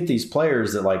like you get these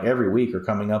players that, like, every week are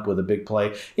coming up with a big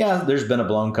play. Yeah, there's been a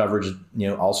blown coverage,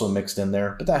 also mixed in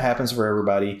there. But that happens for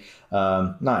everybody.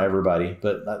 Not everybody.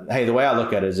 But, hey, the way I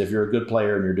look at it is if you're a good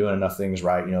player and you're doing enough things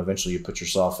right, eventually you put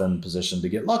yourself in position to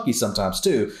get lucky sometimes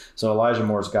too. So Elijah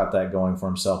Moore's got that going for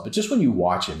himself. But just when you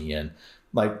watch him, Ian,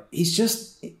 like, he's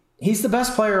the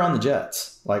best player on the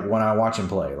Jets. Like, when I watch him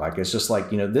play, like, it's just like,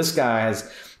 this guy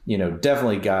has –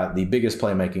 definitely got the biggest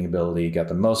playmaking ability, got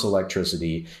the most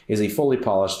electricity. Is he fully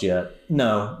polished yet?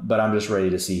 No, but I'm just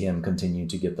ready to see him continue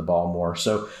to get the ball more.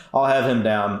 So I'll have him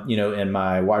down, in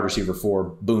my wide receiver 4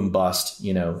 boom bust.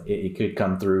 It could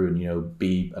come through and,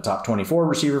 be a top 24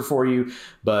 receiver for you.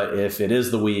 But if it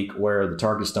is the week where the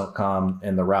targets don't come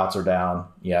and the routes are down,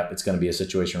 it's going to be a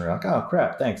situation where you're like, oh,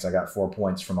 crap, thanks. I got 4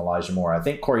 points from Elijah Moore. I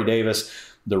think Corey Davis,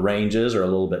 the ranges are a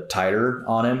little bit tighter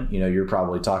on him. You're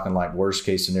probably talking like worst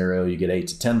case scenario, you get 8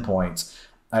 to 10 points.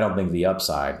 I don't think the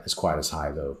upside is quite as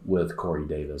high, though, with Corey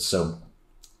Davis. So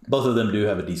both of them do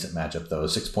have a decent matchup, though.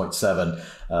 6.7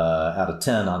 out of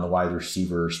 10 on the wide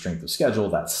receiver strength of schedule.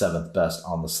 That's 7th best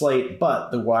on the slate.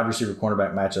 But the wide receiver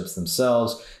cornerback matchups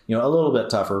themselves, a little bit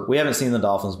tougher. We haven't seen the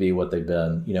Dolphins be what they've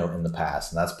been, in the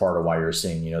past. And that's part of why you're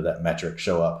seeing, that metric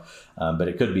show up. But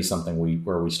it could be something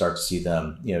where we start to see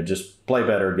them, just play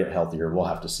better, get healthier. We'll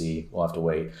have to see. We'll have to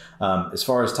wait. As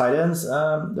far as tight ends,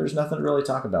 there's nothing to really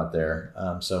talk about there.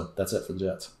 So that's it for the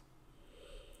Jets.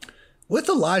 With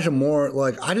Elijah Moore,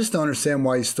 like, I just don't understand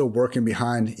why he's still working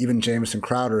behind even Jamison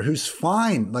Crowder, who's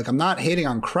fine. Like, I'm not hating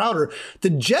on Crowder. The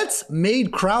Jets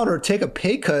made Crowder take a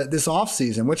pay cut this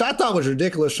offseason, which I thought was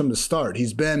ridiculous from the start.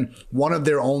 He's been one of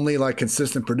their only, like,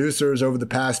 consistent producers over the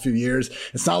past few years.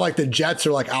 It's not like the Jets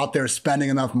are, like, out there spending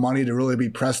enough money to really be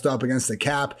pressed up against the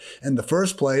cap in the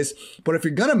first place. But if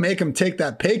you're going to make him take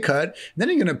that pay cut, then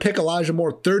you're going to pick Elijah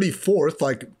Moore 34th,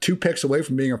 like 2 picks away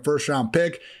from being a first-round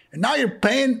pick. And now you're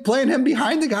playing him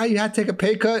behind the guy you had to take a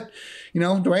pay cut.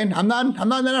 Dwayne, I'm not an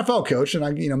NFL coach,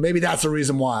 and maybe that's the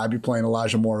reason why I'd be playing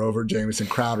Elijah Moore over Jamison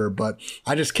Crowder. But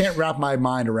I just can't wrap my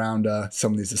mind around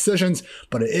some of these decisions.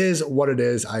 But it is what it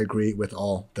is. I agree with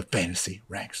all the fantasy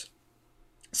ranks.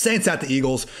 Saints at the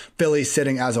Eagles. Philly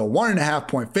sitting as a 1.5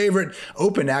 point favorite.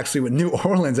 Opened actually with New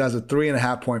Orleans as a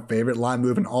 3.5 point favorite. Line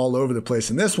moving all over the place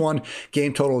in this one.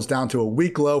 Game total is down to a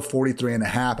week low,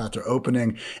 43.5 after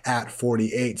opening at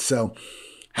 48. So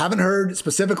Haven't heard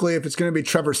specifically if it's going to be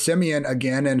Trevor Siemian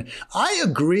again. And I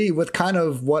agree with kind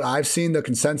of what I've seen the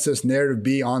consensus narrative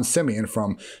be on Siemian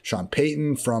from Sean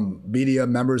Payton, from media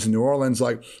members in New Orleans.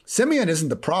 Like, Siemian isn't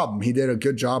the problem. He did a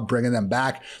good job bringing them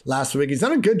back last week. He's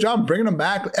done a good job bringing them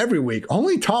back every week.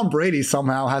 Only Tom Brady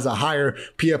somehow has a higher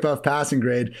PFF passing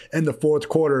grade in the fourth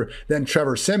quarter than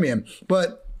Trevor Siemian.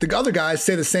 But the other guys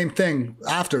say the same thing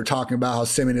after talking about how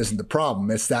Siemian isn't the problem.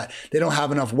 It's that they don't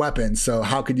have enough weapons. So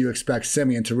how could you expect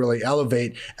Siemian to really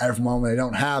elevate everyone when they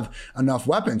don't have enough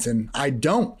weapons? And I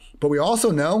don't. But we also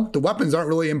know the weapons aren't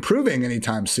really improving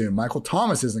anytime soon. Michael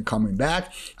Thomas isn't coming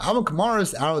back. Alvin Kamara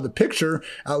is out of the picture,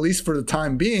 at least for the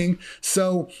time being.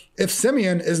 So if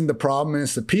Siemian isn't the problem and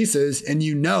it's the pieces, and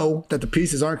you know that the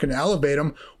pieces aren't going to elevate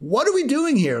them, what are we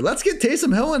doing here? Let's get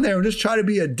Taysom Hill in there and just try to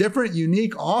be a different,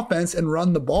 unique offense and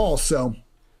run the ball. So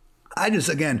I just,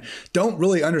 again, don't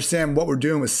really understand what we're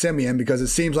doing with Siemian, because it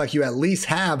seems like you at least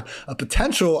have a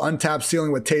potential untapped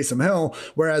ceiling with Taysom Hill,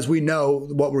 whereas we know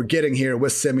what we're getting here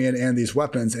with Siemian and these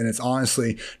weapons, and it's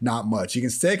honestly not much. You can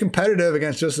stay competitive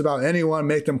against just about anyone,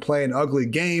 make them play an ugly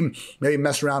game, maybe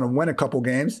mess around and win a couple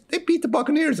games. They beat the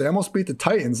Buccaneers. They almost beat the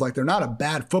Titans. Like, they're not a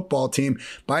bad football team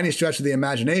by any stretch of the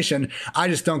imagination. I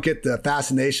just don't get the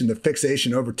fascination, the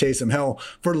fixation over Taysom Hill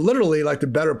for literally like the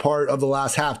better part of the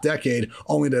last half decade,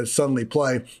 only to suddenly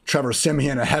play Trevor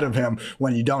Siemian ahead of him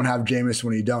when you don't have Jameis,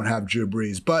 when you don't have Drew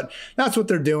Brees. But that's what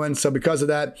they're doing. So because of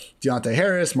that, Deontay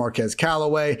Harris, Marquez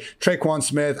Callaway, Traquan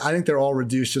Smith, I think they're all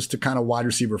reduced just to kind of wide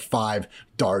receiver 5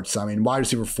 darts. I mean, wide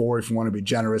receiver 4 if you want to be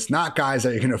generous, not guys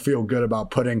that you're going to feel good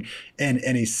about putting in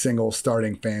any single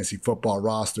starting fantasy football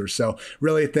roster. So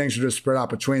really things are just spread out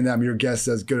between them. Your guess is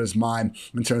as good as mine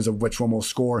in terms of which one will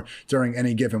score during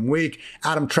any given week.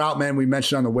 Adam Troutman, we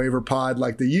mentioned on the waiver pod,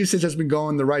 like, the usage has been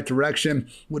going the right direction.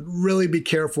 Would really be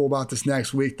careful about this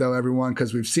next week though, everyone,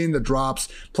 because we've seen the drops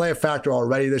play a factor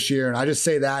already this year. And I just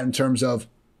say that in terms of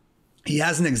he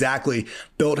hasn't exactly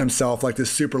built himself like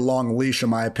this super long leash, in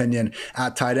my opinion,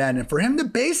 at tight end. And for him to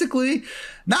basically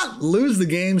not lose the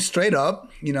game straight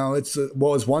up, you know, it's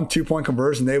well, it's 1 2-point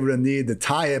conversion they would have needed to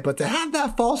tie it, but to have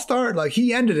that false start, like,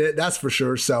 he ended it, that's for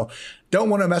sure. So don't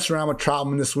want to mess around with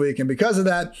Troutman this week. And because of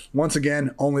that, once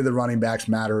again, only the running backs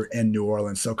matter in New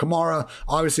Orleans. So Kamara,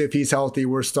 obviously, if he's healthy,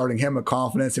 we're starting him with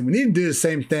confidence. And we need to do the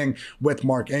same thing with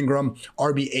Mark Ingram.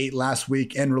 RB8 last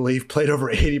week in relief, played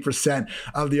over 80%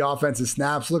 of the offensive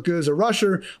snaps. Look good as a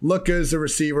rusher, look good as a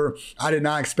receiver. I did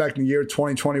not expect in the year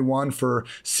 2021 for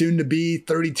soon-to-be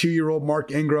 32-year-old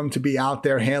Mark Ingram to be out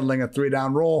there handling a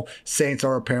 3-down role. Saints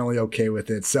are apparently okay with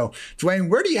it. So, Dwayne,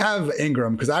 where do you have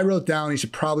Ingram? Because I wrote down he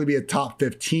should probably be a top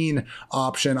 15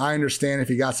 option. I understand if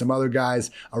you got some other guys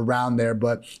around there,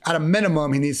 but at a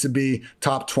minimum, he needs to be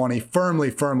top 20, firmly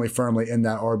in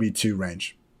that RB2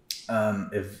 range.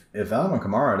 If Alvin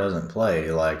Kamara doesn't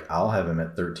play, like, I'll have him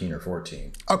at 13 or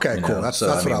 14. Okay, cool. That's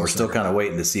what we're still kind of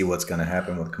waiting to see what's going to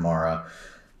happen with Kamara.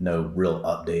 No real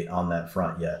update on that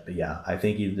front yet. But yeah, I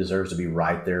think he deserves to be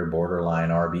right there, borderline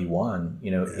RB1. You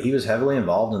know, He was heavily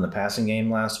involved in the passing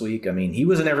game last week. I mean, he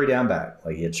was an every down back.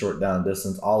 Like, he had short down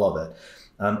distance, all of it.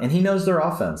 And he knows their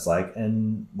offense. Like,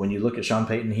 and when you look at Sean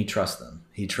Payton, he trusts them.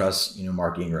 He trusts,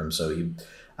 Mark Ingram. So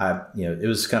it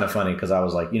was kind of funny because I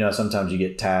was like, sometimes you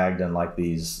get tagged in like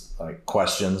these like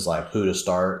questions, like who to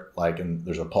start, like, and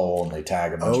there's a poll and they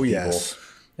tag a bunch of people. Yes.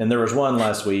 And there was one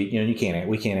last week, we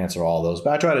can't answer all those,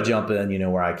 but I try to jump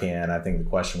in, where I can. I think the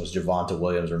question was Javonte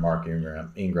Williams or Mark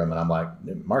Ingram. And I'm like,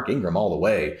 Mark Ingram all the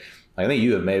way. I think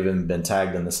you may have even been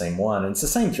tagged in the same one. And it's the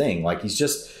same thing. Like, he's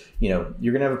just, you're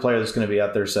going to have a player that's going to be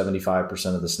out there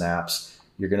 75% of the snaps.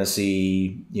 You're going to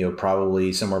see,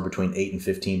 probably somewhere between 8 and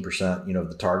 15%, of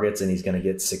the targets, and he's going to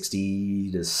get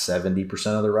 60 to 70%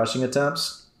 of the rushing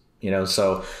attempts.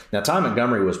 So now Ty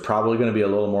Montgomery was probably going to be a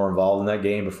little more involved in that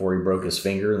game before he broke his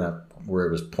finger, and where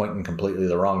it was pointing completely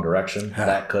the wrong direction.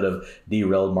 That could have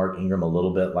derailed Mark Ingram a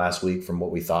little bit last week from what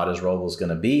we thought his role was going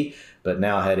to be. But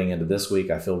now heading into this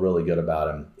week, I feel really good about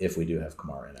him if we do have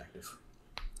Kamara inactive.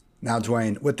 Now,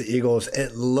 Dwayne, with the Eagles,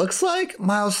 it looks like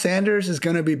Miles Sanders is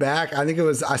going to be back.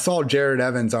 I saw Jared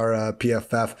Evans, our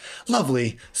PFF,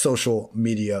 lovely social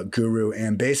media guru.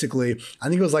 And basically, I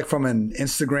think it was like from an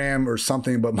Instagram or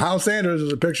something, but Miles Sanders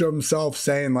was a picture of himself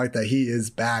saying like that he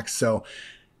is back. So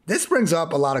This brings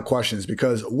up a lot of questions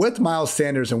because with Miles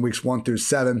Sanders in weeks 1 through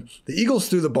 7, the Eagles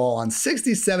threw the ball on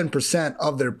 67%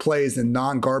 of their plays in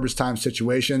non-garbage time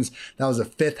situations. That was the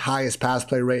 5th highest pass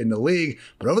play rate in the league.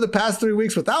 But over the past 3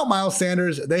 weeks without Miles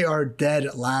Sanders, they are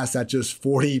dead last at just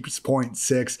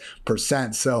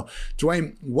 40.6%. So,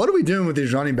 Dwayne, what are we doing with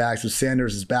these running backs if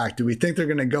Sanders is back? Do we think they're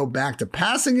going to go back to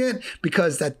passing it?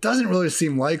 Because that doesn't really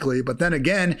seem likely. But then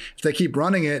again, if they keep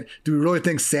running it, do we really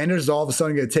think Sanders is all of a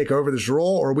sudden going to take over this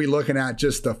role? Or are we looking at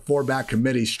just the 4-back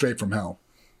committee straight from hell?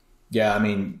 Yeah, I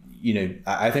mean,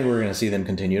 I think we're going to see them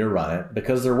continue to run it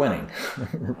because they're winning,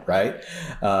 right?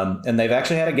 And they've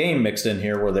actually had a game mixed in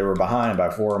here where they were behind by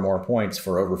 4 or more points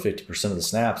for over 50% of the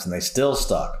snaps, and they still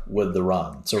stuck with the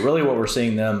run. So really what we're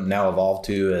seeing them now evolve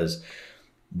to is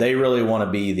they really want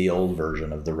to be the old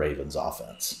version of the Ravens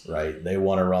offense, right? They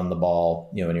want to run the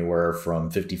ball, anywhere from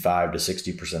 55 to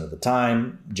 60% of the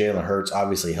time. Jalen Hurts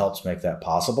obviously helps make that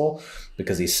possible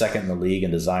because he's second in the league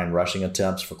in design rushing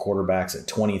attempts for quarterbacks. At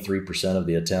 23% of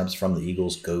the attempts from the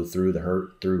Eagles go through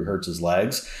through Hurts's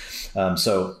legs.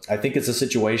 So I think it's a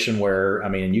situation where,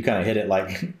 and you kind of hit it,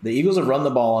 like the Eagles have run the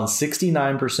ball on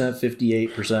 69%,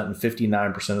 58%, and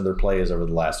 59% of their plays over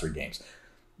the last 3 games.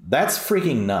 That's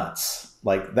freaking nuts.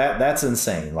 Like that's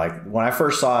insane. Like when I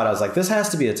first saw it, I was like, this has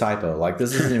to be a typo. Like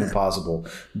this isn't even possible.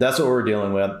 That's what we're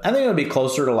dealing with. I think it'll be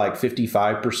closer to like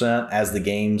 55% as the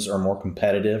games are more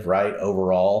competitive, right?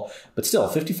 Overall, but still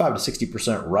 55 to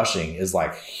 60% rushing is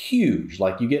like huge.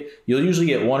 Like you'll usually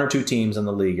get 1 or 2 teams in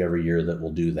the league every year that will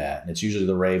do that. And it's usually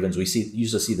the Ravens. We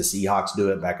used to see the Seahawks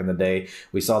do it back in the day.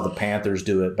 We saw the Panthers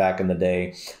do it back in the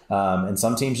day. And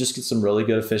some teams just get some really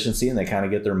good efficiency and they kind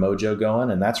of get their mojo going.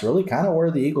 And that's really kind of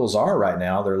where the Eagles are right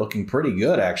now. They're looking pretty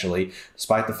good, actually,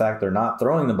 despite the fact they're not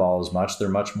throwing the ball as much. They're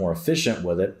much more efficient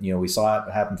with it. We saw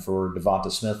it happen for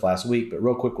Devonta Smith last week. But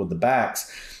real quick with the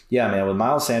backs, yeah, man, with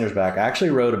Miles Sanders back, I actually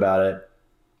wrote about it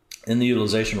in the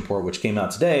utilization report, which came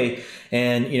out today.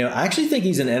 And, I actually think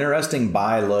he's an interesting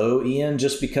buy low, Ian,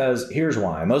 just because here's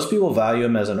why. Most people value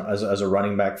him as a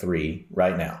running back 3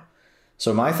 right now.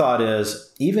 So my thought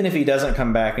is, even if he doesn't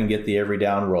come back and get the every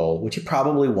down role, which he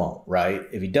probably won't, right?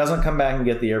 If he doesn't come back and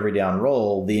get the every down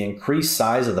role, the increased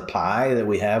size of the pie that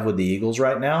we have with the Eagles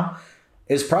right now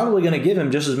is probably going to give him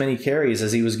just as many carries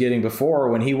as he was getting before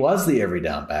when he was the every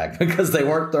down back, because they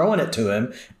weren't throwing it to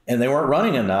him and they weren't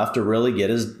running enough to really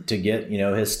get his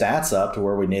stats up to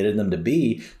where we needed them to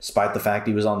be, despite the fact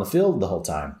he was on the field the whole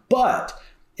time. But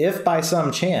if by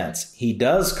some chance he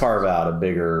does carve out a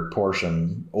bigger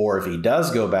portion, or if he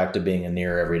does go back to being a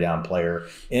near every down player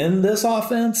in this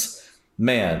offense,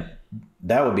 man,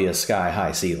 that would be a sky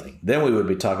high ceiling. Then we would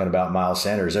be talking about Miles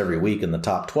Sanders every week in the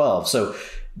top 12. So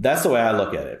that's the way I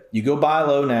look at it. You go buy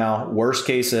low now. Worst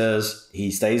case is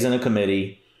he stays in a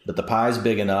committee, but the pie's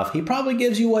big enough. He probably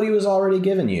gives you what he was already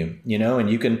giving you, and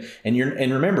you can,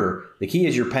 and remember, the key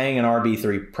is you're paying an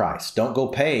RB3 price. Don't go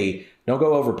overpay.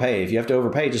 If you have to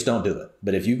overpay, just don't do it.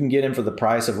 But if you can get him for the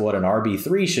price of what an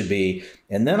RB3 should be,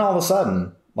 and then all of a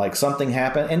sudden, like something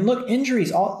happened, and look,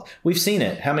 injuries, we've seen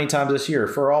it how many times this year.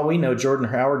 For all we know, Jordan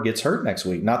Howard gets hurt next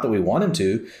week. Not that we want him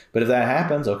to, but if that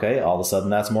happens, okay, all of a sudden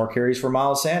that's more carries for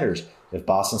Miles Sanders. If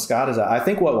Boston Scott is out, I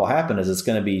think what will happen is it's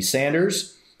going to be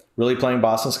Sanders really playing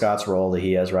Boston Scott's role that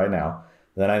he has right now.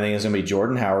 Then I think it's going to be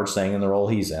Jordan Howard staying in the role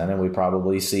he's in, and we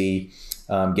probably see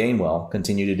Gainwell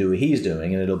continue to do what he's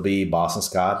doing, and it'll be Boston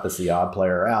Scott that's the odd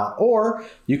player out. Or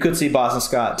you could see Boston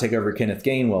Scott take over Kenneth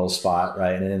Gainwell's spot,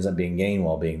 right, and it ends up being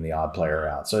Gainwell being the odd player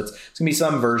out. So it's going to be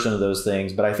some version of those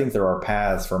things, but I think there are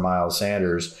paths for Miles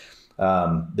Sanders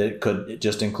that could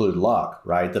just include luck,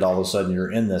 right, that all of a sudden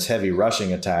you're in this heavy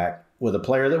rushing attack with a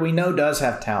player that we know does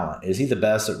have talent. Is he the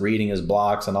best at reading his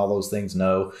blocks and all those things?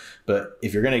 No. But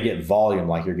if you're going to get volume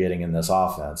like you're getting in this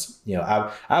offense,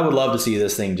 I would love to see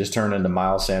this thing just turn into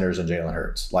Miles Sanders and Jalen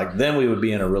Hurts. Like then we would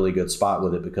be in a really good spot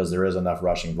with it because there is enough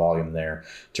rushing volume there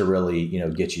to really,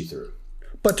 get you through.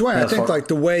 But Dwayne, I think like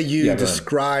the way you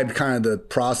described kind of the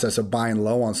process of buying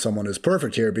low on someone is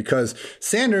perfect here, because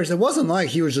Sanders, it wasn't like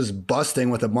he was just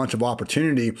busting with a bunch of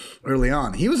opportunity early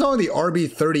on. He was only the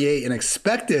RB38 in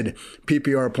expected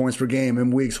PPR points per game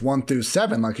in weeks 1 through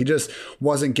 7. Like he just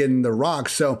wasn't getting the rock.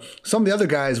 So some of the other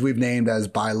guys we've named as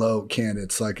buy low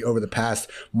candidates, like over the past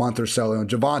month or so,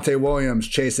 Javonte Williams,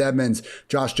 Chase Edmonds,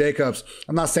 Josh Jacobs.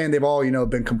 I'm not saying they've all,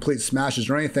 been complete smashes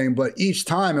or anything, but each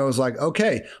time it was like,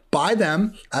 okay, buy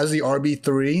them as the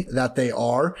RB3 that they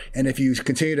are. And if you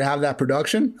continue to have that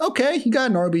production, okay, you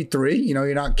got an RB3.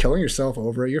 You're not killing yourself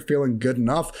over it. You're feeling good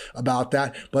enough about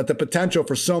that. But the potential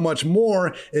for so much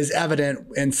more is evident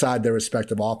inside their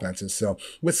respective offenses. So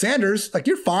with Sanders,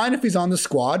 you're fine if he's on the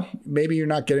squad. Maybe you're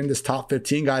not getting this top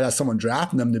 15 guy that someone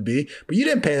drafted them to be, but you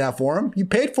didn't pay that for him. You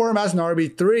paid for him as an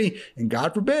RB3, and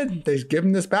God forbid they give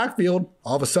him this backfield.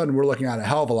 All of a sudden, we're looking at a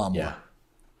hell of a lot more.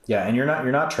 Yeah, and you're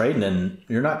not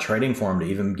trading for him to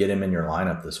even get him in your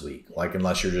lineup this week.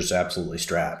 Unless you're just absolutely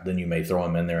strapped, then you may throw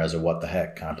him in there as a what the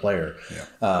heck kind of player.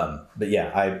 Yeah. But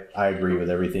yeah, I agree with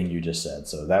everything you just said.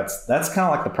 So that's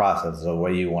kind of the process, the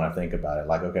way you want to think about it.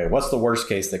 Okay, what's the worst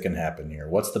case that can happen here?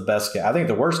 What's the best case? I think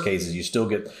the worst case is you still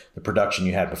get the production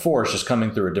you had before. It's just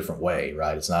coming through a different way,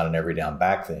 right? It's not an every down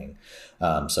back thing.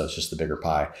 So it's just the bigger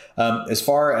pie. As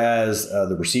far as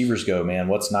the receivers go, man,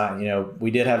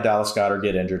 we did have Dallas Goedert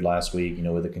get injured last week,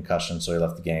 with a concussion, so he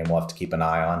left the game. We'll have to keep an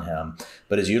eye on him.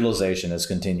 But his utilization has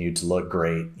continued to look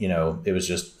great. It was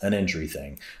just an injury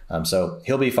thing. So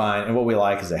he'll be fine. And what we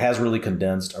like is it has really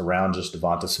condensed around just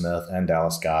Devonta Smith and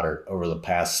Dallas Goedert over the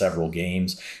past several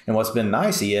games. And what's been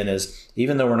nice, Ian, is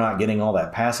even though we're not getting all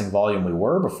that passing volume we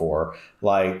were before,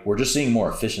 we're just seeing more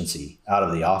efficiency out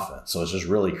of the offense. So it's just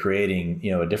really creating,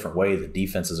 a different way that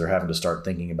defenses are having to start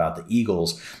thinking about the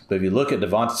Eagles. But if you look at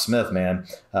Devonta Smith, man,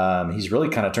 he's really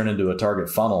kind of turned into a target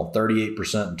funnel,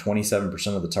 38% and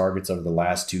 27% of the targets over the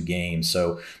last 2 games.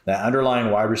 So that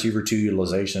underlying wide receiver 2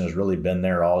 utilization has really been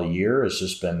there all year. It's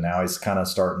just been now he's kind of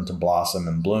starting to blossom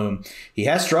and bloom. He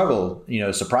has struggled,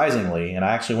 surprisingly. And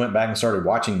I actually went back and started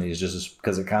watching these just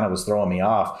because it kind of was throwing me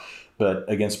off. But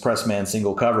against press man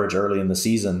single coverage early in the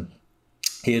season,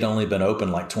 he had only been open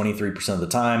 23% of the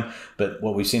time. But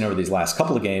what we've seen over these last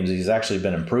couple of games, he's actually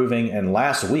been improving. And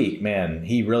last week, man,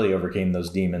 he really overcame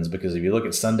those demons, because if you look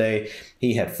at Sunday,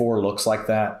 he had 4 looks like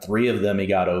that. 3 of them he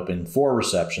got open, 4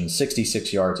 receptions,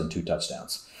 66 yards, and 2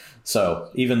 touchdowns. So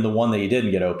even the one that he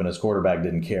didn't get open, his quarterback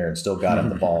didn't care and still got him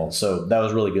the ball. So that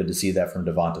was really good to see that from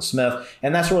Devonta Smith.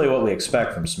 And that's really what we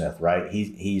expect from Smith, right?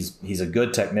 He's a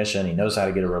good technician. He knows how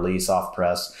to get a release off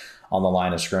press on the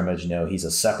line of scrimmage. He's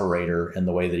a separator in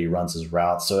the way that he runs his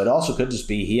routes. So it also could just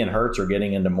be he and Hurts are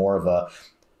getting into more of a,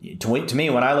 to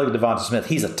me, when I look at Devonta Smith,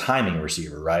 he's a timing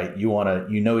receiver, right? He's going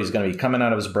to be coming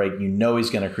out of his break. He's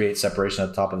going to create separation at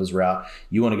the top of his route.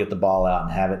 You want to get the ball out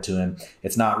and have it to him.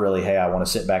 It's not really, hey, I want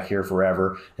to sit back here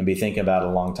forever and be thinking about it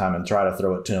a long time and try to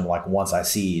throw it to him once I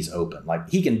see he's open.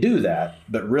 He can do that,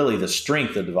 but really the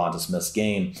strength of Devonta Smith's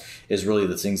game is really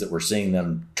the things that we're seeing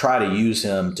them try to use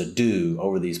him to do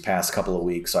over these past couple of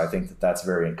weeks. So I think that that's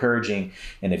very encouraging.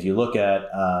 And if you look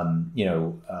at,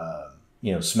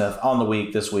 Smith on the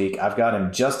week this week, I've got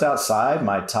him just outside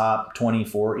my top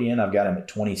 24, Ian. I've got him at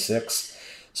 26.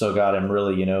 So got him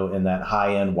really, in that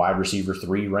high end wide receiver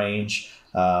 3 range.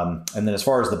 And then as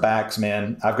far as the backs,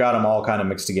 man, I've got them all kind of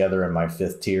mixed together in my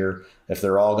 5th tier. If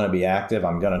they're all going to be active,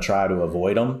 I'm going to try to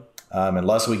avoid them.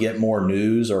 Unless we get more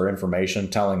news or information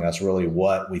telling us really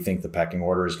what we think the pecking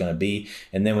order is going to be.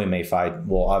 And then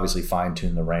we'll obviously fine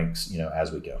tune the ranks,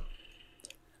 as we go.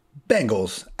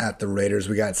 Bengals at the Raiders.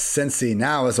 We got Cincy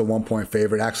now as a 1-point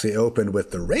favorite. Actually opened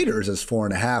with the Raiders as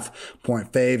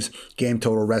 4.5-point faves. Game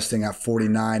total resting at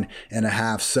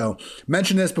 49.5. So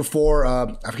mentioned this before.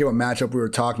 I forget what matchup we were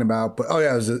talking about, but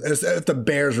it was if the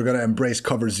Bears were going to embrace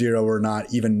cover 0 or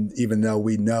not, even though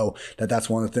we know that that's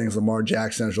one of the things Lamar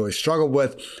Jackson has really struggled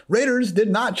with. Raiders did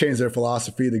not change their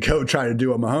philosophy to go try to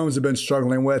do what Mahomes had been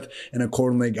struggling with, and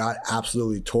accordingly got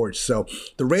absolutely torched. So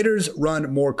the Raiders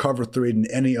run more cover 3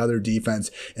 than any other defense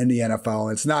in the NFL.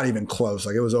 And it's not even close.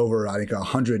 It was over, I think,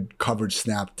 100 coverage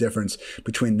snap difference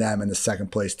between them and the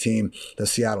second place team, the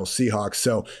Seattle Seahawks.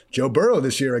 So Joe Burrow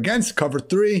this year against cover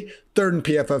 3, 3rd in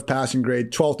PFF passing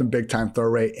grade, 12th in big time throw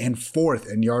rate, and 4th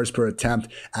in yards per attempt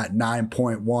at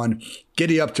 9.1.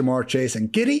 Giddy up Jamar Chase and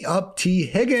giddy up T.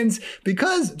 Higgins,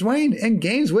 because Dwayne, in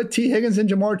games with T. Higgins and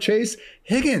Jamar Chase,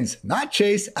 Higgins, not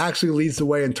Chase, actually leads the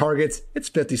way in targets. It's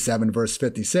 57 versus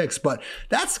 56, but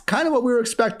that's kind of what we were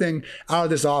expecting out of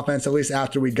this offense, at least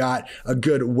after we got a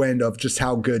good wind of just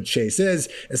how good Chase is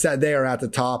that they are at the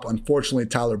top. Unfortunately,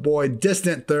 Tyler Boyd,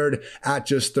 distant 3rd at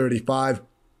just 35.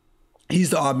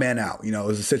 He's the odd man out. It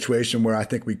was a situation where I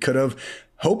think we could have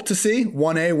hope to see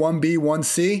 1A, 1B,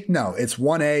 1C. No, it's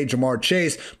 1A Ja'Marr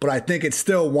Chase, but I think it's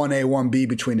still 1A, 1B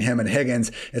between him and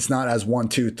Higgins. It's not as 1,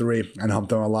 2, 3. I know I'm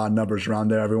throwing a lot of numbers around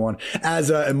there, everyone, as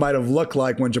it might have looked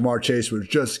like when Ja'Marr Chase was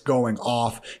just going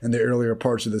off in the earlier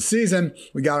parts of the season.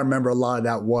 We got to remember a lot of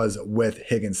that was with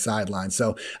Higgins' sideline.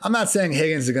 So I'm not saying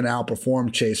Higgins is going to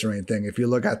outperform Chase or anything. If you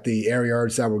look at the air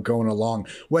yards that were going along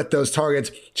with those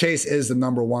targets, Chase is the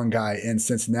number one guy in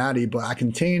Cincinnati, but I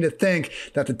continue to think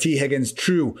that the T. Higgins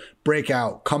true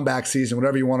breakout, comeback season,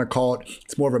 whatever you want to call it,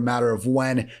 it's more of a matter of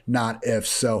when, not if.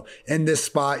 So in this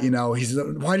spot, he's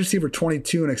a wide receiver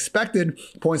 22 in expected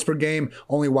points per game,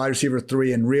 only wide receiver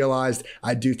 3 in realized.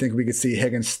 I do think we could see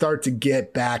Higgins start to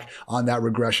get back on that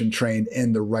regression train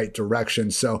in the right direction.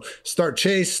 So start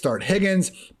Chase, start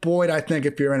Higgins. Boyd, I think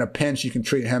if you're in a pinch, you can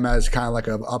treat him as kind of like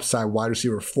an upside wide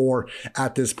receiver 4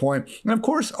 at this point. And of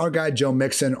course, our guy Joe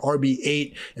Mixon,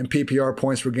 RB8 in PPR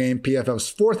points per game,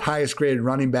 PFF's 4th highest graded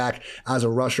running back as a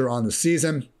rusher on the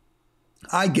season.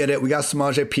 I get it. We got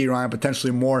Samaje Perine,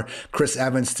 potentially more Chris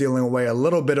Evans stealing away a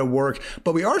little bit of work,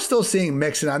 but we are still seeing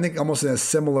Mixon, I think almost in a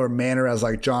similar manner as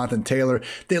like Jonathan Taylor.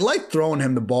 They like throwing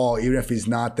him the ball, even if he's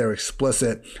not their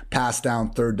explicit pass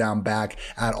down, third down back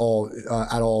at all,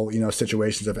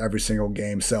 situations of every single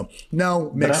game. So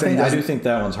no, Mixon. But I do think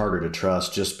that one's harder to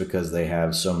trust just because they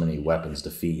have so many weapons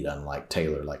to feed, unlike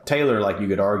Taylor. Like Taylor, you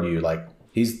could argue,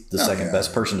 he's the second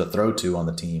best person to throw to on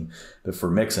the team. But for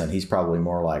Mixon, he's probably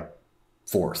more like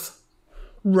 4th.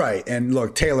 Right. And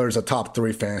look, Taylor's a top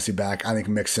 3 fantasy back. I think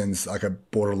Mixon's like a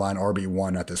borderline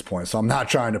RB1 at this point. So I'm not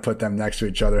trying to put them next to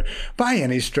each other by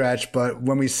any stretch. But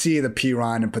when we see the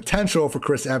Perine and potential for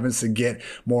Chris Evans to get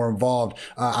more involved,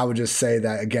 I would just say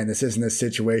that, again, this isn't a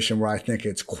situation where I think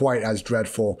it's quite as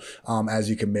dreadful as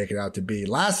you can make it out to be.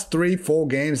 Last 3 full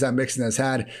games that Mixon has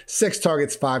had, 6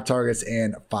 targets, 5 targets,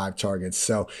 and 5 targets.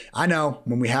 So I know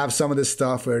when we have some of this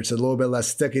stuff where it's a little bit less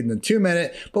sticky than the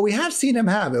 2-minute, but we have seen him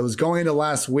have. It was going into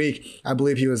last week. I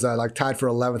believe he was tied for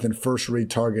 11th in first read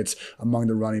targets among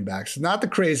the running backs. Not the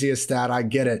craziest stat, I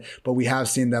get it, but we have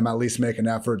seen them at least make an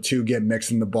effort to get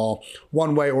Mixon the ball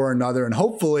one way or another, and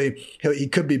hopefully he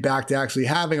could be back to actually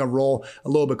having a role a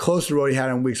little bit closer to what he had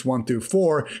in weeks 1 through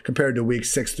 4 compared to weeks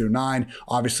 6 through 9.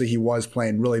 Obviously, he was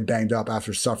playing really banged up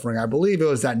after suffering, I believe it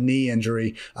was that knee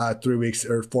injury 3 weeks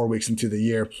or 4 weeks into the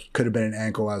year. Could have been an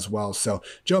ankle as well. So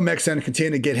Joe Mixon,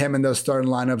 continue to get him in those starting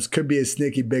lineups. Could be a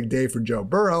sneaky big day for Joe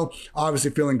Burrow.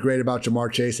 Obviously feeling great about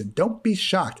Ja'Marr Chase, and don't be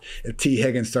shocked if T.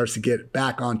 Higgins starts to get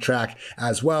back on track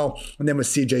as well. And then with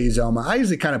CJ Uzomah, I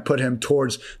usually kind of put him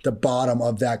towards the bottom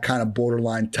of that kind of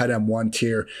borderline tight end 1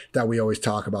 tier that we always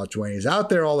talk about, Dwayne. He's out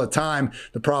there all the time.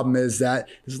 The problem is that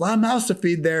there's a lot of mouths to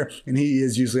feed there, and he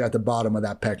is usually at the bottom of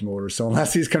that pecking order. So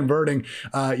unless he's converting,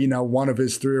 one of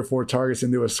his 3 or 4 targets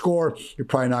into a score, you're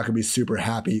probably not going to be super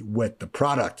happy with the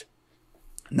product.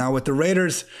 Now with the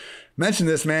Raiders, mention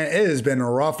this, man, it has been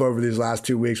rough over these last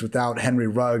 2 weeks without Henry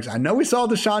Ruggs. I know we saw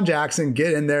DeSean Jackson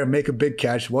get in there and make a big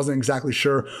catch. Wasn't exactly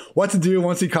sure what to do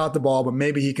once he caught the ball, but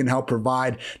maybe he can help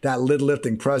provide that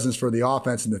lid-lifting presence for the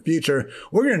offense in the future.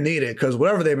 We're going to need it because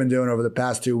whatever they've been doing over the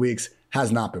past 2 weeks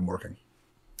has not been working.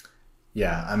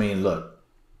 Yeah, I mean, look,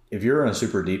 if you're in a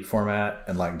super deep format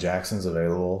and Jackson's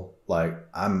available,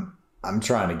 I'm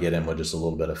trying to get him with just a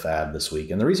little bit of fab this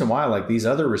week. And the reason why, these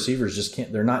other receivers just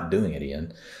can't, they're not doing it,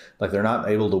 Ian. They're not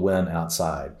able to win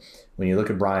outside. When you look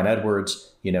at Bryan Edwards,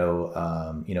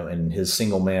 in his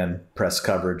single man press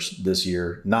coverage this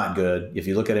year, not good. If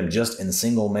you look at him just in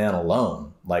single man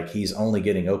alone, he's only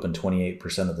getting open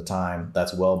 28% of the time.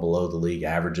 That's well below the league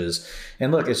averages.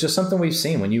 And look, it's just something we've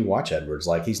seen when you watch Edwards.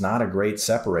 He's not a great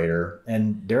separator.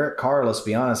 And Derek Carr, let's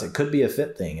be honest, it could be a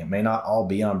fit thing. It may not all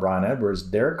be on Bryan Edwards.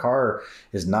 Derek Carr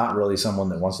is not really someone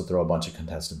that wants to throw a bunch of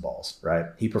contested balls, right?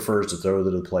 He prefers to throw to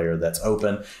the player that's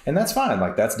open, and that's fine.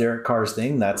 That's Derek Carr's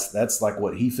thing. That's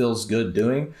what he feels good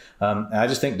doing. I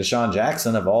just think DeSean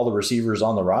Jackson, of all the receivers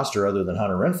on the roster other than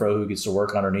Hunter Renfrow, who gets to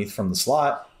work underneath from the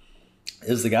slot,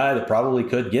 is the guy that probably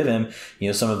could give him,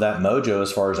 some of that mojo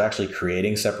as far as actually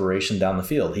creating separation down the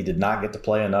field. He did not get to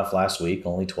play enough last week,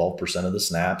 only 12% of the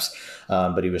snaps,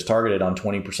 but he was targeted on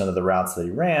 20% of the routes that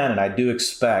he ran, and I do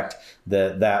expect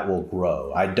that will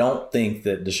grow. I don't think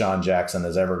that DeSean Jackson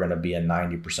is ever going to be a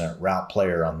 90% route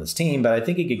player on this team, but I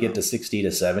think he could get to 60 to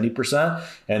 70%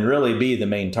 and really be the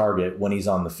main target when he's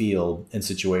on the field in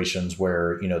situations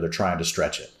where, they're trying to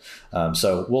stretch it.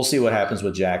 So we'll see what happens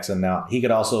with Jackson. Now, he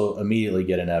could also immediately immediately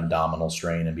get an abdominal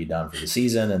strain and be done for the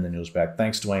season. And then you'll back.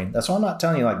 Thanks, Dwayne. That's why I'm not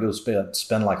telling you like go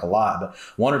spend like a lot, but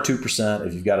 1 or 2%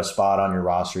 if you've got a spot on your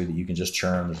roster that you can just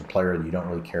churn. There's a player that you don't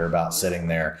really care about sitting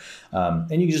there.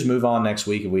 And you can just move on next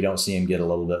week if we don't see him get a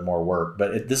little bit more work.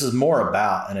 But this is more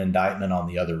about an indictment on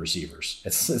the other receivers.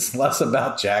 It's less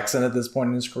about Jackson at this point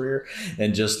in his career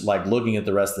and just like looking at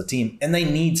the rest of the team. And they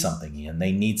need something, Ian.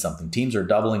 They need something. Teams are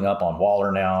doubling up on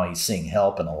Waller now. He's seeing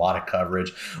help and a lot of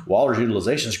coverage. Waller's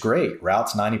utilization is great.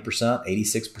 Routes 90%,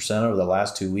 86% over the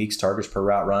last 2 weeks. Targets per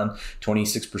route run,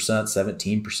 26%,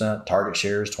 17%. Target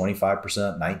shares,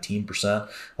 25%, 19%.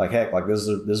 Like heck, like this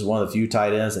is one of the few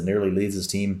tight ends that nearly leads his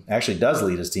team. Actually does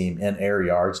lead his team in air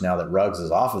yards now that Ruggs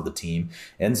is off of the team.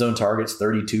 End zone targets,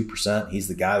 32%. He's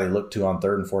the guy they look to on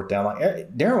 3rd and 4th down.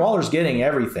 Like Darren Waller's getting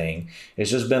everything.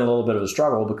 It's just been a little bit of a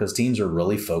struggle because teams are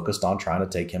really focused on trying to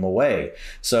take him away.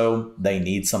 So they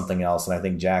need something else. And I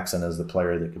think Jackson is the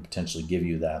player that could potentially give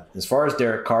you that. As far as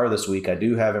Derek Carr this week, I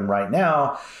do have him right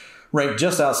now ranked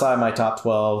just outside my top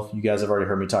 12. You guys have already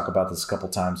heard me talk about this a couple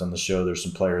times on the show. There's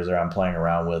some players there I'm playing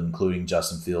around with, including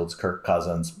Justin Fields, Kirk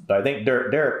Cousins. But I think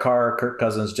Derek Carr, Kirk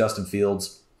Cousins, Justin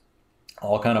Fields,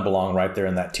 all kind of belong right there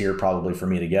in that tier probably for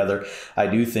me together. I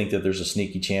do think that there's a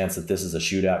sneaky chance that this is a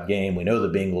shootout game. We know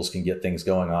the Bengals can get things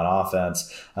going on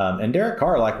offense. And Derek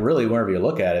Carr, like really whenever you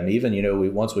look at him,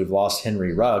 even, once we've lost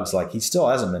Henry Ruggs, like he still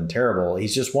hasn't been terrible.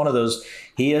 He's just one of those,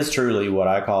 he is truly what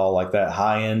I call like that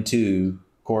high end 2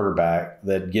 quarterback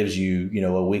that gives you,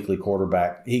 a weekly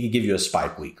quarterback. He could give you a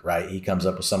spike week, right? He comes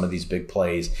up with some of these big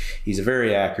plays. He's a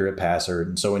very accurate passer.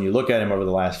 And so when you look at him over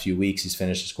the last few weeks, he's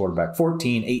finished as quarterback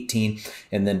 14, 18,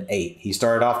 and then 8. He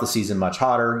started off the season much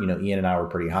hotter. Ian and I were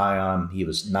pretty high on him. He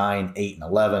was 9, 8, and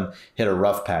 11. Hit a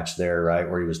rough patch there, right,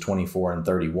 where he was 24 and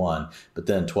 31, but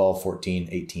then 12, 14,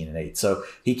 18, and 8. So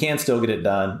he can still get it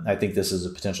done. I think this is a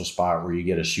potential spot where you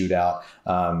get a shootout.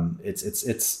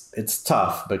 It's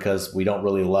tough because we don't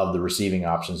really love the receiving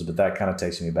options, but that kind of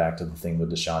takes me back to the thing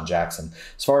with Deshaun Jackson.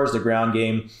 As far as the ground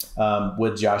game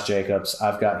with Josh Jacobs,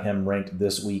 I've got him ranked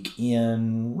this week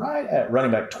in right at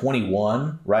running back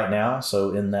 21 right now.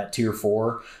 So in that tier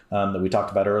 4 that we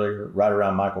talked about earlier, right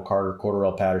around Michael Carter,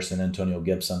 Cordarrelle Patterson, Antonio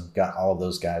Gibson, got all of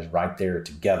those guys right there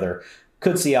together.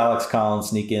 Could see Alex Collins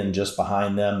sneak in just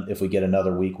behind them if we get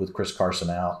another week with Chris Carson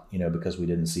out, because we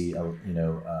didn't see,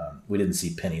 we didn't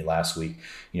see Penny last week,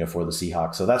 for the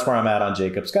Seahawks. So that's where I'm at on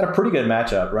Jacobs. Got a pretty good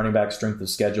matchup. Running back strength of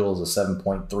schedule is a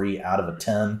 7.3 out of a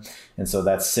 10. And so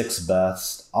that's 6th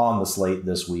best on the slate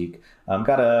this week.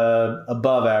 Got a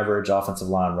above average offensive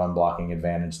line run blocking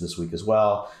advantage this week as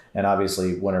well. And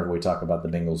obviously, whenever we talk about the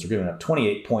Bengals, they're giving up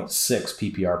 28.6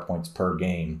 PPR points per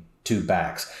game. 2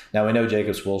 backs. Now we know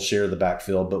Jacobs will share the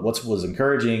backfield, but what was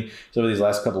encouraging is over these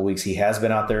last couple of weeks, he has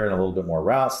been out there in a little bit more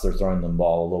routes. They're throwing the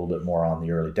ball a little bit more on the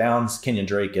early downs. Kenyon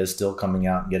Drake is still coming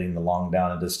out and getting the long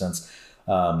down and distance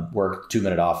work,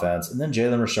 2-minute offense. And then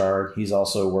Jalen Richard, he's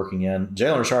also working in.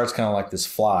 Jalen Richard's kind of like this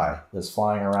fly that's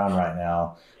flying around right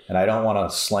now. And I don't want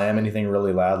to slam anything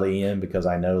really loudly in because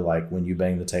I know like when you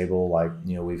bang the table, like,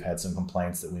 we've had some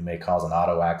complaints that we may cause an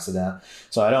auto accident.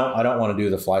 So I don't want to do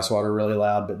the fly swatter really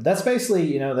loud, but that's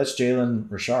basically, that's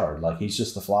Jalen Richard. Like he's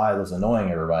just the fly that's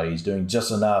annoying everybody. He's doing just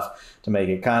enough to make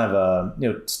it kind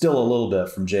of still a little bit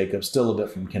from Jacob, still a bit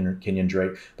from Kenyon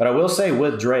Drake. But I will say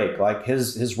with Drake, like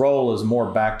his role is more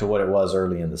back to what it was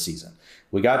early in the season.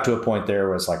 We got to a point there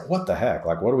where it's like, what the heck?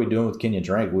 Like, what are we doing with Kenyon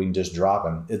Drake? We can just drop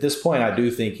him. At this point, I do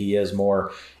think he is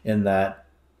more in that,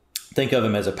 think of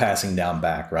him as a passing down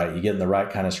back, right? You get in the right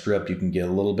kind of script, you can get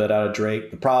a little bit out of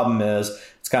Drake. The problem is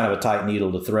it's kind of a tight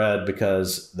needle to thread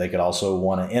because they could also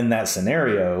want to, in that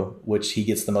scenario, which he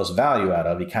gets the most value out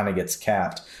of, he kind of gets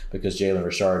capped because Jalen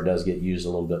Richard does get used a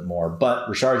little bit more. But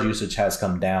Richard's usage has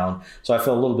come down, so I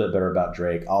feel a little bit better about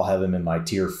Drake. I'll have him in my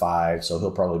tier 5, so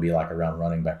he'll probably be like around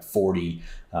running back 40.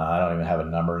 I don't even have a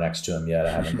number next to him yet.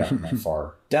 I haven't gotten that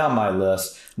far down my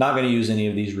list. Not going to use any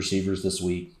of these receivers this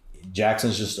week.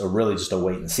 Jackson's just a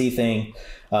wait and see thing.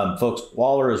 Folks,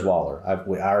 Waller is Waller. I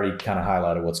already kind of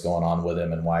highlighted what's going on with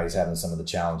him and why he's having some of the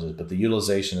challenges, but the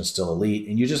utilization is still elite,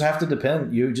 and you just have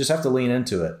to lean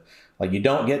into it. Like, you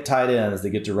don't get tight ends that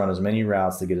get to run as many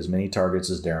routes, that get as many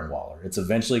targets as Darren Waller. It's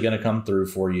eventually going to come through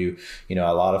for you.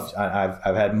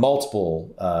 I've had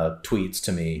multiple tweets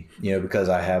to me, because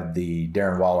I have the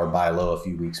Darren Waller buy low a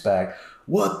few weeks back.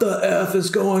 What the F is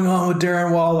going on with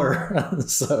Darren Waller?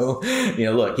 So,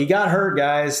 look, he got hurt,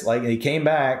 guys. Like, he came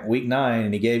back week 9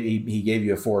 and he gave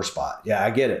you a 4 spot. Yeah,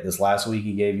 I get it. This last week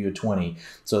he gave you a 20.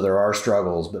 So there are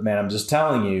struggles, but man, I'm just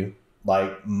telling you,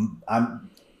 like,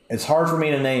 it's hard for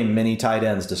me to name many tight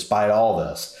ends despite all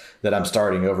this that I'm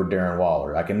starting over Darren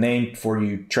Waller. I can name for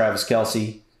you Travis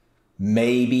Kelce,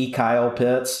 maybe Kyle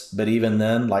Pitts, but even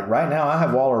then, like right now, I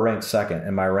have Waller ranked second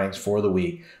in my ranks for the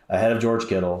week, ahead of George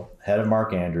Kittle, ahead of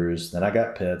Mark Andrews. Then I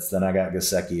got Pitts. Then I got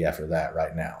Gesicki after that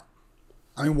right now.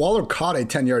 I mean, Waller caught a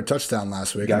 10-yard touchdown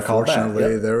last week. Got called back,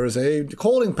 Unfortunately, yep. there was a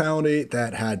holding penalty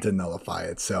that had to nullify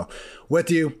it. So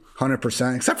with you,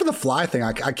 100%. Except for the fly thing,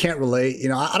 I can't relate. You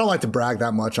know, I don't like to brag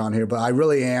that much on here, but I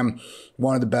really am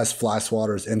one of the best fly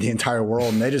swatters in the entire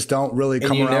world, and they just don't really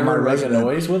come around my resume. And you never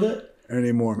make a noise with it?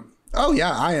 Anymore. Oh,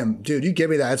 yeah, I am. Dude, you give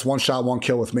me that. It's one shot, one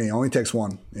kill with me. It only takes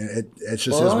one. It's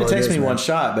just well, it only takes me man. one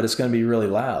shot, but it's going to be really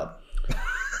loud.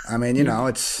 I mean, you know,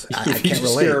 it's I you can't just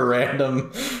relate. hear a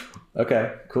random.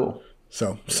 Okay, cool.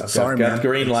 So Sorry, man. Got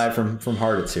green light from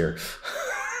Harditz here.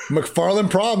 McFarland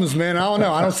problems, man. I don't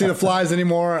know. I don't see the flies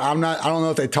anymore. I don't know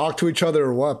if they talk to each other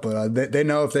or what, but they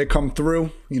know if they come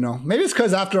through. You know, maybe it's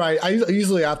because after I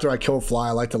usually after I kill a fly,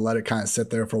 I like to let it kind of sit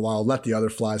there for a while, let the other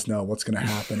flies know what's going to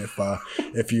happen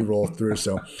if you roll through.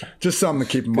 So just something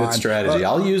to keep in mind. Good strategy.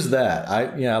 I'll use that.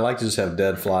 I like to just have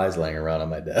dead flies laying around on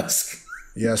my desk.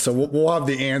 Yeah, so we'll have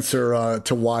the answer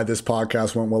to why this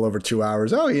podcast went well over 2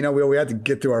 hours. Oh, you know, we had to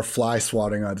get through our fly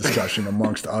swatting discussion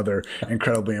amongst other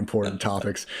incredibly important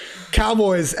topics.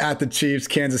 Cowboys at the Chiefs,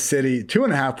 Kansas City,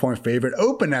 2.5-point favorite,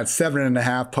 opened at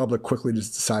 7.5. Public quickly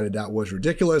just decided that was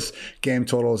ridiculous. Game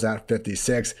total is at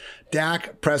 56.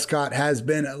 Dak Prescott has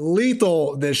been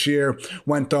lethal this year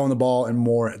when throwing the ball in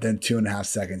more than 2.5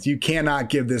 seconds. You cannot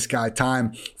give this guy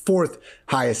time. 4th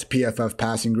highest PFF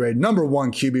passing grade, number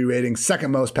 1 QB rating, 2nd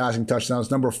most passing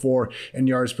touchdowns, number 4 in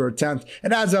yards per attempt.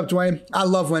 It adds up, Dwayne. I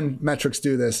love when metrics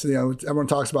do this. You know, everyone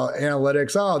talks about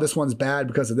analytics. Oh, this one's bad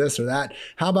because of this or that.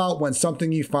 How about when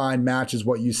something you find matches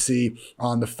what you see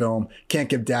on the film? Can't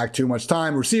give Dak too much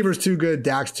time. Receivers too good,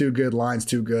 Dak's too good, line's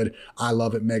too good. I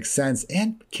love it. Makes sense.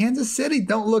 And Kansas City,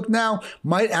 don't look now,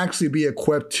 might actually be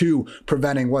equipped to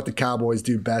preventing what the Cowboys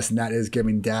do best, and that is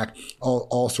giving Dak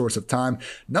all sorts of time.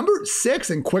 Number 6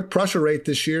 in quick pressure rate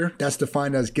this year. That's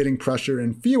defined as getting pressure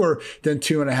in fewer than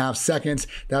 2.5 seconds.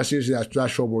 That's usually that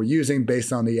threshold we're using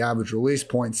based on the average release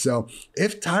point. So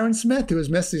if Tyron Smith, who has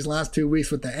missed these last 2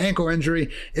 weeks with the ankle injury,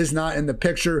 is not in the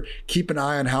picture, keep an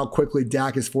eye on how quickly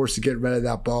Dak is forced to get rid of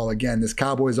that ball. Again, this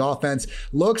Cowboys offense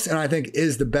looks and I think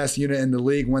is the best unit in the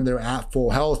league when they're at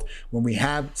full health. When we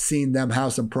have seen them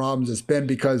have some problems, it's been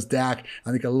because Dak,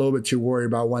 I think, a little bit too worried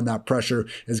about when that pressure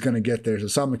is going to get there. So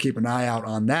something to keep an eye out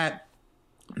on that.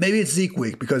 Maybe it's Zeke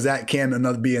week because that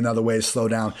can be another way to slow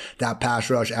down that pass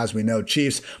rush. As we know,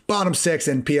 Chiefs bottom 6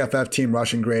 in PFF team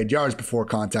rushing grade, yards before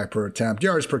contact per attempt,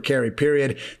 yards per carry,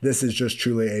 period. This is just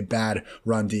truly a bad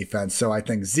run defense. So I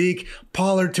think Zeke,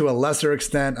 Pollard to a lesser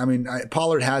extent. I mean,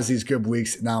 Pollard has these good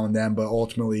weeks now and then, but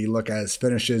ultimately you look at his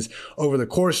finishes over the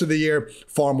course of the year,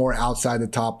 far more outside the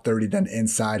top 30 than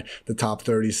inside the top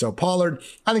 30. So Pollard,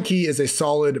 I think he is a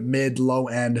solid mid-low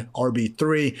end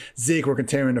RB3. Zeke, we're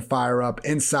continuing to fire up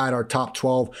inside our top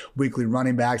 12 weekly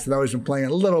running backs. They've always been playing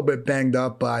a little bit banged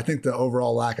up, but I think the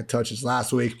overall lack of touches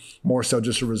last week, more so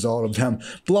just a result of them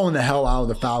blowing the hell out of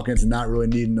the Falcons and not really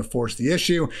needing to force the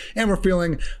issue. And we're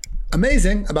feeling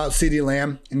amazing about CeeDee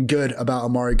Lamb and good about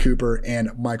Amari Cooper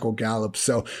and Michael Gallup.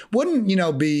 So wouldn't,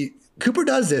 be Cooper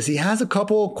does this. He has a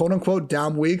couple quote unquote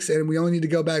down weeks, and we only need to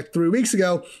go back 3 weeks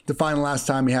ago to find the last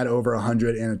time he had over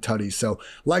 100 and a tutty. So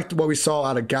liked what we saw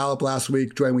out of Gallup last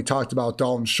week. Dwayne, we talked about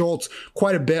Dalton Schultz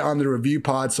quite a bit on the review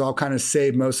pod, so I'll kind of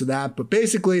save most of that. But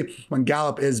basically, when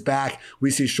Gallup is back,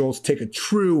 we see Schultz take a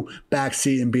true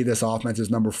backseat and be this offense's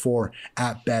number 4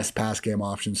 at best pass game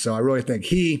option. So I really think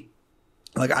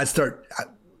let's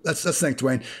think,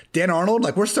 Dwayne. Dan Arnold,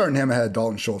 we're starting him ahead of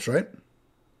Dalton Schultz, right?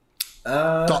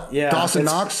 Yeah. Dawson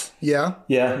Knox, yeah.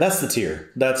 Yeah, that's the tier.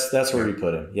 That's where we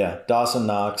put him. Yeah, Dawson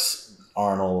Knox,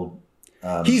 Arnold.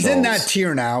 He's Schultz. in that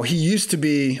tier now. He used to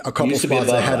be a couple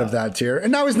spots ahead of that tier,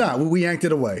 and now he's not. We yanked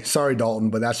it away. Sorry, Dalton,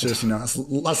 but that's just that's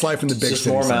life in the big city. Just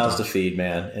more mouths to feed,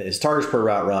 man. His targets per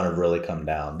route run have really come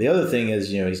down. The other thing is,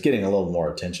 he's getting a little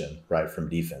more attention, right, from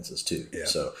defenses too. Yeah.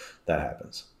 So that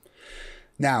happens.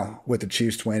 Now, with the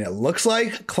Chiefs, Dwayne, it looks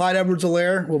like Clyde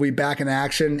Edwards-Helaire will be back in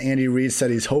action. Andy Reid said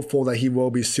he's hopeful that he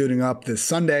will be suiting up this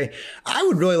Sunday. I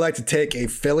would really like to take a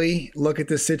Philly look at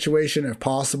this situation if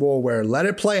possible, where let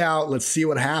it play out, let's see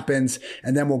what happens,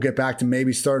 and then we'll get back to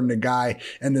maybe starting a guy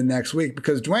in the next week.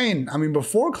 Because, Dwayne,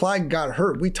 before Clyde got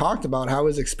hurt, we talked about how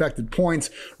his expected points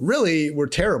really were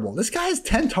terrible. This guy has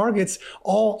 10 targets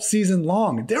all season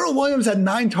long. Darrell Williams had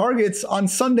 9 targets on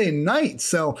Sunday night.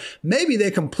 So maybe they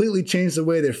completely changed the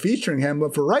way they're featuring him.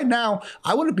 But for right now,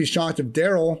 I wouldn't be shocked if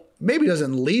Darrell maybe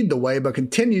doesn't lead the way, but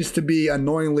continues to be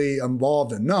annoyingly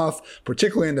involved enough,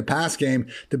 particularly in the pass game,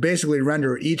 to basically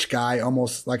render each guy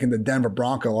almost like in the Denver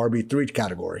Bronco RB3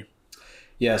 category.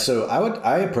 Yeah, so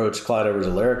I approach Clyde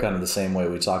Edwards-Helaire kind of the same way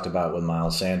we talked about with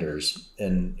Miles Sanders,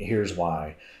 and here's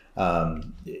why.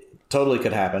 It totally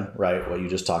could happen, right? What you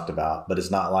just talked about, but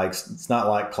it's not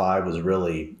like Clyde was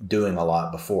really doing a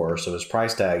lot before, so his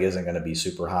price tag isn't going to be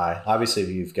super high. Obviously, if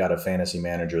you've got a fantasy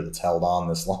manager that's held on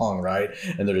this long, right,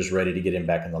 and they're just ready to get him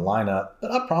back in the lineup,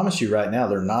 but I promise you right now,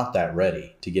 they're not that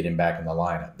ready to get him back in the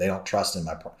lineup. They don't trust him.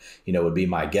 Would be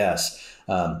my guess.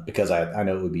 Because I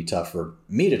know it would be tough for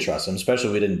me to trust him, especially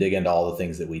if we didn't dig into all the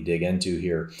things that we dig into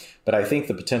here. But I think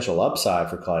the potential upside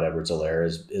for Clyde Edwards-Helaire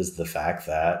is the fact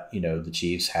that, the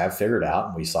Chiefs have figured out,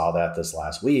 and we saw that this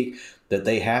last week, that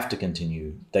they have to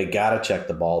continue. They got to check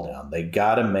the ball down. They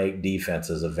got to make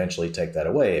defenses eventually take that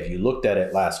away. If you looked at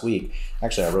it last week,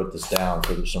 actually I wrote this down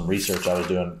for some research I was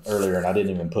doing earlier, and I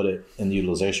didn't even put it in the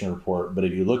utilization report. But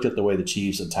if you looked at the way the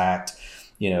Chiefs attacked,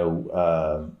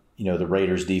 the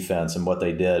Raiders defense and what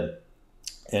they did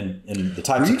and the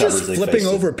types of covers they faced. Were you just flipping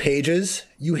over pages?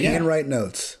 You handwrite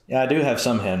notes. Yeah, I do have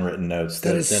some handwritten notes.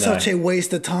 That is such a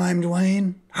waste of time,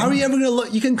 Dwayne. How are you ever going to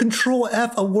look? You can Control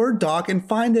F a Word doc and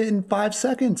find it in 5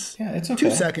 seconds. Yeah, it's okay.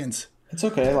 2 seconds. It's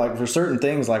okay. Like for certain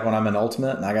things, like when I'm in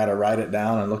Ultimate and I got to write it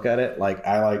down and look at it, like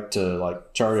I like to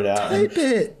chart it out. Type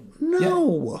it.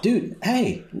 No. Yeah. Dude,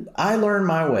 hey, I learned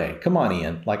my way. Come on,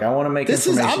 Ian. Like, I want to make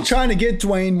I'm trying to get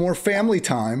Dwayne more family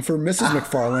time for Mrs.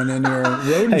 McFarland and your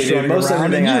rodent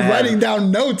around, and you writing down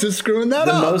notes is screwing that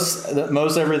up.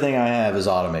 Most everything I have is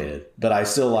automated, but I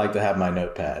still like to have my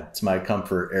notepad. It's my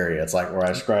comfort area. It's like where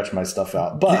I scratch my stuff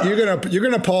out. But you're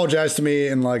gonna apologize to me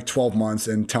in like 12 months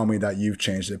and tell me that you've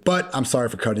changed it. But I'm sorry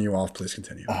for cutting you off. Please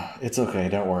continue. It's okay.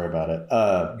 Don't worry about it.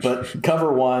 But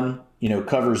cover one,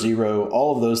 cover zero,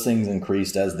 all of those things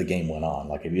increased as the game went on.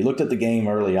 Like if you looked at the game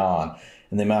early on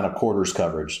and the amount of quarters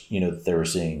coverage, that they were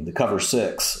seeing, the cover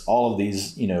six, all of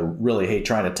these, really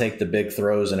trying to take the big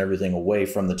throws and everything away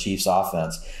from the Chiefs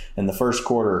offense. In the first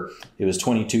quarter, it was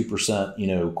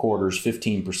 22%, quarters,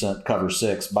 15% cover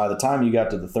six. By the time you got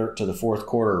to the fourth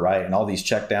quarter, right, and all these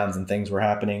checkdowns and things were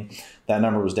happening, that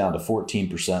number was down to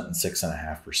 14% and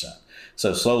 6.5%.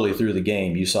 So slowly through the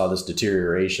game, you saw this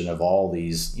deterioration of all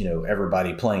these,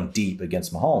 everybody playing deep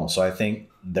against Mahomes. So I think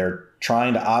they're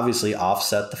trying to obviously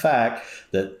offset the fact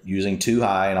that using too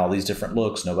high and all these different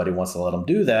looks, nobody wants to let them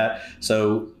do that.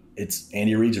 So it's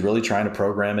Andy Reid's really trying to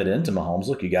program it into Mahomes.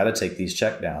 Look, you got to take these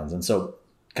checkdowns. And so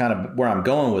kind of where I'm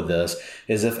going with this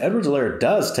is if Edwards-Helaire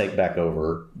does take back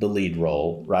over the lead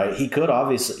role, right, he could all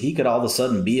of a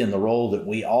sudden be in the role that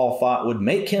we all thought would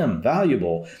make him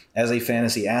valuable as a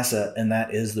fantasy asset, and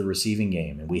that is the receiving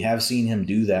game. And we have seen him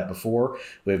do that before.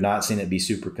 We have not seen it be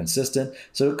super consistent.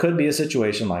 So it could be a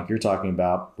situation like you're talking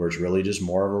about where it's really just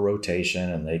more of a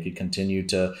rotation and they could continue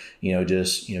to,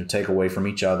 take away from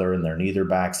each other, and they're neither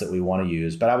backs that we want to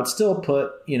use. But I would still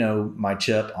put, my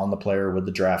chip on the player with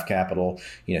the draft capital.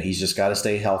 He's just got to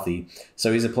stay healthy.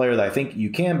 So he's a player that I think you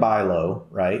can buy low,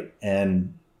 right?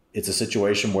 And it's a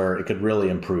situation where it could really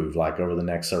improve like over the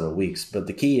next several weeks. But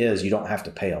the key is you don't have to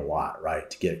pay a lot, right,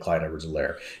 to get Clyde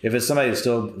Edwards-Helaire. If it's somebody who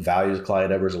still values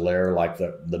Clyde Edwards-Helaire, like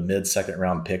the mid-second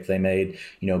round pick they made,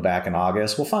 back in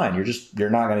August, well, fine. You're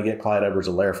not going to get Clyde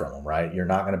Edwards-Helaire from them, right? You're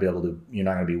not going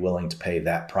to be willing to pay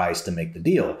that price to make the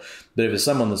deal. But if it's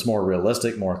someone that's more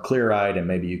realistic, more clear-eyed, and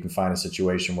maybe you can find a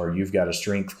situation where you've got a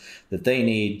strength that they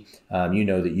need,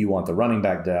 that you want the running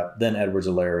back depth, then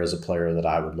Edwards-Helaire is a player that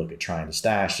I would look at trying to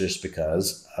stash just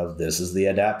because of this is the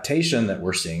adaptation that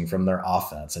we're seeing from their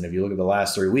offense. And if you look at the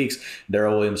last 3 weeks,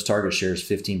 Darrell Williams' target share is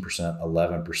 15%,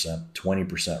 11%,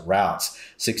 20% routes,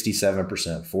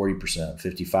 67%, 40%,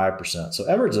 55%. So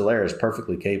Edwards-Helaire is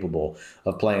perfectly capable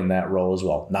of playing that role as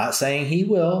well. Not saying he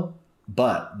will,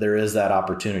 but there is that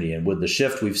opportunity. And with the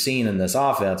shift we've seen in this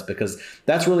offense, because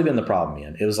that's really been the problem,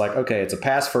 Ian. It was like, okay, it's a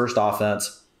pass-first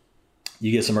offense.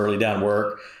 You get some early down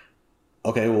work.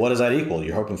 Okay, well, what does that equal?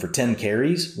 You're hoping for 10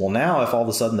 carries? Well, now if all of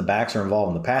a sudden the backs are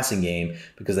involved in the passing game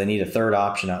because they need a third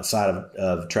option outside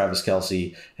of Travis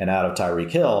Kelce and out of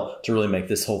Tyreek Hill to really make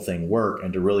this whole thing work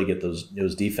and to really get those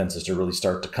defenses to really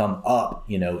start to come up,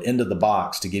 into the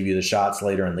box to give you the shots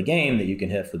later in the game that you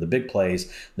can hit for the big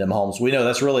plays that Mahomes, we know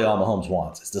that's really all Mahomes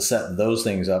wants, is to set those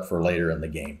things up for later in the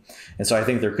game. And so I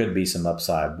think there could be some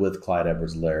upside with Clyde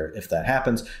Edwards-Helaire if that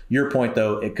happens. Your point,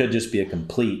 though, it could just be a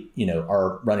complete,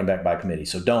 our running back by committee.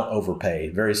 So don't overpay.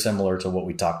 Very similar to what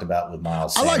we talked about with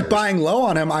Miles Sanders. I like buying low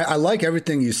on him. I like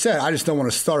everything you said. I just don't want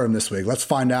to start him this week. Let's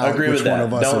find out which one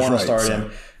of us is right. Don't want to start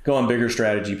him. Go on bigger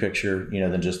strategy picture,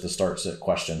 than just the start sit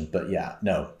question. But yeah,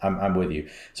 no, I'm with you.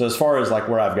 So as far as like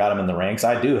where I've got him in the ranks,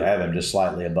 I do have him just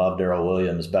slightly above Darrell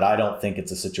Williams, but I don't think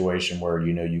it's a situation where,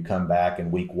 you come back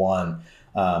in week one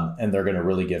And they're going to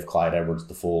really give Clyde Edwards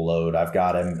the full load. I've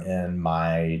got him in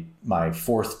my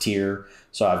fourth tier.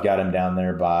 So I've got him down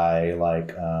there by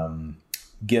like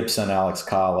Gibson, Alex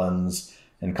Collins,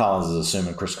 and Collins is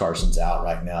assuming Chris Carson's out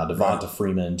right now. Devonta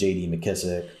Freeman, J.D.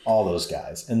 McKissick, all those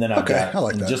guys. And then I've got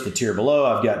just the tier below,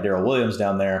 I've got Darrell Williams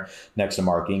down there next to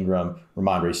Mark Ingram,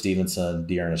 Ramondre Stevenson,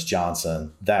 Dearness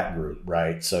Johnson, that group,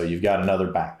 right? So you've got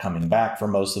another back coming back for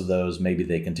most of those. Maybe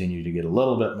they continue to get a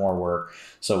little bit more work.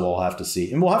 So we'll have to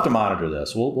see. And we'll have to monitor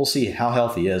this. We'll see how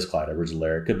healthy is Clyde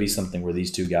Edwards-Helaire. It could be something where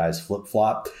these two guys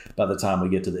flip-flop by the time we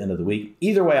get to the end of the week.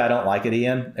 Either way, I don't like it,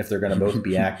 Ian. If they're going to both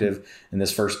be active in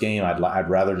this first game, I'd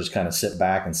rather just kind of sit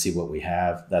back and see what we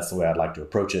have. That's the way I'd like to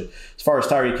approach it. As far as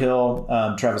Tyreek Hill,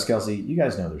 Travis Kelce, you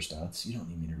guys know their stats. You don't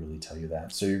need me to really tell you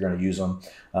that. So you're going to use them.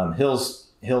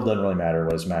 Hill doesn't really matter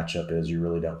what his matchup is. You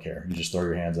really don't care. You just throw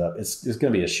your hands up. It's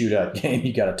going to be a shootout game.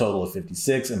 You got a total of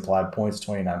 56, implied points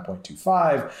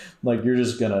 29.25. Like you're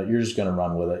just gonna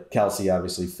run with it. Kelce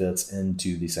obviously fits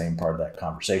into the same part of that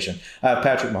conversation. I have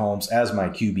Patrick Mahomes as my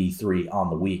QB3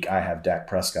 on the week. I have Dak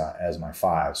Prescott as my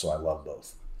 5, so I love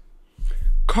both.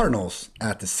 Cardinals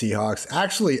at the Seahawks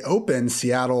actually opened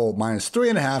Seattle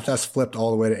 -3.5. That's flipped all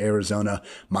the way to Arizona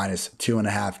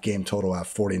 -2.5. Game total at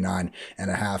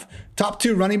 49.5. Top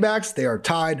 2 running backs, they are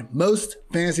tied. Most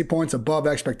fantasy points above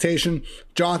expectation.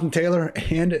 Jonathan Taylor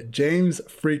and James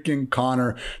freaking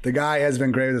Conner. The guy has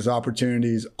been great with his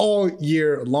opportunities all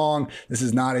year long. This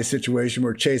is not a situation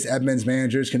where Chase Edmonds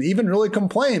managers can even really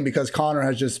complain because Conner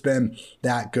has just been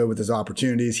that good with his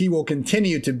opportunities. He will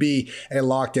continue to be a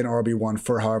locked-in RB1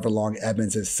 for however long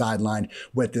Edmonds is sidelined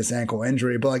with this ankle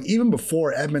injury. But like even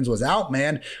before Edmonds was out,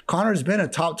 man, Conner's been a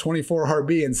top 24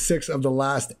 RB in 6 of the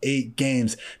last 8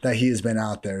 games that he has been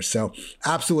out there. So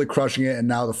absolutely crushing it. And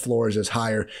now the floor is just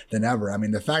higher than ever. I mean,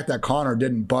 the fact that Conner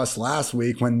didn't bust last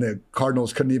week when the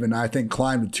Cardinals couldn't even, I think,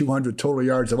 climb to 200 total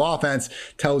yards of offense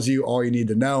tells you all you need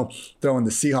to know. Throwing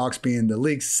the Seahawks being the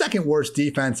league's second worst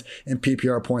defense in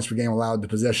PPR points per game allowed to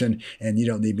position. And you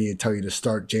don't need me to tell you to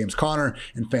start James Conner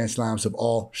in fantasy lineups of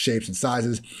all shapes and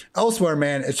sizes. Elsewhere,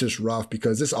 man, it's just rough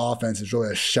because this offense is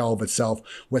really a shell of itself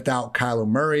without Kyler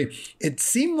Murray. It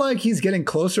seemed like he's getting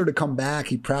closer to come back.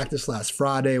 He practiced last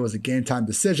Friday. It was a game time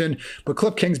decision, but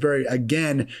Cliff Kingsbury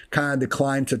again kind of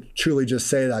declined to truly just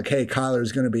say like, hey, Kyler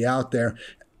is going to be out there.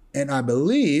 And I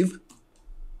believe,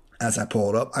 as I pull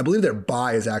it up, I believe their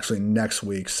bye is actually next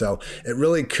week. So it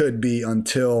really could be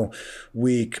until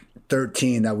week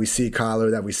 13 that we see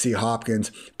Kyler, that we see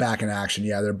Hopkins back in action.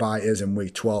 Yeah, their bye is in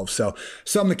week 12. So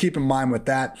something to keep in mind with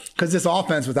that, because this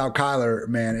offense without Kyler,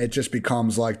 man, it just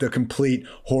becomes like the complete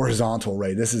horizontal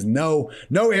rate. This is no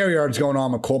air yards going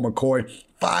on with Colt McCoy.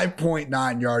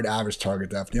 5.9 yard average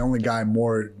target depth. The only guy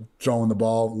more throwing the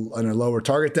ball in a lower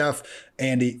target depth,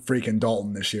 Andy freaking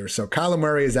Dalton this year. So Kyler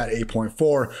Murray is at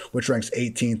 8.4, which ranks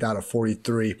 18th out of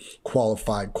 43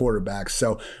 qualified quarterbacks.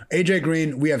 So AJ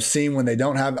Green, we have seen when they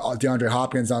don't have DeAndre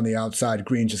Hopkins on the outside,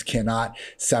 Green just cannot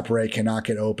separate, cannot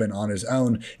get open on his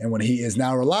own. And when he is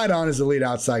now relied on as the lead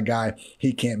outside guy,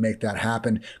 he can't make that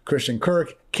happen. Christian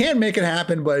Kirk can make it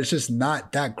happen, but it's just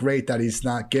not that great that he's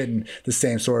not getting the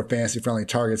same sort of fantasy-friendly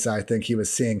targets that I think he was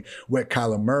seeing with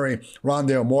Kyler Murray.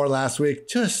 Rondale Moore last week,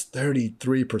 just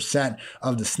 33%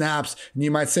 of the snaps. And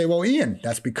you might say, well, Ian,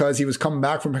 that's because he was coming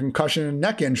back from a concussion and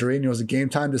neck injury and it was a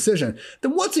game-time decision.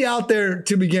 Then what's he out there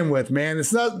to begin with, man?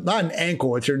 It's not an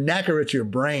ankle. It's your neck or it's your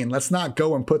brain. Let's not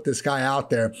go and put this guy out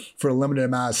there for a limited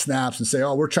amount of snaps and say,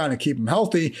 oh, we're trying to keep him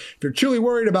healthy. If you're truly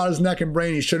worried about his neck and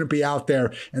brain, he shouldn't be out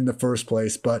there in the first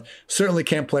place. But certainly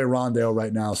can't play Rondale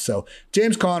right now. So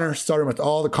James Conner starting with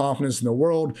all the confidence in the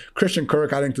world. Christian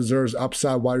Kirk, I think, deserves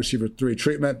upside wide receiver 3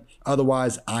 treatment.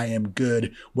 Otherwise, I am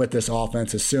good with this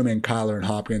offense, assuming Kyler and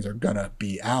Hopkins are going to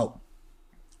be out.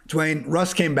 Dwayne,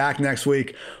 Russ came back last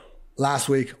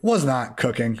week, was not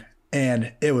cooking.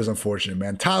 And it was unfortunate,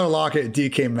 man. Tyler Lockett,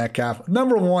 DK Metcalf,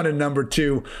 number 1 and number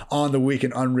 2 on the week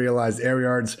in unrealized air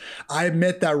yards. I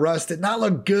admit that Russ did not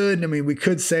look good. I mean, we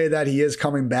could say that he is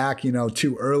coming back,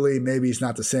 too early. Maybe he's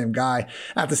not the same guy.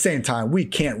 At the same time, we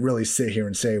can't really sit here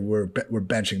and say we're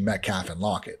benching Metcalf and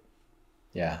Lockett.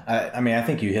 Yeah, I mean, I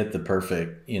think you hit the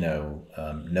perfect,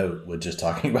 note with just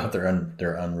talking about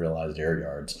their unrealized air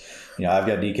yards. I've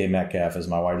got DK Metcalf as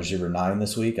my wide receiver 9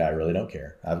 this week. I really don't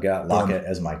care. I've got Lockett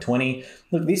as my 20.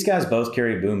 Look, these guys both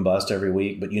carry boom bust every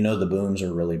week, but the booms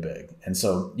are really big. And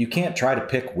so you can't try to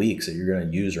pick weeks that you're going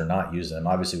to use or not use them.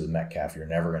 Obviously with Metcalf, you're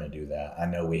never going to do that. I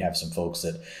know we have some folks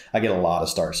that I get a lot of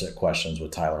start set questions with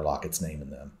Tyler Lockett's name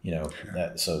in them,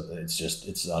 so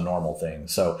it's a normal thing.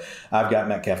 So I've got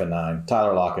Metcalf at 9,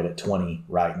 Tyler Lockett at 20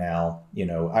 right now.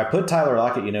 I put Tyler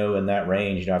Lockett, in that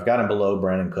range. I've got him below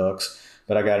Brandon Cooks.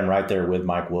 but I got him right there with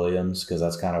Mike Williams because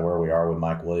that's kind of where we are with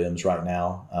Mike Williams right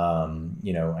now.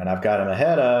 And I've got him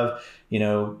ahead of,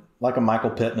 like a Michael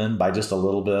Pittman by just a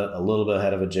little bit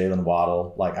ahead of a Jalen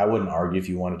Waddle. Like, I wouldn't argue if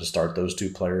you wanted to start those two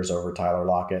players over Tyler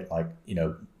Lockett. Like,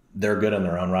 they're good in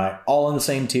their own right, all in the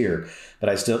same tier.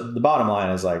 But the bottom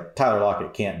line is like Tyler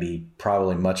Lockett can't be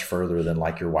probably much further than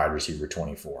like your wide receiver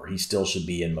 24. He still should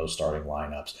be in most starting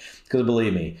lineups. Because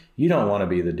believe me, you don't want to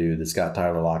be the dude that's got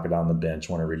Tyler Lockett on the bench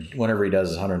whenever he does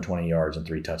his 120 yards and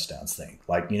 3 touchdowns thing.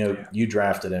 Like, you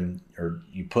drafted him or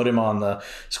you put him on the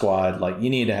squad. Like, you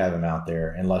need to have him out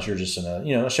there unless you're just in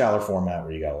a shallow format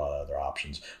where you got a lot of other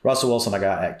options. Russell Wilson I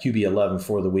got at QB 11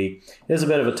 for the week. It is a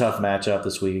bit of a tough matchup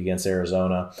this week against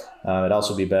Arizona. It'd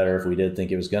also be better if we did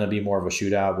think it was going to be more of a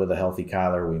shootout with a healthy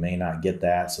Kyler. We may not get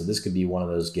that. So this could be one of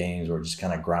those games where it just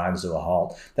kind of grinds to a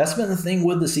halt. That's been the thing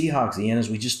with the Seahawks, Ian, is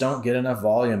we just don't get enough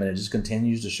volume and it just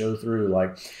continues to show through.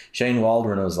 Like, Shane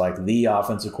Waldron was like the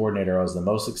offensive coordinator I was the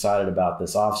most excited about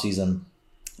this offseason.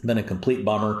 Been a complete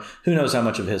bummer. Who knows how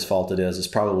much of his fault it is? It's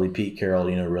probably Pete Carroll,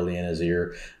 really in his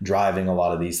ear, driving a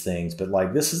lot of these things. But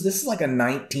like this is like a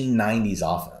 1990s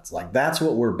offense. Like, that's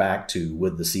what we're back to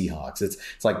with the Seahawks.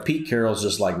 It's like Pete Carroll's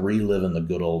just like reliving the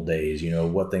good old days,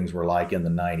 what things were like in the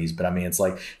 90s. But I mean, it's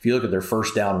like if you look at their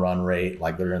first down run rate,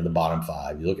 like they're in the bottom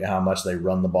 5. You look at how much they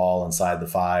run the ball inside the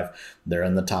 5, they're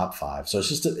in the top 5. So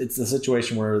it's a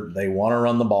situation where they want to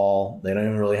run the ball. They don't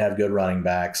even really have good running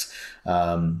backs.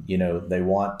 They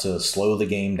want to slow the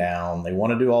game down. They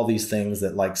want to do all these things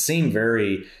that like seem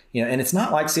very, and it's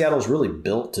not like Seattle's really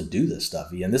built to do this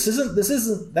stuff. And this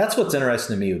isn't, that's what's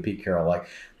interesting to me with Pete Carroll. Like,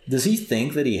 does he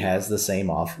think that he has the same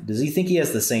does he think he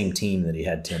has the same team that he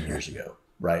had 10 years ago?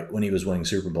 Right, when he was winning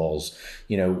Super Bowls,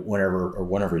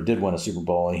 whenever he did win a Super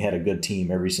Bowl and he had a good team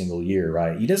every single year,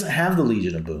 right? He doesn't have the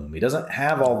Legion of Boom. He doesn't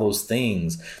have all those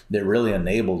things that really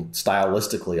enabled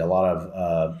stylistically a lot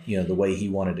of, the way he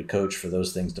wanted to coach for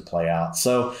those things to play out.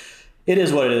 So it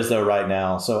is what it is, though, right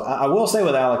now. So I will say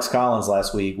with Alex Collins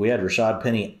last week, we had Rashad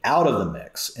Penny out of the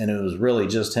mix, and it was really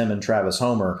just him and Travis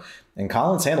Homer. And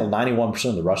Collins handled 91%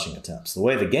 of the rushing attempts. The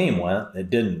way the game went, it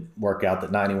didn't work out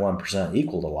that 91%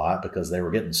 equaled a lot because they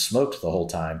were getting smoked the whole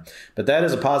time. But that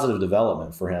is a positive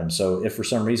development for him. So if for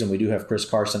some reason we do have Chris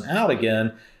Carson out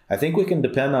again, I think we can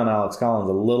depend on Alex Collins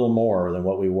a little more than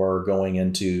what we were going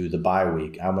into the bye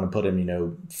week. I'm going to put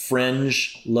him,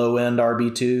 fringe low-end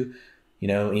RB2.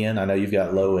 Ian, I know you've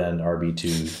got low-end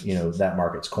RB2. That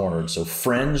market's cornered. So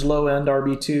fringe low-end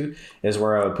RB2 is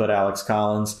where I would put Alex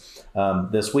Collins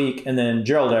this week. And then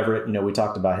Gerald Everett, we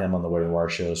talked about him on the Waiver Wire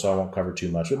show, so I won't cover too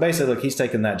much. But basically, look, he's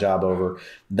taken that job over.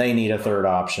 They need a third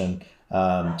option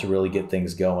to really get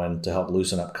things going to help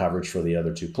loosen up coverage for the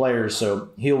other two players. So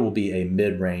he will be a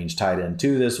mid-range tight end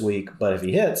 2 this week. But if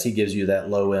he hits, he gives you that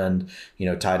low-end,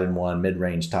 tight end 1,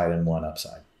 mid-range tight end 1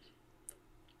 upside.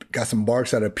 Got some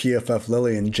barks out of PFF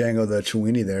Lilly and Django the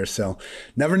Chewini there. So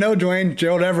never know, Dwayne.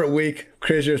 Gerald Everett week.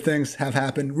 Crazier things have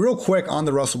happened. Real quick on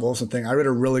the Russell Wilson thing, I read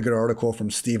a really good article from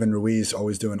Stephen Ruiz,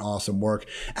 always doing awesome work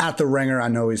at The Ringer. I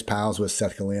know he's pals with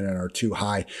Seth Galina and our Too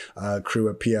High crew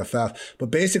at PFF.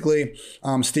 But basically,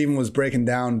 Stephen was breaking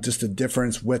down just the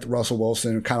difference with Russell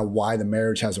Wilson and kind of why the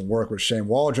marriage hasn't worked with Shane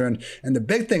Waldron. And the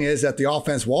big thing is that the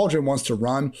offense Waldron wants to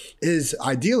run is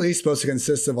ideally supposed to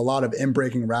consist of a lot of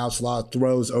in-breaking routes, a lot of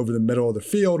throws over the middle of the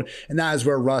field. And that is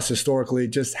where Russ historically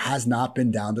just has not been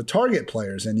down to target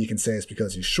players. And you can say it's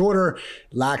because he's shorter,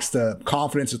 lacks the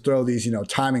confidence to throw these,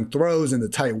 timing throws in the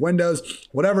tight windows.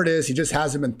 Whatever it is, he just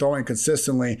hasn't been throwing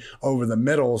consistently over the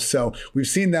middle. So we've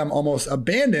seen them almost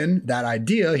abandon that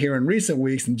idea here in recent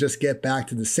weeks and just get back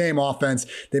to the same offense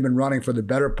they've been running for the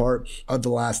better part of the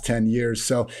last 10 years.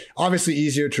 So obviously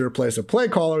easier to replace a play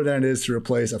caller than it is to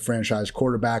replace a franchise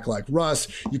quarterback like Russ.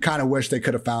 You kind of wish they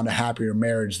could have found a happier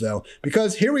marriage though,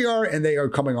 because here we are and they are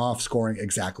coming off scoring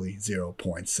exactly 0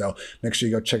 points. So make sure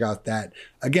you go check out that.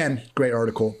 Again, great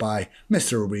article by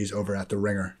Mr. Ruiz over at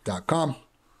theringer.com.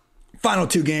 Final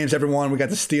 2 games, everyone. We got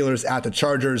the Steelers at the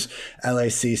Chargers.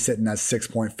 LAC sitting as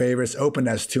 6-point favorites, opened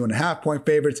as 2.5-point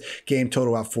favorites. Game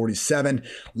total at 47. A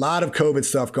lot of COVID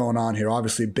stuff going on here.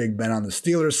 Obviously, Big Ben on the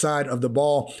Steelers side of the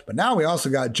ball. But now we also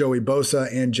got Joey Bosa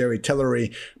and Jerry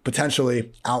Tillery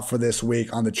potentially out for this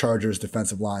week on the Chargers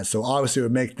defensive line. So obviously it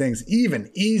would make things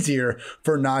even easier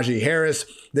for Najee Harris.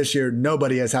 This year,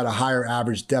 nobody has had a higher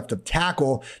average depth of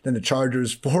tackle than the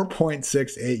Chargers,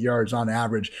 4.68 yards on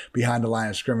average behind the line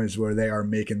of scrimmage, where where they are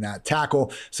making that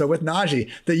tackle. So with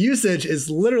Najee, the usage is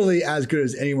literally as good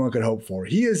as anyone could hope for.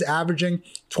 He is averaging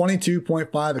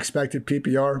 22.5 expected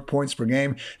PPR points per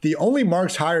game. The only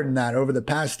marks higher than that over the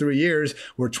past 3 years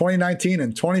were 2019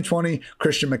 and 2020,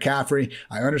 Christian McCaffrey.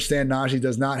 I understand Najee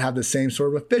does not have the same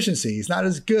sort of efficiency. He's not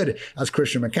as good as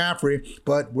Christian McCaffrey,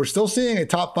 but we're still seeing a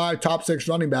top 5, top 6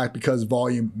 running back because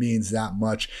volume means that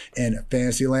much in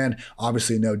fantasy land.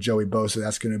 Obviously, no Joey Bosa.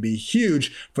 That's going to be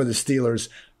huge for the Steelers'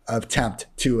 attempt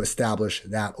to establish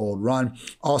that old run.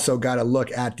 Also got to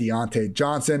look at Diontae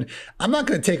Johnson. I'm not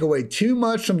going to take away too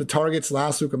much from the targets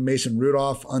last week of Mason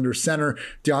Rudolph under center.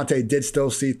 Diontae did still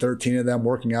see 13 of them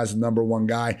working as the number 1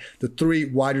 guy. The 3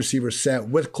 wide receiver set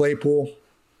with Claypool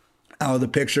out of the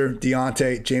picture,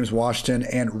 Diontae, James Washington,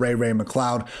 and Ray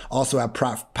McLeod. Also have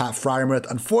Pat Freiermuth.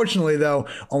 Unfortunately, though,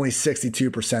 only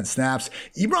 62% snaps.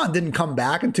 Ebron didn't come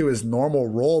back into his normal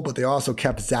role, but they also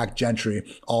kept Zach Gentry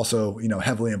also,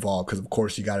 heavily involved because, of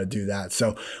course, you got to do that.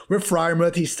 So with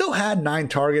Freiermuth, he still had 9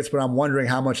 targets, but I'm wondering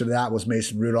how much of that was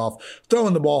Mason Rudolph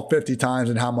throwing the ball 50 times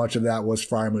and how much of that was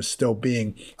Freiermuth still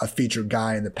being a featured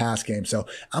guy in the pass game. So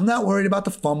I'm not worried about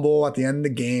the fumble at the end of the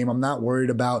game. I'm not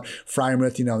worried about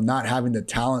Freiermuth, not having the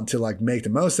talent to make the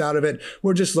most out of it.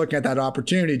 We're just looking at that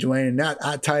opportunity, Dwayne, and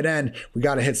at tight end, we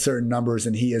got to hit certain numbers,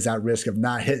 and he is at risk of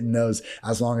not hitting those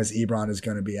as long as Ebron is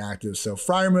going to be active. So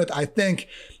Freiermuth, I think,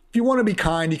 if you want to be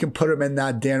kind, you can put him in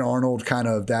that Dan Arnold kind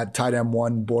of that tight end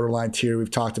 1 borderline tier we've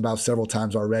talked about several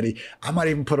times already. I might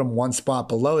even put him 1 spot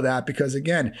below that because,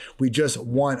 again, we just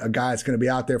want a guy that's going to be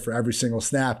out there for every single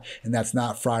snap, and that's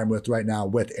not Freiermuth right now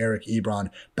with Eric Ebron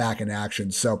back in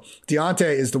action. So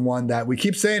Diontae is the one that we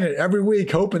keep saying it every week,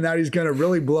 hoping that he's going to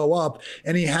really blow up,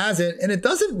 and he hasn't. And it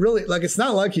doesn't really, it's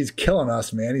not like he's killing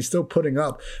us, man. He's still putting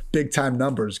up big-time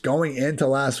numbers. Going into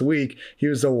last week, he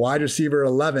was a wide receiver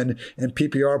 11 in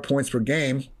PPR points per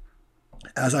game.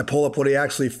 As I pull up what he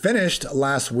actually finished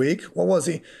last week, what was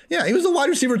he? Yeah, he was the wide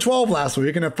receiver 12 last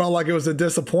week, and it felt like it was a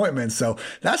disappointment. So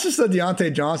that's just the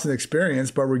Diontae Johnson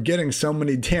experience, but we're getting so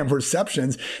many damn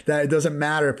receptions that it doesn't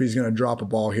matter if he's going to drop a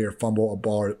ball here, fumble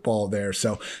a ball there.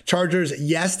 So Chargers,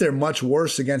 yes, they're much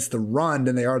worse against the run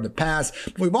than they are the pass,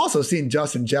 but we've also seen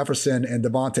Justin Jefferson and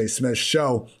Devontae Smith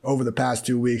show over the past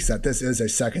 2 weeks that this is a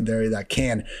secondary that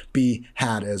can be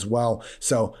had as well.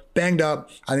 So banged up.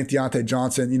 I think Diontae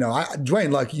Johnson,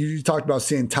 Dwayne, you talked about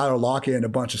seeing Tyler Lockett and a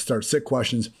bunch of start-sit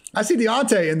questions. I see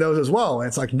Diontae in those as well. And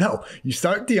it's no, you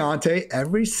start Diontae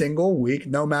every single week,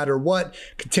 no matter what.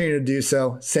 Continue to do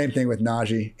so. Same thing with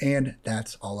Najee. And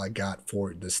that's all I got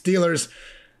for the Steelers.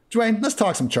 Dwayne, let's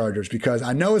talk some Chargers because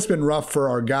I know it's been rough for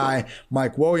our guy,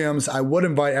 Mike Williams. I would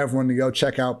invite everyone to go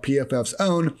check out PFF's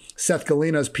own Seth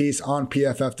Galina's piece on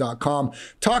PFF.com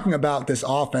talking about this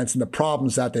offense and the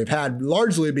problems that they've had,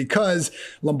 largely because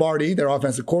Lombardi, their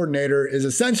offensive coordinator, is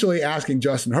essentially asking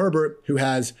Justin Herbert, who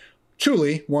has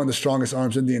truly one of the strongest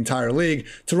arms in the entire league,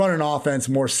 to run an offense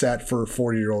more set for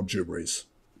 40-year-old Drew Brees.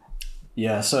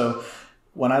 Yeah, so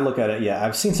when I look at it,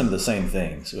 I've seen some of the same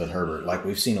things with Herbert.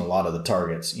 We've seen a lot of the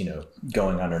targets,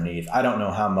 going underneath. I don't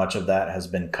know how much of that has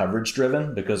been coverage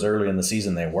driven because early in the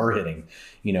season they were hitting,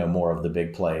 more of the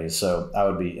big plays. So I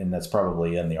would be, and that's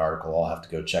probably in the article. I'll have to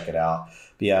go check it out.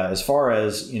 But yeah, as far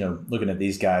as, looking at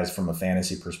these guys from a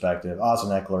fantasy perspective,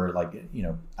 Austin Eckler,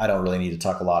 I don't really need to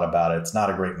talk a lot about it. It's not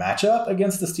a great matchup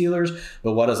against the Steelers,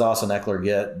 but what does Austin Eckler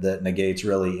get that negates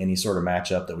really any sort of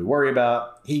matchup that we worry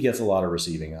about? He gets a lot of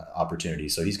receiving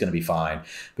opportunities, so he's going to be fine.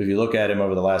 But if you look at him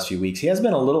over the last few weeks, he has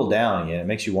been a little down. It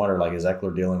makes you wonder, is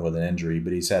Eckler dealing with an injury?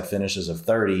 But he's had finishes of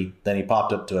 30, then he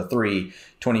popped up to a 3,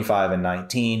 25, and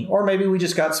 19. Or maybe we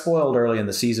just got spoiled early in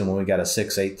the season when we got a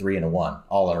 6, 8, 3, and a 1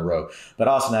 all in a row. But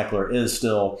Austin Eckler is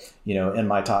still, in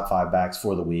my top 5 backs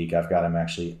for the week. I've got him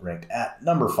actually ranked at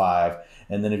number 5.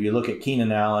 And then if you look at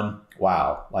Keenan Allen,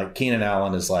 wow, Keenan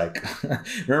Allen is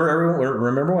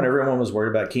remember when everyone was worried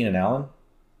about Keenan Allen?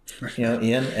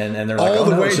 Ian, and they're all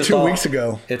the way 2 weeks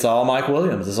ago. It's all Mike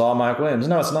Williams. It's all Mike Williams.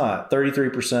 No, it's not.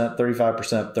 33%,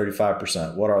 35%,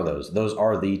 35%. What are those? Those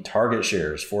are the target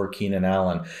shares for Keenan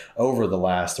Allen over the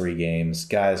last 3 games.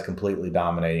 Guy is completely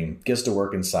dominating, gets to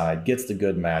work inside, gets the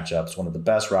good matchups, one of the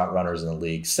best route runners in the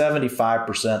league,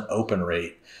 75% open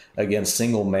rate against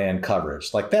single man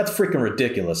coverage. That's freaking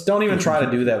ridiculous. Don't even try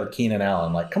to do that with Keenan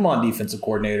Allen. Come on, defensive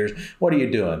coordinators, what are you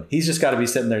doing? He's just got to be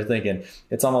sitting there thinking,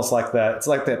 it's almost like that. It's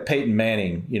like that Peyton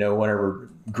Manning, whenever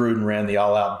Gruden ran the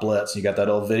all out blitz, you got that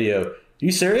old video.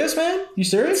 You serious, man? You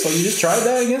serious? You just tried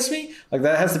that against me?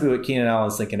 That has to be what Keenan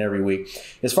Allen's thinking every week.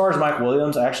 As far as Mike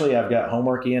Williams, actually, I've got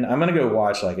homework in. I'm going to go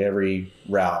watch every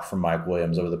route from Mike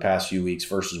Williams over the past few weeks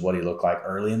versus what he looked like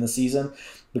early in the season.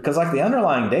 Because the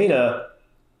underlying data,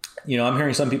 I'm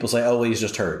hearing some people say, oh, he's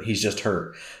just hurt. He's just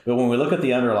hurt. But when we look at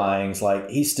the underlyings, like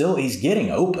he's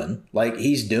getting open. Like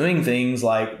he's doing things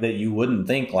like that you wouldn't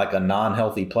think like a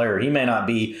non-healthy player. He may not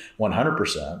be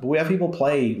 100%, but we have people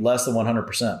play less than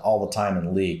 100% all the time in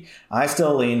the league. I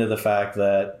still lean to the fact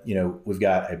that, we've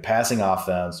got a passing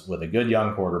offense with a good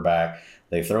young quarterback.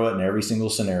 They throw it in every single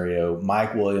scenario.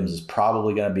 Mike Williams is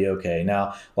probably going to be okay.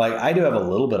 Now, like I do have a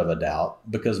little bit of a doubt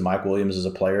because Mike Williams is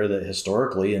a player that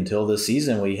historically until this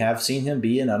season, we have seen him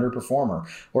be an underperformer,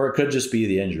 or it could just be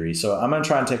the injury. So I'm going to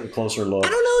try and take a closer look. I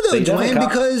don't know though, Dwayne,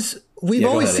 because we've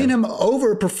always seen him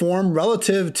overperform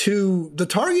relative to the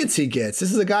targets he gets.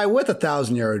 This is a guy with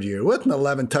 1,000-yard year, with an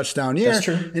 11 touchdown year. That's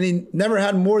true. And he never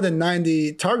had more than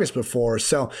 90 targets before.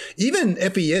 So even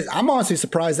if he is, I'm honestly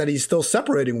surprised that he's still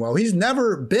separating well. He's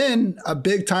never been a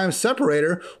big time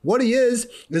separator. What he is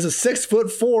a 6'4",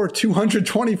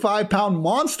 225-pound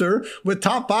monster with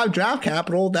top 5 draft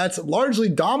capital that's largely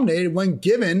dominated when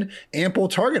given ample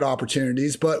target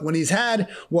opportunities. But when he's had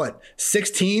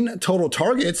 16 total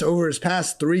targets over his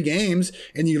past 3 games,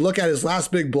 and you look at his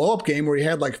last big blow-up game where he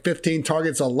had like 15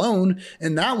 targets alone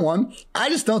in that one, I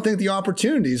just don't think the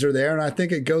opportunities are there, and I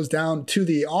think it goes down to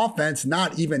the offense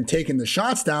not even taking the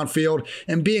shots downfield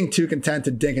and being too content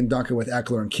to dink and dunk it with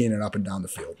Eckler and Keenan up and down the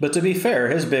field. But to be fair,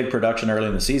 his big production early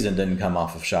in the season didn't come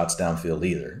off of shots downfield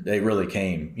either. They really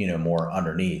came, more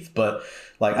underneath. But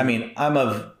I'm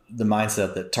of the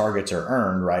mindset that targets are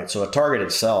earned, right? So a target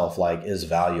itself is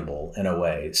valuable in a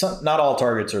way. Not all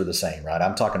targets are the same, right?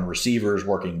 I'm talking receivers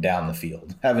working down the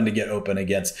field, having to get open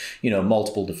against,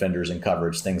 multiple defenders in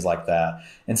coverage, things like that.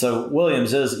 And so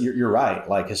Williams you're right.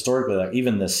 Like historically,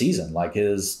 even this season,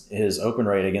 his open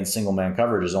rate against single man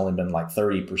coverage has only been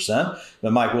 30%.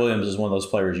 But Mike Williams is one of those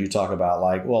players you talk about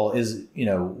what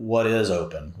is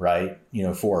open, right?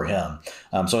 For him.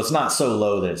 So it's not so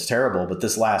low that it's terrible, but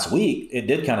this last week, it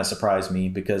did kind of surprise me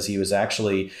because he was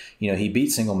actually, he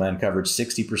beat single man coverage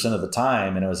 60% of the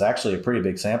time. And it was actually a pretty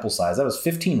big sample size. That was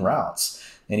 15 routes.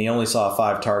 And he only saw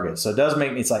 5 targets. So it does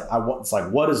make me, it's like,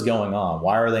 what is going on?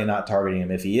 Why are they not targeting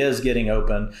him? If he is getting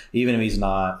open, even if he's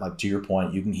not, to your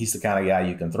point, he's the kind of guy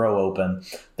you can throw open.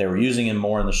 They were using him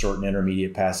more in the short and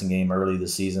intermediate passing game early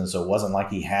this season. So it wasn't like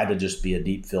he had to just be a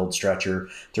deep field stretcher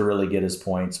to really get his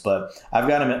points. But I've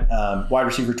got him at wide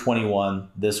receiver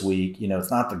 21 this week.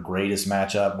 It's not the greatest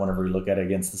matchup whenever you look at it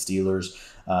against the Steelers.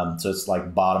 So it's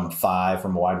bottom 5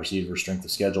 from a wide receiver strength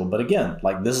of schedule. But again,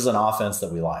 this is an offense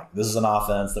that we like. This is an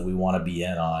offense that we want to be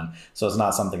in on. So it's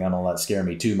not something I'm going to let scare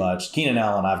me too much. Keenan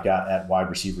Allen, I've got at wide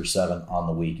receiver 7 on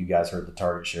the week. You guys heard the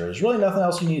target share. There's really nothing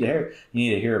else you need to hear. You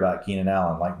need to hear about Keenan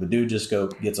Allen. The dude just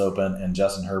gets open, and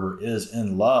Justin Herbert is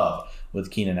in love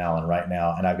with Keenan Allen right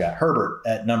now. And I've got Herbert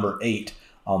at number 8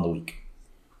 on the week.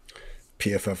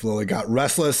 PFF Lily got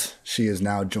restless. She is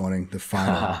now joining the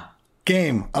final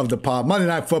game of the pod. Monday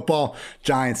Night Football,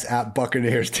 Giants at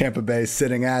Buccaneers. Tampa Bay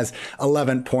sitting as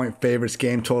 11-point favorites.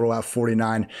 Game total at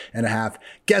 49.5.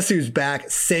 Guess who's back?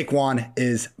 Saquon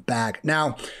is back.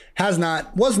 Now,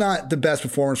 was not the best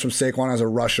performance from Saquon as a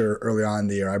rusher early on in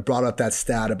the year. I brought up that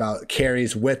stat about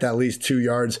carries with at least 2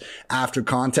 yards after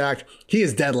contact. He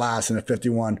is dead last in a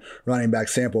 51 running back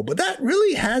sample, but that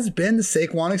really has been the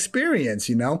Saquon experience.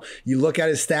 You look at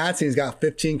his stats and he's got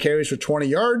 15 carries for 20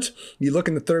 yards. You look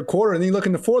in the third quarter and then you look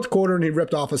in the fourth quarter and he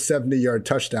ripped off a 70-yard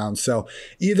touchdown. So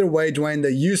either way, Dwayne,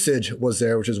 the usage was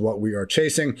there, which is what we are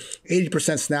chasing.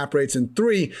 80% snap rates in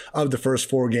 3 of the first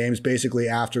 4 games, basically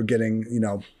after getting,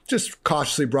 just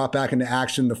cautiously brought back into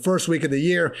action. The first week of the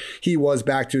year, he was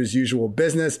back to his usual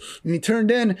business, and he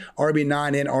turned in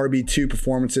RB9 and RB2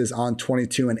 performances on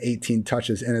 22 and 18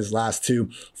 touches in his last 2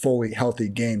 fully healthy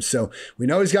games. So we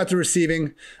know he's got the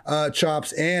receiving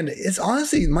chops, and it's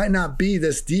honestly, it might not be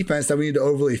this defense that we need to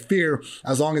overly fear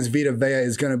as long as Vita Vea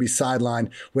is going to be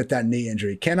sidelined with that knee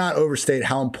injury. Cannot overstate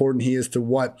how important he is to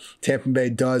what Tampa Bay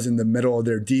does in the middle of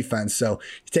their defense. So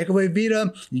you take away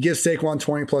Vita, you give Saquon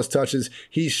 20 plus touches,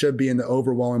 he should be in the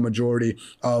overwhelming majority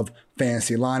of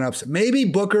fantasy lineups. Maybe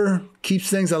Booker keeps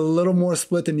things a little more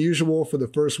split than usual for the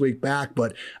first week back,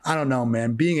 but I don't know,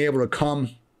 man. Being able to come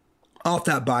off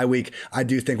that bye week, I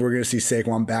do think we're going to see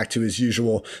Saquon back to his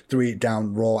usual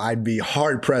 3-down role. I'd be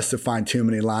hard-pressed to find too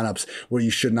many lineups where you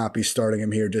should not be starting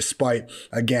him here, despite,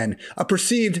 again, a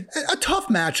tough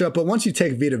matchup, but once you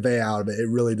take Vita Vea out of it, it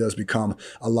really does become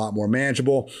a lot more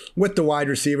manageable. With the wide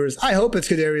receivers, I hope it's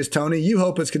Kadarius Toney. You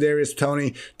hope it's Kadarius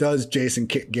Toney. Does Jason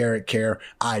Garrett care?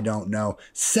 I don't know.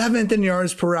 7th in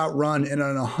yards per route run in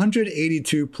an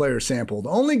 182-player sample. The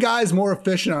only guys more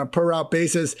efficient on a per-route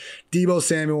basis, Deebo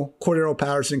Samuel, Cordero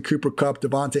Patterson, Cooper Kupp,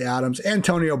 Devontae Adams,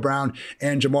 Antonio Brown,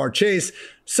 and Jamar Chase.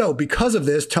 So because of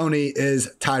this, Tony is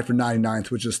tied for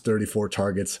 99th with just 34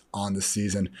 targets on the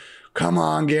season. Come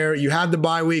on, Garrett. You had the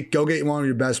bye week. Go get one of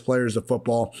your best players of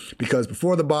football, because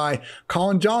before the bye,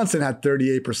 Colin Johnson had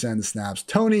 38% of the snaps.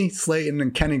 Tony, Slayton,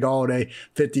 and Kenny Golladay,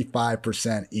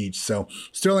 55% each. So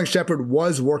Sterling Shepard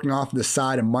was working off the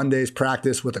side in Monday's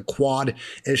practice with a quad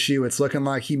issue. It's looking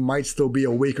like he might still be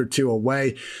a week or two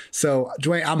away. So,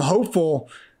 Dwayne, I'm hopeful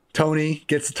Tony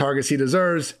gets the targets he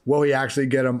deserves. Will he actually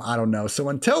get them? I don't know. So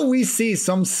until we see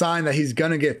some sign that he's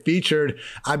going to get featured,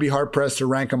 I'd be hard-pressed to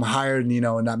rank him higher than,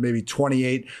 in that maybe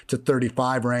 28 to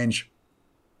 35 range.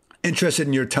 Interested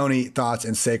in your Tony thoughts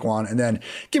and Saquon, and then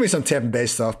give me some Tampa Bay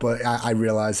stuff. But I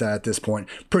realize that at this point,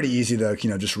 pretty easy to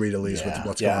just read at least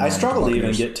what's going on. I struggle to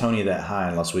even get Tony that high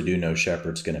unless we do know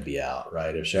Shepard's going to be out,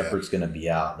 right? If Shepard's going to be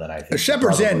out, then I think if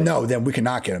Shepard's in, then we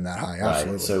cannot get him that high.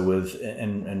 Absolutely.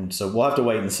 Right. So so we'll have to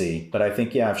wait and see. But I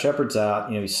think if Shepard's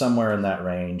out, he's somewhere in that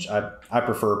range. I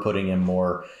prefer putting him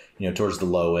more towards the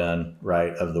low end,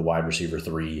 right, of the wide receiver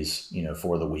threes,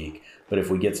 for the week. But if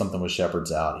we get something with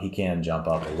Shepard's out, he can jump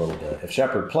up a little bit. If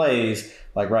Shepard plays,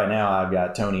 like right now, I've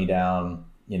got Tony down,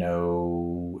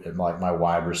 like my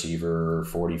wide receiver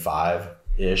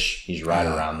 45-ish. He's right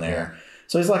around there.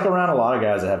 So he's like around a lot of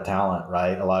guys that have talent,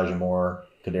 right? Elijah Moore,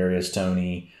 Kadarius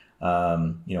Toney,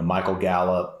 Michael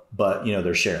Gallup, but,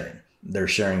 they're sharing. They're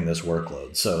sharing this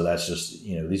workload. So that's just,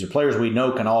 these are players we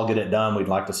know can all get it done. We'd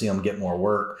like to see them get more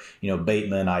work.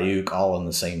 Bateman, Ayuk, all in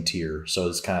the same tier. So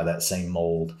it's kind of that same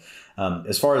mold.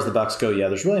 As far as the Bucs go,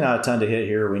 there's really not a ton to hit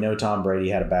here. We know Tom Brady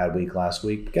had a bad week last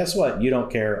week. But guess what? You don't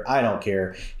care. I don't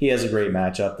care. He has a great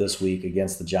matchup this week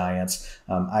against the Giants.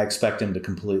 I expect him to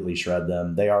completely shred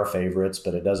them. They are favorites,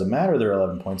 but it doesn't matter. They're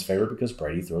 11 points favorite because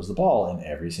Brady throws the ball in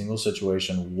every single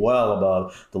situation well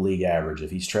above the league average.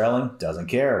 If he's trailing, doesn't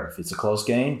care. If it's a close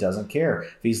game, doesn't care.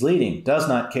 If he's leading, does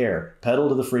not care. Pedal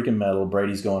to the freaking metal.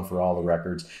 Brady's going for all the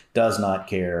records. Does not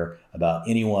care about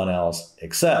anyone else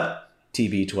except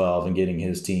TB12 and getting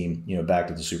his team, back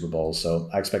to the Super Bowl. So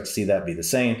I expect to see that be the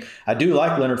same. I do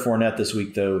like Leonard Fournette this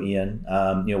week, though, Ian.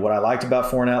 What I liked about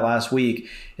Fournette last week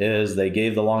is they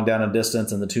gave the long down and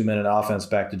distance and the 2-minute offense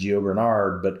back to Gio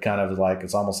Bernard, but kind of like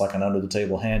it's almost like an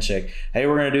under-the-table handshake. Hey,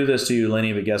 we're going to do this to you,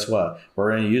 Lenny, but guess what?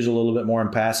 We're going to use a little bit more in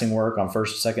passing work on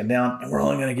first and second down, and we're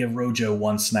only going to give Rojo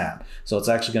one snap. So it's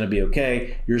actually going to be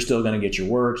okay. You're still going to get your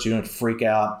work, so you don't have to freak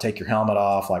out, take your helmet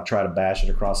off, like try to bash it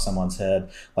across someone's head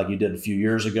like you did a few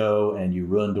years ago, and you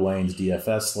ruined Dwayne's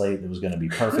DFS slate that was going to be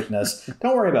perfectness.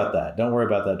 Don't worry about that. Don't worry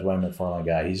about that Dwayne McFarland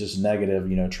guy. He's just negative,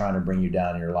 trying to bring you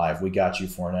down in your life. We got you,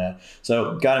 Fournette.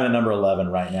 So got him at number 11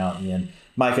 right now, Ian.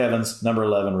 Mike Evans, number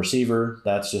 11 receiver.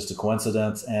 That's just a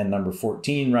coincidence. And number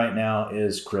 14 right now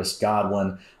is Chris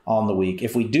Godwin on the week.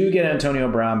 If we do get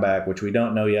Antonio Brown back, which we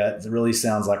don't know yet, it really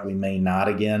sounds like we may not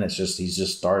again. It's just he's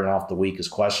just starting off the week as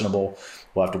questionable.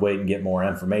 We'll have to wait and get more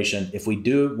information. If we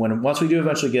do, once we do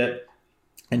eventually get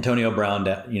Antonio Brown,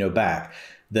 back,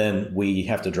 then we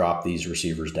have to drop these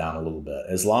receivers down a little bit.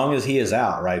 As long as he is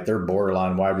out, right, they're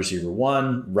borderline wide receiver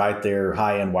 1, right there,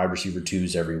 high-end wide receiver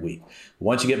 2s every week.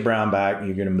 Once you get Brown back,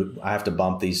 I have to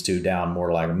bump these two down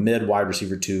more like a mid wide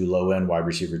receiver 2, low-end wide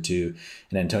receiver 2,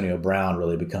 and Antonio Brown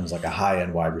really becomes like a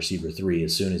high-end wide receiver 3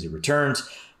 as soon as he returns.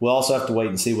 We'll also have to wait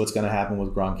and see what's going to happen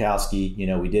with Gronkowski.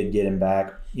 We did get him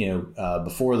back,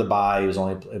 before the bye. He was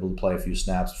only able to play a few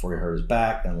snaps before he hurt his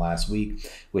back. And last week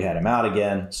we had him out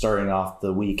again, starting off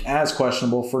the week as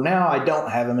questionable. For now, I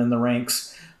don't have him in the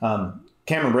ranks.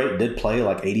 Cameron Brate did play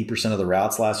like 80% of the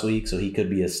routes last week, so he could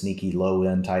be a sneaky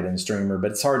low-end tight end streamer,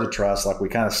 but it's hard to trust. Like we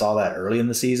kind of saw that early in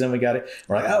the season. We're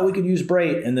like, oh, we could use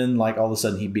Brate, and then like all of a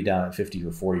sudden he'd be down at 50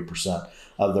 or 40%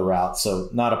 of the routes. So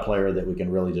not a player that we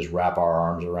can really just wrap our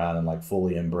arms around and like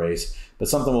fully embrace, but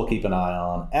something we'll keep an eye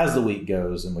on as the week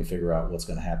goes and we figure out what's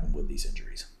going to happen with these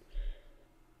injuries.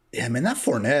 Yeah, man, that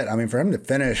Fournette, for him to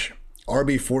finish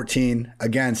RB14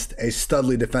 against a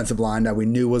studly defensive line that we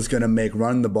knew was going to make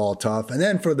running the ball tough. And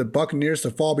then for the Buccaneers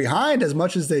to fall behind as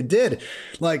much as they did,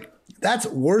 like that's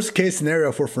worst case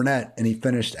scenario for Fournette. And he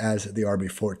finished as the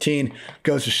RB14.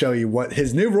 Goes to show you what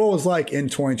his new role is like in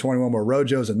 2021, where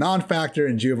Rojo's a non-factor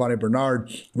and Giovanni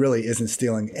Bernard really isn't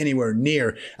stealing anywhere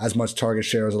near as much target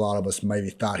share as a lot of us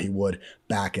maybe thought he would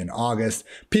back in August.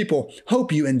 People,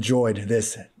 hope you enjoyed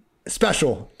this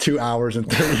special 2 hours and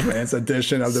 30 minutes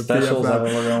edition of the Special,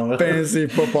 PFF Fantasy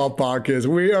Football Podcast.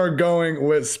 We are going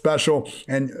with special,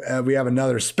 and we have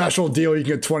another special deal. You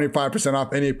can get 25%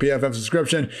 off any PFF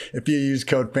subscription if you use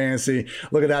code FANTASY.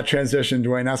 Look at that transition,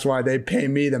 Dwayne. That's why they pay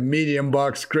me the medium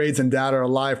bucks. Grades and data are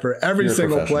live for every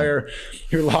single player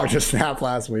who logged a snap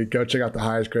last week. Go check out the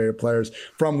highest graded players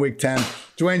from week 10.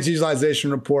 Dwayne's utilization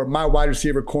report, my wide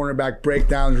receiver, cornerback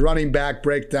breakdowns, running back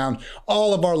breakdown.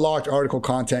 All of our locked article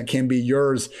content can be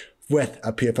yours with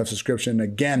a PFF subscription.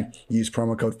 Again, use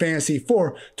promo code FANTASY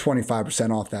for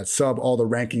 25% off that sub. All the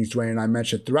rankings Dwayne and I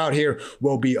mentioned throughout here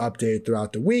will be updated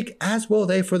throughout the week, as will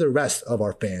they for the rest of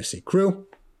our fantasy crew.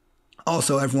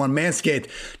 Also, everyone, Manscaped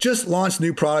just launched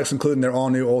new products, including their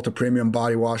all-new Ultra Premium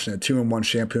Body Wash and a 2-in-1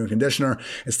 shampoo and conditioner.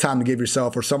 It's time to give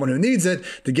yourself or someone who needs it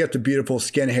the gift of beautiful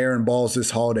skin, hair, and balls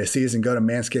this holiday season. Go to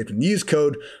Manscaped and use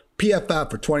code PFF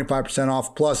for 25%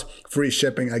 off plus free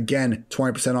shipping. Again,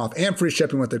 20% off and free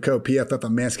shipping with the code PFF at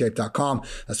manscaped.com.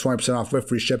 That's 20% off with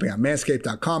free shipping at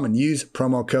manscaped.com and use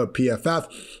promo code PFF.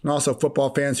 And also,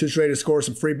 football fans, who's ready to score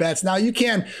some free bets? Now you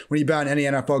can when you bet on any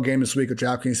NFL game this week with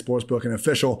DraftKings Sportsbook, an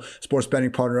official sports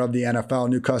betting partner of the NFL.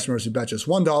 New customers who bet just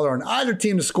 $1 on either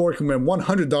team to score can win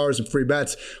 $100 in free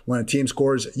bets. When a team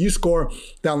scores, you score.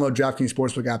 Download DraftKings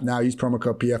Sportsbook app now. Use promo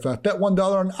code PFF. Bet $1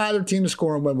 on either team to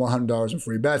score and win $100 in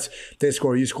free bets. They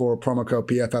score, you score. Promo code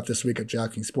PFF this week at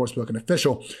DraftKings Sportsbook, an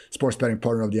official sports betting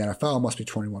partner of the NFL. Must be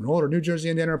 21 or older. New Jersey,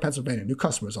 Indiana, or Pennsylvania. New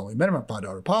customers only. Minimum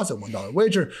 $5 deposit, $1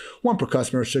 wager, one per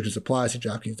customer. Restrictions apply. See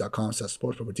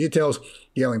DraftKings.com/sportsbook for details.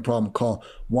 Gambling problem? Call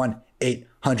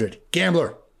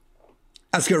 1-800-GAMBLER.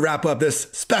 That's going to wrap up this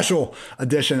special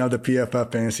edition of the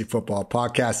PFF Fantasy Football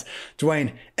Podcast.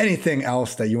 Dwayne, anything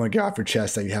else that you want to get off your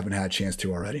chest that you haven't had a chance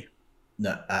to already?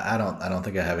 No, I don't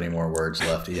think I have any more words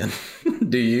left, Ian.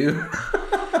 Do you?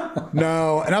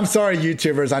 No, and I'm sorry,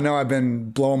 YouTubers. I know I've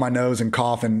been blowing my nose and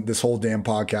coughing this whole damn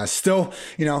podcast. Still,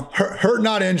 hurt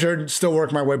not injured. Still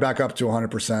working my way back up to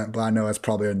 100%, but I know it's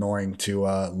probably annoying to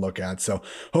look at. So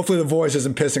hopefully the voice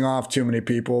isn't pissing off too many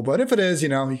people. But if it is, you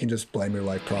can just blame your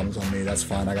life problems on me. That's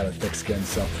fine. I got a thick skin.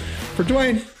 So for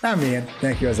Dwayne, I'm Ian.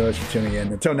 Thank you as always for tuning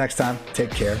in. Until next time, take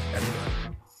care, everybody.